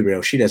 let's be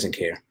real. She doesn't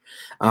care.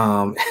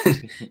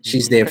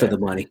 She's there for the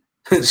money.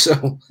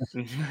 So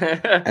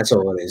that's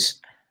all it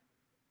is.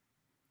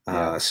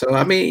 So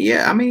I mean,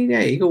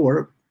 yeah, he could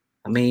work.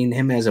 I mean,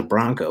 him as a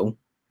Bronco,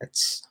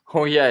 that's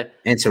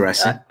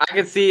interesting. I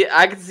could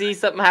see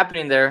something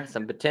happening there,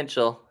 some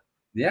potential.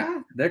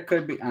 Yeah, there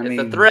could be.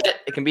 It's a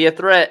threat. It can be a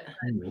threat.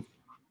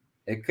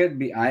 It could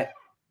be. I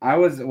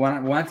was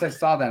once I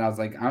saw that, I was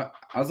like, I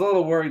was a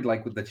little worried,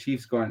 like with the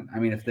Chiefs going. I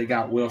mean, if they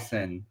got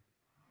Wilson,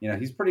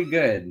 he's pretty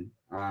good,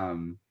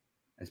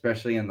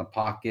 especially in the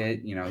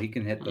pocket. He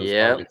can hit those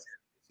targets.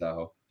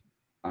 So,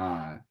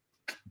 I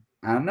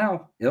don't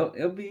know.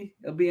 It'll be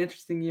an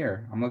interesting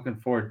year. I'm looking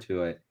forward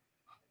to it.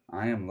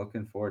 I am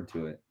looking forward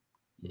to it.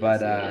 But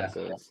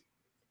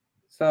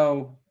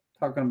so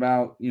talking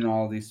about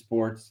all these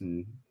sports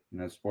and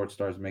sports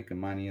stars making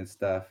money and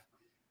stuff.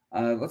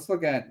 Let's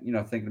look at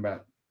thinking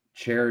about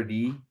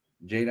charity.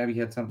 JW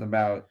had something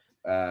about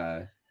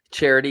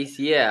Charities,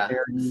 yeah.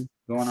 charity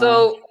going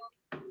on.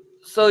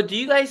 So do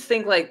you guys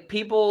think like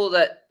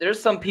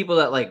there's some people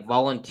that like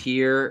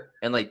volunteer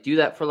and like do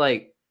that for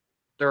like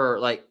they're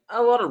like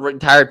a lot of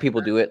retired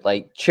people do it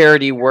like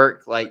charity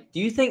work. Like, do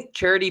you think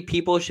charity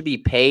people should be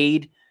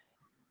paid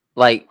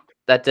like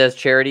that does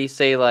charity?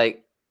 Say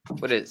like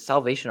what is it,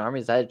 Salvation Army?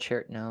 Is that a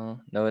charity? No,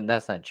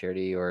 that's not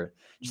charity. Or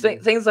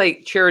just things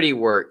like charity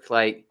work,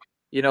 like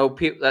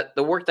people that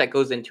the work that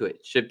goes into it.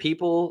 Should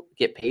people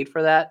get paid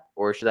for that,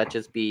 or should that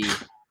just be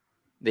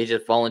they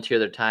just volunteer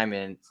their time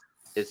and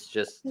it's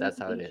just that's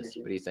how it is?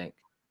 What do you think?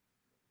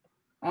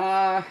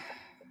 I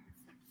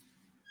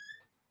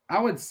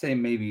would say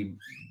maybe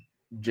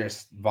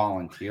just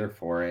volunteer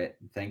for it,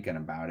 thinking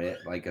about it.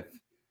 Like if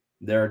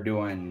they're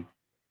doing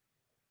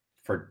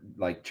for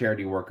like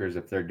charity workers,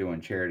 if they're doing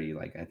charity,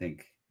 like I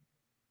think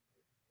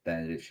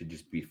that it should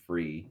just be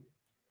free.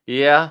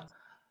 Yeah,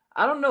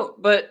 I don't know,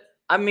 but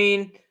I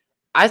mean,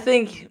 I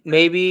think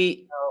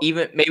maybe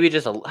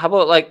just how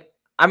about like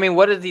I mean,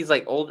 what are these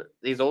like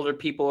older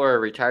people or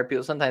retired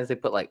people? Sometimes they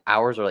put like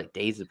hours or like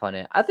days upon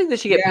it. I think they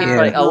should get paid for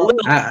like a little,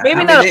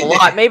 maybe not a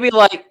lot, maybe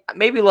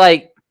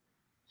like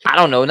I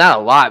don't know, not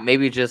a lot,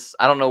 maybe just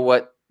I don't know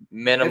what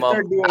minimum.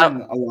 If they're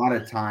doing a lot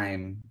of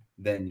time,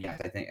 then yes,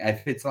 I think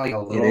if it's like a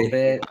little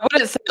bit, I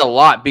wouldn't say a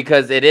lot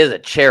because it is a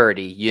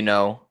charity,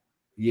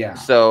 Yeah.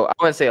 So I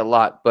wouldn't say a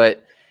lot,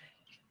 but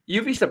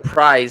you'd be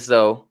surprised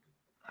though.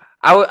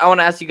 I want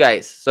to ask you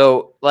guys.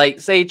 So, like,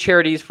 say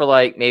charities for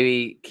like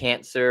maybe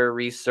cancer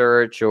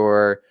research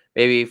or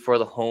maybe for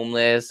the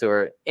homeless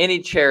or any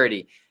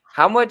charity.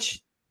 How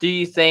much do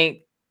you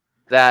think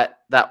that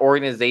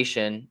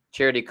organization,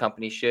 charity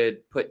company,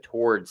 should put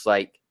towards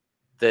like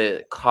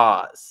the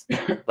cause,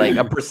 like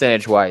a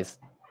percentage wise?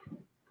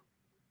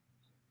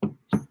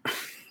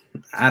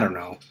 I don't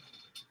know.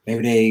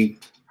 Maybe they.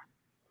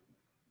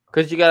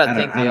 Because you gotta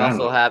think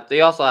they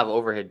also have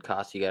overhead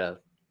costs. You gotta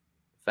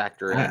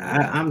factor in.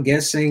 I'm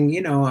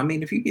guessing, I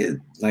mean, if you get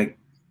like,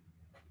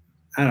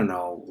 I don't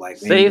know, like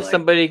say if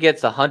somebody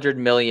gets 100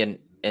 million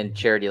in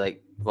charity,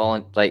 like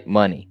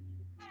money,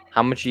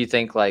 how much do you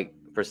think like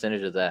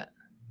percentage of that?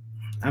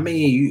 I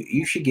mean,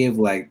 you should give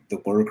like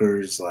the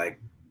workers like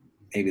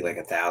maybe like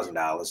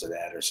 $1,000 of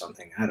that or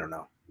something. I don't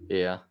know.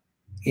 Yeah.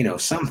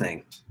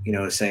 Something,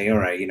 to say, all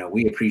right,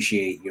 we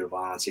appreciate your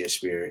volunteer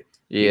spirit.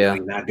 Yeah.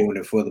 You're not doing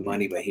it for the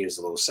money, but here's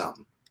a little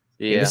something.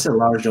 Yeah. If it's a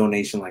large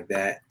donation like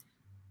that.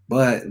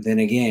 But then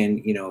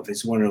again, if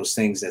it's one of those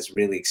things that's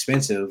really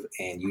expensive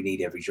and you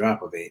need every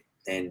drop of it,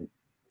 then,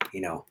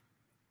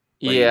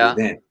 yeah.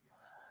 Then?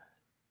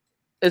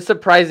 It's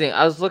surprising.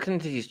 I was looking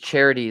into these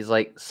charities,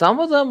 like some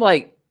of them,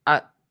 like,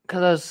 I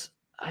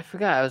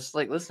forgot. I was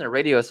like listening to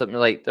radio or something.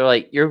 Like they're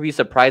like, you'll be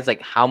surprised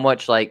like how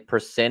much like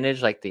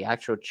percentage like the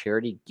actual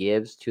charity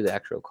gives to the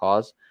actual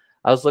cause.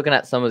 I was looking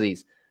at some of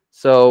these.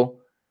 So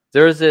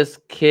there's this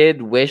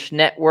Kid Wish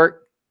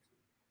network.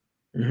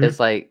 Mm-hmm. It's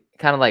like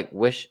kind of like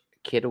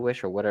Kid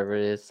Wish or whatever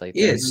it is. Like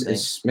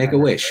it's Make a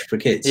Wish for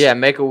kids. Yeah,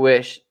 Make a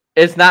Wish.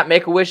 It's not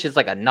Make a Wish. It's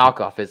like a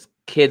knockoff. It's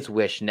Kids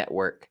Wish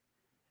network,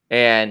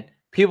 and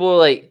people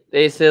like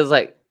they say it's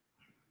like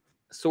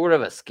sort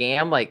of a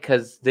scam, like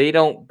because they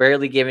don't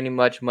barely give any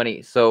much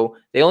money. So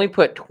they only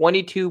put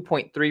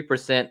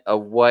 22.3%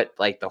 of what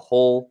like the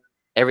whole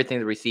everything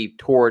they receive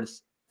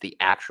towards the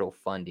actual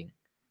funding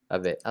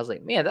of it. I was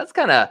like, man, that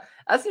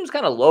seems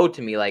kind of low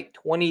to me, like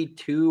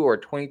 22 or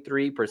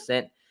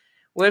 23%.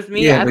 With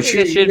me, I think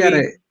it should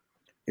be.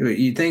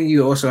 You think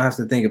you also have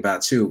to think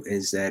about too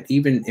is that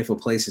even if a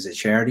place is a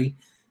charity,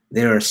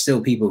 there are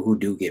still people who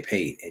do get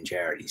paid in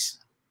charities.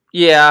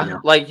 Yeah,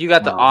 like you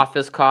got the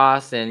office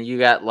costs, and you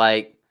got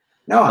like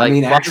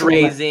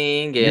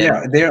fundraising.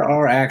 There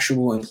are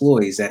actual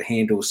employees that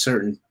handle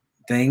certain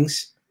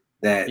things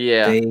that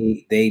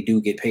they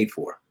do get paid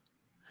for.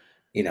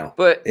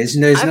 But there's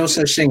no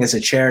such thing as a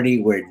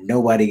charity where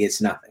nobody gets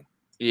nothing.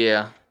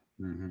 Yeah,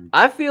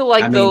 I feel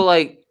like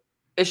like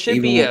it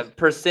should be a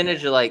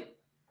percentage of like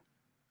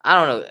I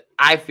don't know.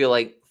 I feel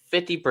like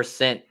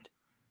 50%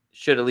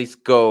 should at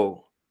least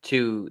go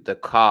to the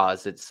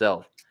cause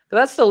itself. But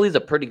that still leaves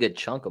a pretty good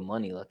chunk of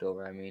money left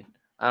over. I mean,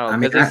 I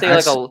don't know, because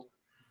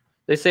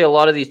they say a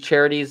lot of these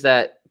charities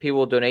that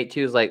people donate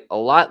to is like a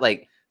lot.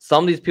 Like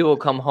some of these people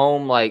come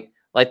home like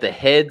the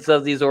heads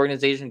of these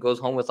organizations goes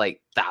home with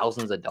like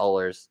thousands of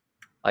dollars,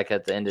 like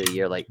at the end of the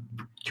year, like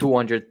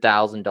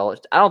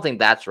 $200,000. I don't think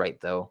that's right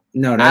though.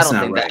 No, that's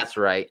not right. That's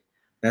right.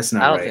 That's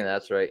not. I don't think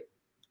that's right.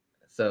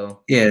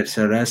 So yeah,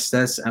 so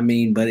that's. I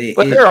mean, but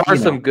there are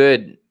some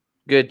good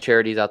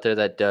charities out there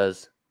that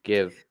does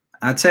give.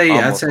 I tell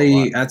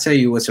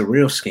you what's a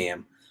real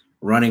scam: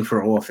 running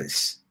for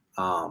office.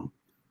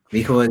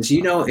 Because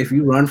if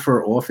you run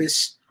for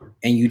office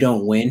and you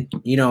don't win,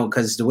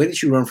 because the way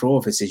that you run for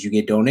office is you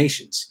get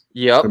donations.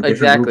 Yep, from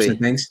different groups and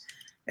things.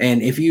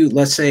 And if you,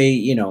 let's say,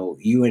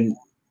 you and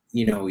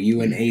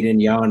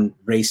Aiden, y'all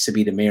race to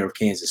be the mayor of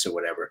Kansas or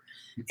whatever,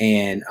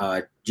 and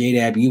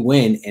JDab, you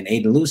win and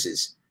Aiden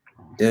loses,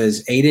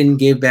 Does Aiden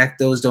give back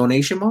those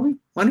donation money?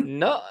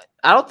 No,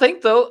 I don't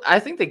think though.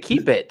 I think they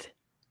keep it.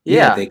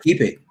 Yeah, They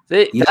keep it.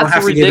 they, You don't that's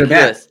have to give it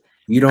back. ridiculous.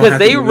 You don't Because have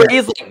they to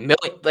give it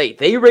back. raise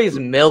they raise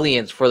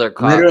millions for their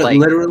cause.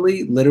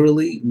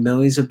 Literally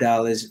millions of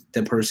dollars.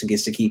 The person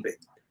gets to keep it.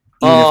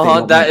 Even if they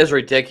don't That make is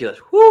ridiculous.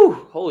 Whoo!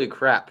 Holy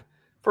crap!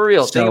 For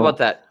real, think So, about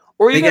that.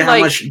 Or Think even of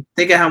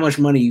how much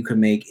money you could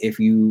make if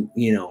you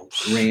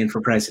ran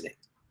for president.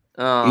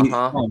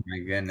 Oh my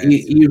goodness.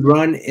 You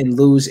run and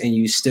lose, and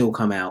you still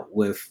come out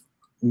with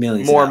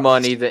millions more of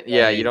dollars. money than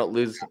you don't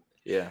lose.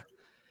 Yeah.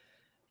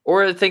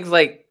 Or things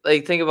like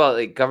think about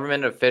like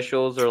government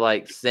officials or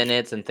like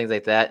senates and things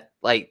like that.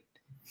 Like,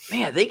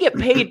 man, they get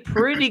paid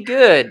pretty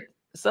good.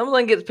 Some of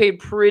them gets paid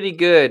pretty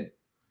good.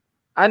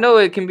 I know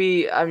it can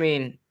be. I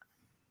mean,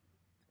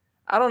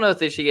 I don't know if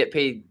they should get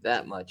paid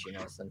that much.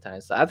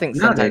 Sometimes I think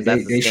No, sometimes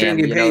that's a they scam. shouldn't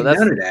get paid That's,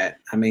 none of that.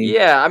 I mean,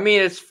 yeah. I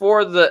mean, it's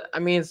for the. I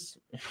mean, it's.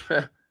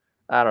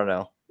 I don't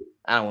know.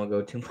 I don't want to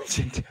go too much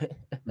into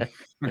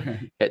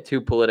it. Get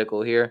too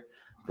political here,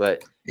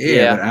 but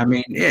yeah, but I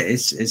mean,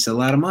 it's a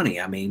lot of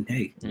money. I mean,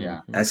 hey,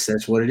 Yeah.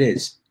 that's what it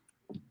is.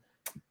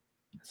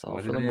 It's all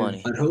What for the it is.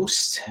 money. But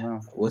host,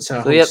 Wow. what's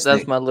our So host? that's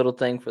thing? my little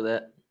thing for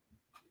that.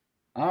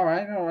 All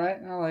right.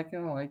 I like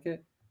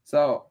it.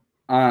 So,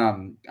 I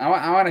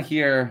want to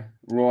hear,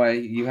 Roy.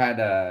 You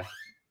had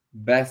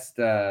best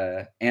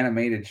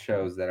animated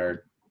shows that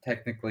are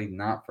technically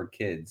not for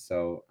kids.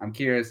 So I'm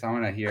curious. I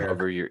want to hear.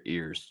 Cover your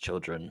ears,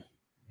 children.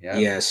 Yeah.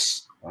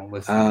 Yes. Don't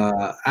listen.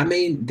 I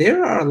mean,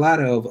 there are a lot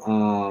of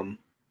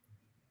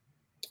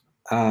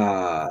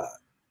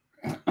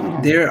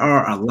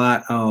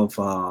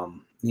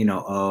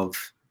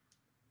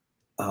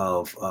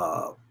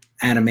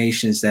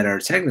animations that are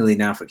technically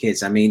not for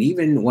kids. I mean,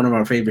 even one of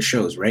our favorite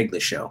shows, Regular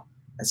Show,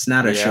 that's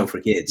not a show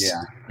for kids.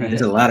 Yeah.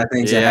 There's a lot of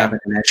things that Yeah. happen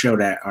in that show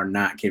that are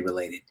not kid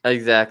related.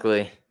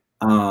 Exactly.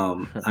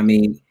 I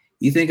mean,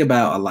 you think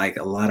about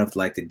a lot of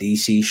like the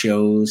DC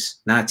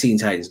shows, not Teen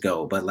Titans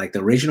Go, but like the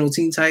original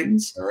Teen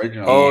Titans.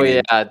 Original. Oh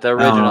And, yeah, the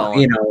original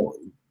one.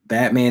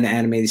 Batman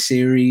animated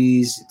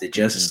series, the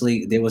Justice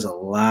League. There was a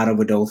lot of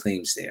adult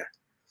themes there.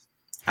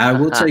 I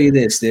will tell you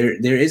this: there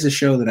is a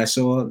show that I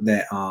saw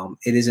that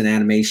it is an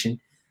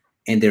animation,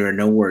 and there are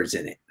no words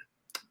in it.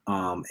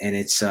 And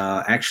it's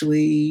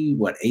actually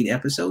 8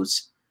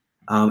 episodes.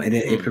 And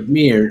it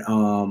premiered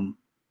on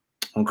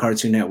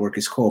Cartoon Network.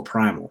 It's called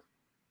Primal.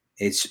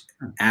 It's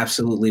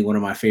absolutely one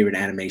of my favorite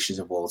animations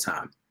of all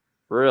time.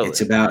 Really?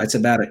 It's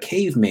about a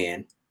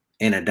caveman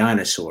and a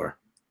dinosaur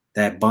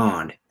that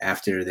bond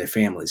after their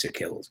families are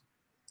killed,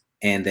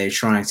 and they're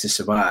trying to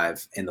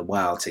survive in the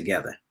wild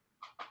together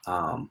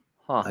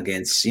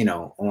against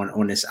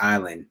on this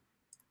island,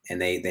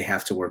 and they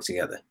have to work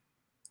together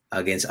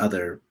against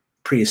other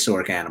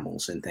prehistoric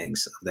animals and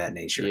things of that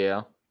nature.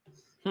 Yeah.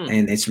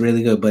 And it's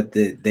really good, but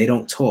they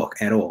don't talk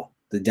at all.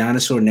 The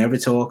dinosaur never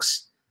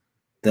talks.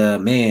 The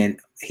man,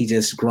 he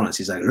just grunts.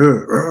 He's like,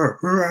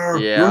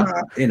 Yeah.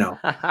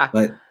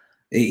 but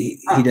he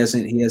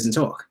doesn't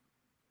talk.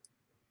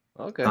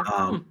 Okay.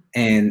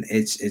 And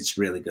it's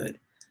really good.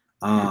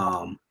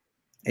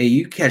 Hey,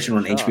 you catch it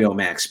on HBO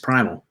Max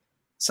Primal.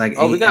 It's like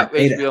we got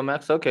HBO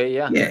Max. Okay,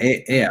 yeah.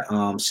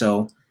 Yeah.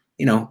 So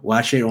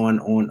watch it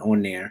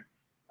on there.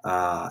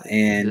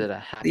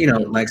 And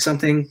like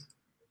something.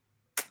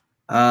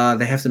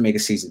 They have to make a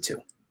season 2.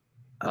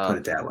 I'll put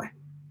it that way.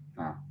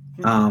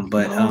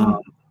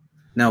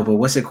 No, but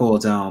what's it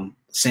called?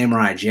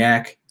 Samurai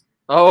Jack.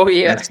 Oh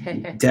yeah. That's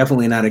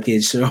definitely not a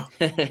kid's show.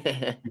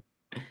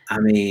 I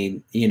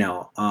mean,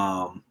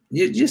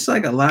 just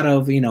like a lot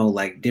of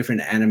like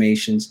different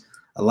animations.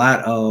 A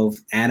lot of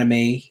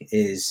anime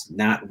is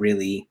not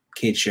really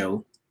kid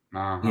show.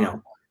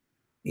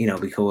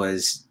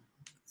 Because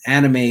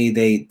anime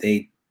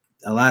they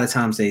a lot of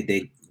times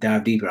they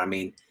dive deeper. I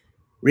mean,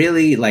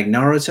 really, like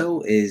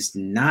Naruto is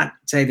not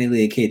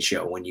technically a kid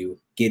show when you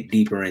get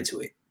deeper into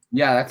it.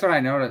 Yeah, that's what I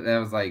noticed. That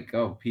was like,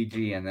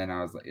 PG, and then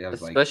I was like,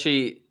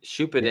 especially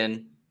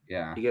Shippuden.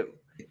 Yeah, you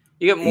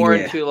get more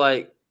into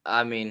like,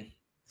 I mean,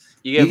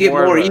 you get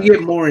more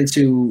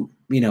into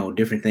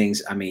different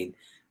things. I mean,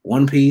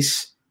 One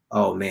Piece.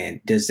 Oh man,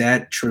 does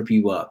that trip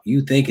you up?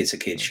 You think it's a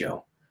kid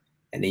show,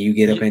 and then you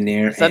get up in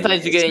there.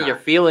 Sometimes you get in your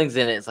feelings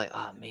in it. It's like,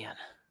 oh man.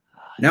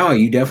 No,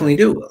 you definitely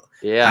do.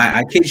 Yeah,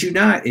 I kid you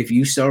not. If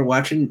you start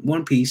watching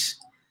One Piece,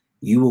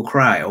 you will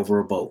cry over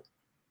a boat.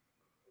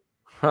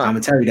 I'm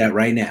gonna tell you that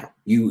right now.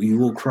 You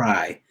will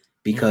cry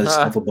because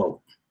of a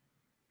boat.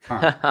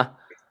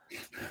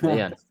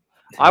 Man,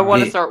 I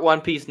want to start One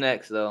Piece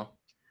next though.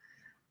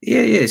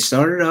 Yeah.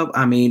 Start it up.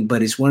 I mean,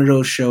 but it's one of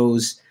those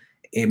shows.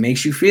 It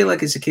makes you feel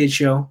like it's a kid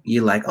show.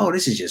 You're like, oh,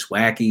 this is just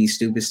wacky,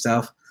 stupid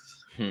stuff.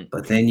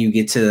 But then you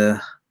get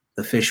to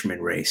the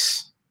fisherman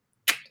race,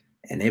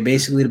 and they're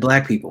basically the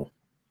black people,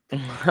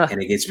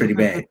 and it gets pretty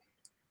bad.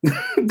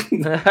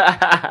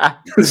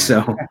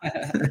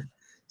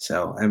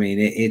 So I mean,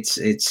 it's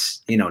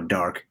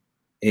dark.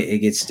 It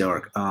gets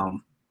dark.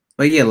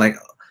 But yeah,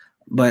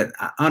 but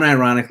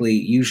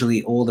unironically,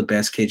 usually all the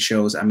best kid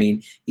shows. I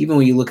mean, even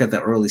when you look at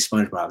the early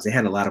SpongeBob's, they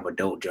had a lot of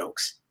adult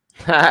jokes.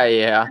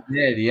 Yeah.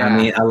 Yeah. I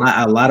mean,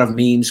 a lot of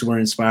memes were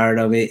inspired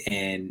of it,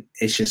 and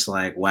it's just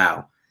like,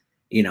 wow,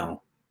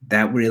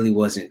 that really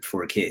wasn't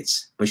for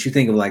kids. But you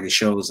think of like the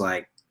shows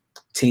like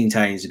Teen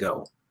Titans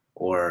Go,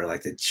 or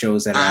like the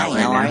shows that are out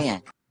right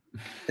now.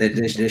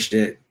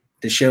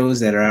 The shows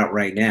that are out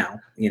right now,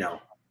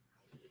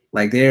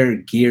 like they're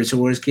geared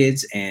towards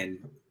kids, and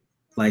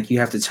like you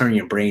have to turn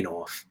your brain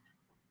off,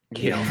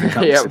 if it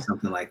comes to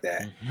something like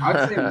that. I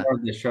would say more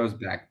of the shows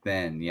back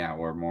then,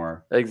 were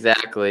more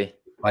Exactly.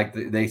 like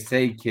they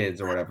say kids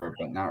or whatever,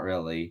 but not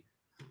really.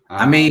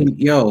 I mean,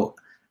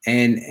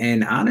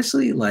 and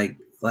honestly, like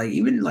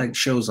even like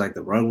shows like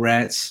the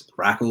Rugrats,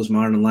 Rocko's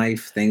Modern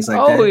Life, things like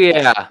that. Oh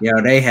yeah.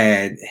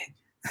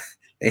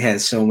 They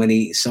had so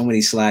many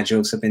slide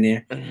jokes up in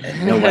there.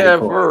 Yeah,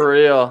 for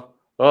real.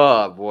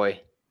 Oh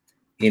boy.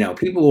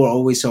 People were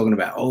always talking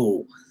about,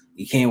 oh,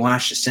 you can't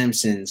watch The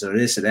Simpsons or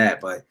this or that,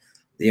 but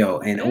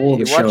and all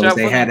the shows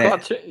they had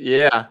that.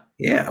 Yeah,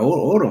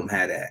 all of them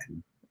had that.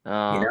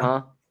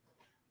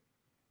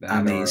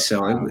 I mean,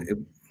 so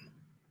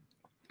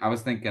I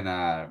was thinking,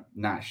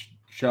 not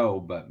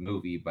show, but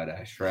movie, but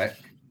Shrek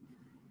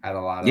had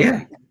a lot of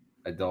like,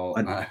 adult.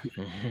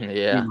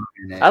 Yeah,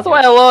 that's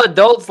why a lot of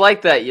adults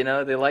like that.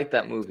 They like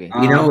that movie.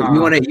 You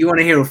want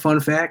to hear a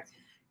fun fact?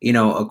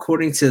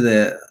 According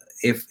to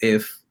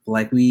if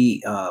like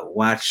we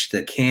watch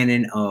the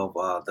canon of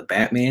the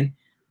Batman,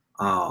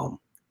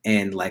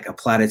 and like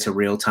applied it to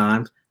real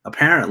time,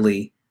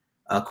 apparently,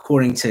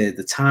 according to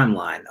the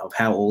timeline of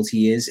how old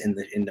he is in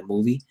the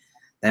movie,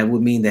 that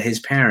would mean that his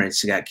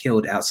parents got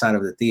killed outside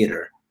of the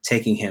theater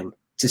taking him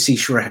to see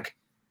Shrek.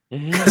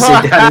 Because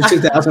they died in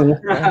 2001.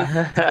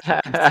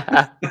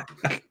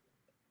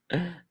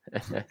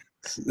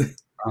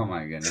 Oh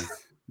my goodness.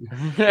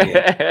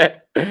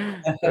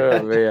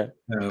 Oh man.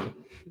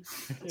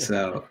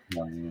 So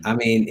I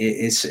mean,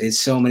 it's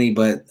so many,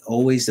 but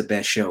always the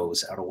best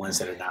shows are the ones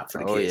that are not for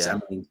the kids. Yeah. I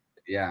mean,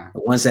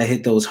 the ones that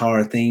hit those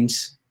horror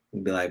themes,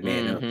 you'd be like,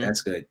 man,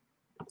 that's good.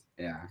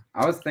 Yeah,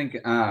 I was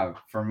thinking.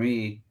 For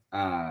me,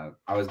 I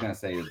was gonna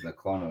say the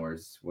Clone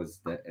Wars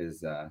is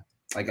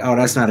like. Oh,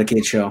 that's not a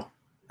kid show.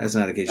 That's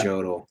not a kid show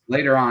at all.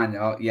 Later on,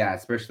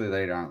 especially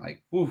later on,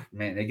 like, oof,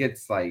 man, it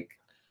gets like.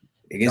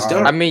 It gets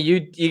dark. I mean, you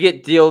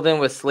get dealed in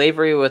with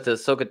slavery with the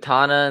Ahsoka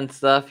Tano and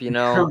stuff,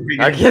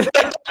 I get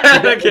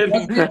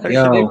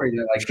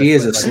she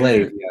is a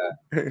slave. Yeah.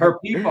 Her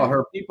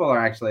people are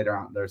actually later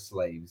on. They're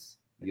slaves.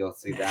 You'll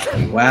see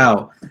that.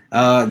 Wow.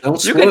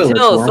 Don't spoil it. You can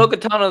tell Ahsoka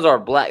Tanos are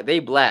black. They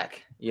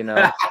black.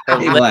 Her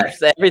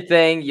lips,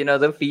 everything.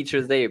 The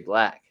features. They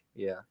black.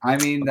 Yeah. I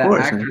mean, the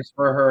actress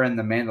for her in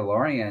The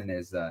Mandalorian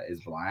is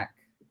black.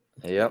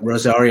 Yep.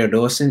 Rosario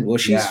Dawson. Well,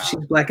 she's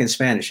black in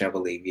Spanish, I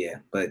believe. Yeah,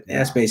 but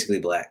that's basically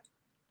black.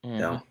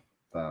 So,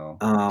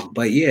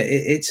 but yeah,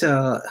 it's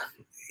I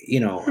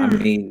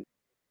mean,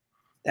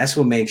 that's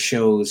what makes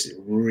shows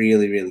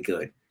really, really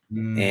good.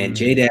 And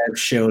J-Dab's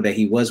show that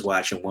he was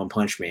watching, One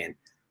Punch Man,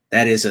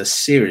 that is a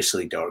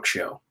seriously dark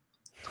show.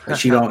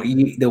 But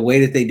the way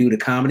that they do the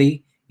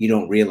comedy, you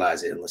don't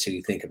realize it unless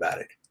you think about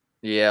it.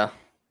 Yeah.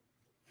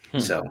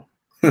 So.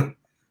 Man,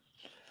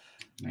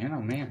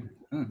 oh man.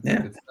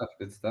 Yeah.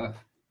 Good stuff.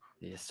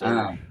 Yes,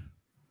 sir.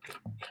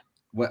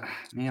 What,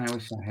 man, I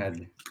wish I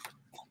had.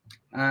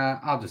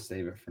 I'll just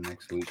save it for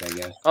next week, I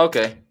guess.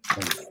 Okay.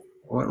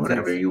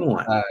 Whatever you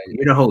want.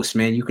 You're the host,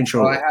 man. You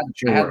control it.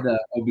 I had the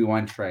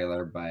Obi-Wan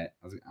trailer, but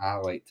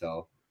I'll wait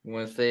till. You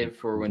want to save it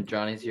for when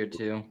Johnny's here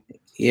too?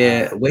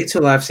 Yeah, wait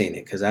till I've seen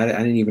it because I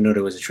didn't even know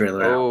there was a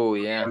trailer out. Oh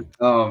yeah.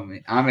 Oh,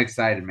 I'm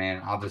excited,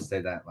 man. I'll just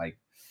say that. Like,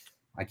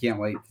 I can't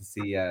wait to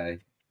see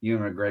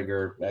Ewan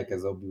McGregor back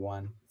as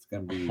Obi-Wan. It's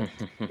gonna be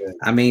good.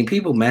 I mean,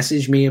 people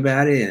message me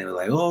about it and they're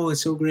like, "Oh,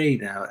 it's so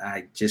great." Now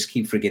I just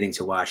keep forgetting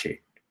to watch it.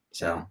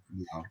 So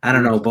I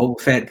don't know.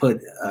 Boba Fett put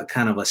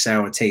kind of a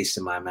sour taste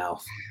in my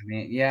mouth. I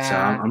mean, yeah. So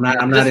I'm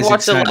not as just watch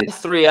excited. the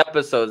last 3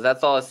 episodes.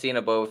 That's all I've seen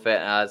of Boba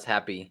Fett, and I was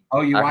happy.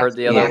 Oh, I heard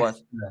the other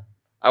ones.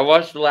 I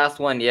watched the last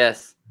one.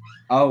 Yes.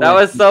 Oh, that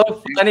was so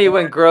funny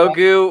when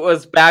Grogu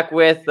was back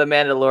with the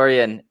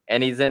Mandalorian,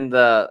 and he's in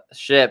the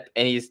ship,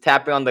 and he's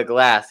tapping on the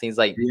glass. He's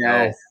like,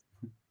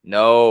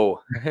 no.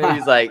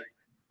 He's like,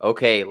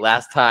 okay,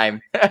 last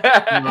time.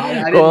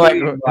 I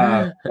didn't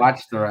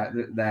watch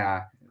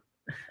the.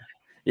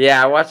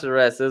 Yeah, I watched the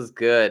rest. It was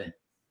good.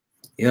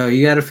 Yo,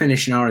 you got to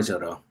finish Naruto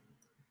though.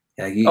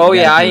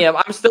 I am.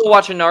 I'm still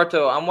watching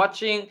Naruto. I'm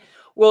watching.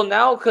 Well,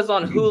 now because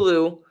on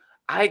Hulu,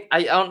 I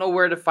don't know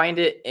where to find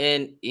it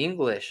in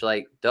English,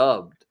 like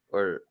dubbed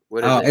or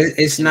what is it?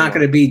 It's not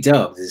going to be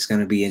dubbed. It's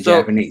going to be in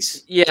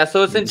Japanese. Yeah,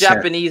 so it's in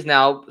Japanese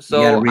now.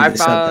 So I found.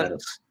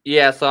 Subtitles.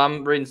 Yeah, so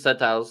I'm reading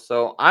subtitles.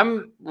 So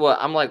I'm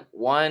like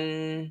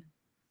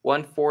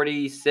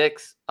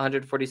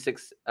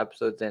 146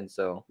 episodes in.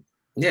 So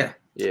yeah.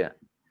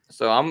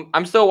 So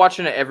I'm still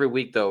watching it every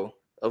week though,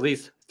 at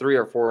least 3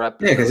 or 4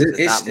 episodes. Yeah,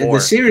 because the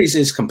series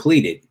is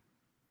completed.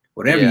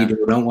 Whatever you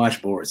do, don't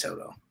watch Boruto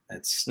though.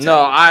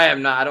 No, I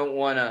am not. I don't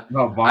want to.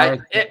 No,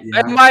 in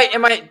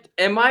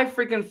my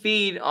freaking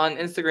feed on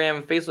Instagram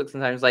and Facebook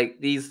sometimes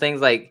like these things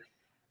like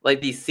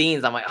like these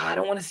scenes. I'm like, oh, I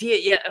don't want to see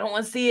it yet. I don't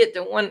want to see it.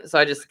 Don't want. So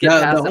I just skip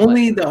past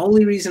The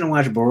only reason to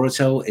watch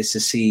Boruto is to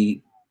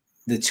see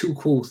the two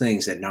cool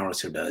things that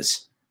Naruto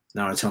does.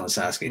 Naruto and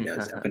Sasuke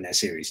does up in that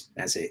series.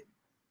 That's it.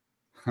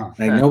 Huh.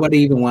 Like nobody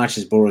even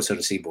watches Boruto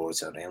to see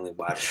Boruto. They only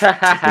watch to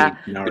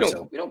see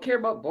Naruto. we don't care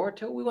about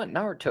Boruto. We want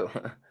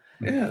Naruto.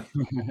 Yeah.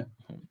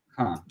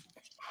 Huh.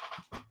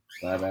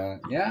 But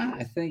yeah,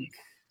 I think.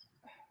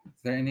 Is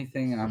there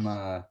anything I'm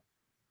I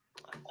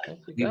think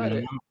we leaving got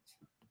it. out?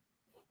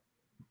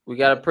 We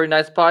got a pretty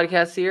nice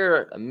podcast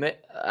here.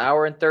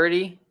 Hour and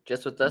 30,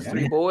 just with us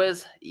three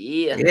boys.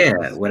 Yeah.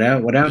 Yeah.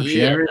 Without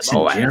Yeah, Jarrett and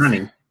boys.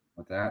 Johnny.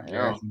 With that,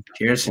 Yeah.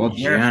 Jarrett Well, and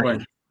Jarrett's Johnny.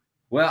 what-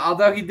 Well,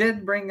 although he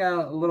did bring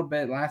a little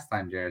bit last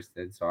time, Jarrett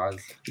did, so I was.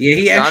 Yeah,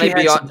 he actually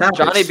Johnny had some topics.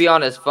 Johnny be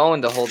on his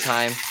phone the whole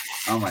time.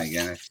 Oh my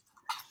goodness,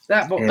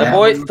 that boy. Yeah.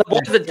 The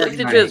boy's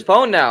addicted to his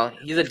phone now.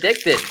 He's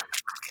addicted.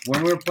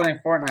 When we were playing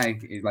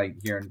Fortnite, he's like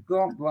hearing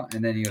blah, blah,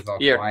 and then he was all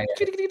Here. quiet.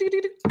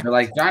 They're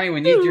like, Johnny, we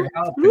need your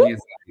help. And he's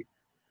like,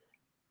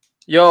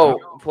 Yo,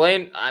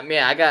 playing. I mean,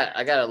 I got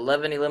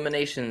 11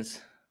 eliminations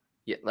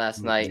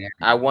last night. Yeah.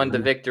 I won the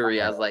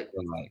victory. I was like,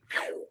 like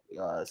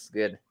oh, that's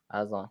good.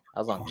 I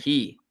was on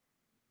key.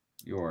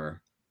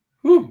 you're,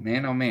 whew,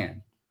 man, oh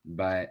man.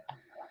 But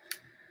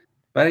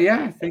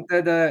yeah, I think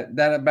that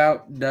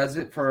about does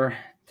it for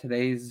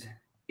today's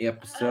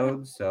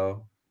episode.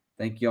 So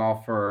thank you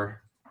all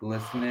for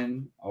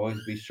listening.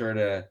 Always be sure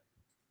to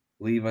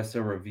leave us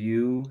a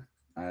review.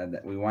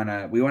 That we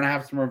wanna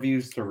have some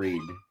reviews to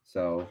read.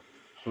 So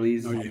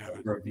please No, you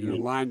haven't. You're a review.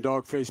 lion,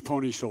 dog, face,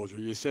 pony soldier.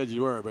 You said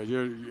you were, but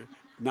you're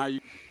now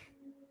you.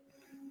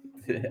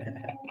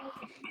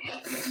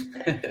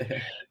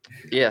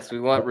 Yes, we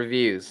want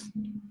reviews.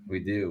 We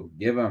do.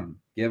 Give them.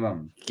 Give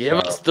So,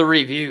 us the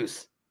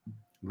reviews.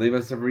 leave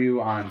us a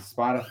review on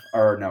Spotify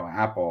or no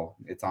Apple.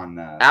 It's on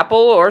Apple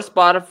or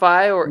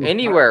Spotify or Yeah.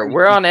 anywhere.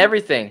 We're on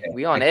everything.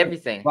 We on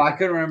everything. Well, I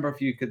couldn't remember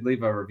if you could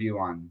leave a review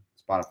on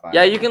Spotify.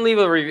 Yeah, you can leave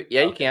a review.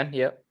 Yeah, you can.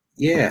 Yep.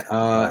 Yeah.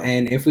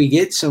 And if we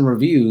get some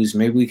reviews,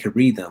 maybe we could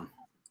read them.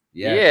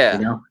 Yes. Yeah.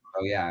 You know?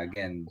 Oh yeah.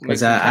 Again. Make Because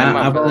some time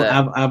out for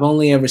that. I've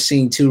only ever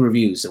seen 2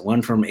 reviews. The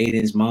one from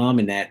Aiden's mom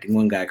and that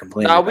one guy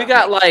complaining. No, about we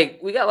got like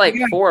We got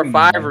 4 or some,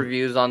 5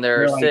 reviews on there.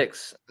 we're like-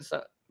 6.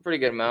 So pretty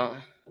good amount.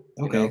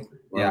 it. Okay. know?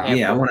 Yeah.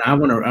 Yeah. I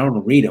want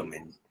to read them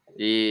and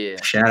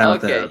Yeah. shout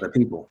out Okay. the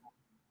people.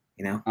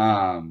 You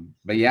know.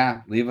 But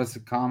yeah, leave us a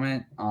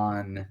comment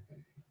on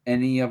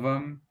any of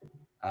them.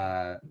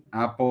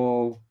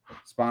 Apple,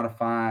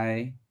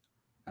 Spotify,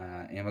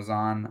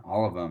 Amazon,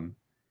 all of them.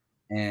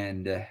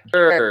 And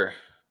Sure.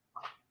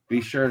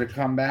 be sure to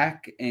come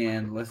back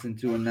and listen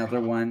to another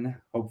one,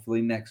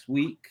 hopefully next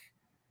week.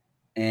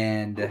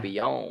 And We'll be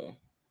on.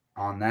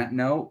 on that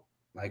note,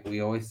 like we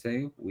always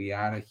say, we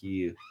out of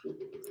here.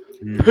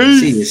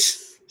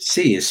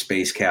 See you,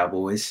 Space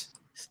Cowboys.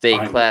 Stay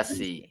Bye.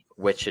 classy,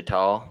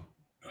 Wichita.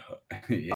 Yeah.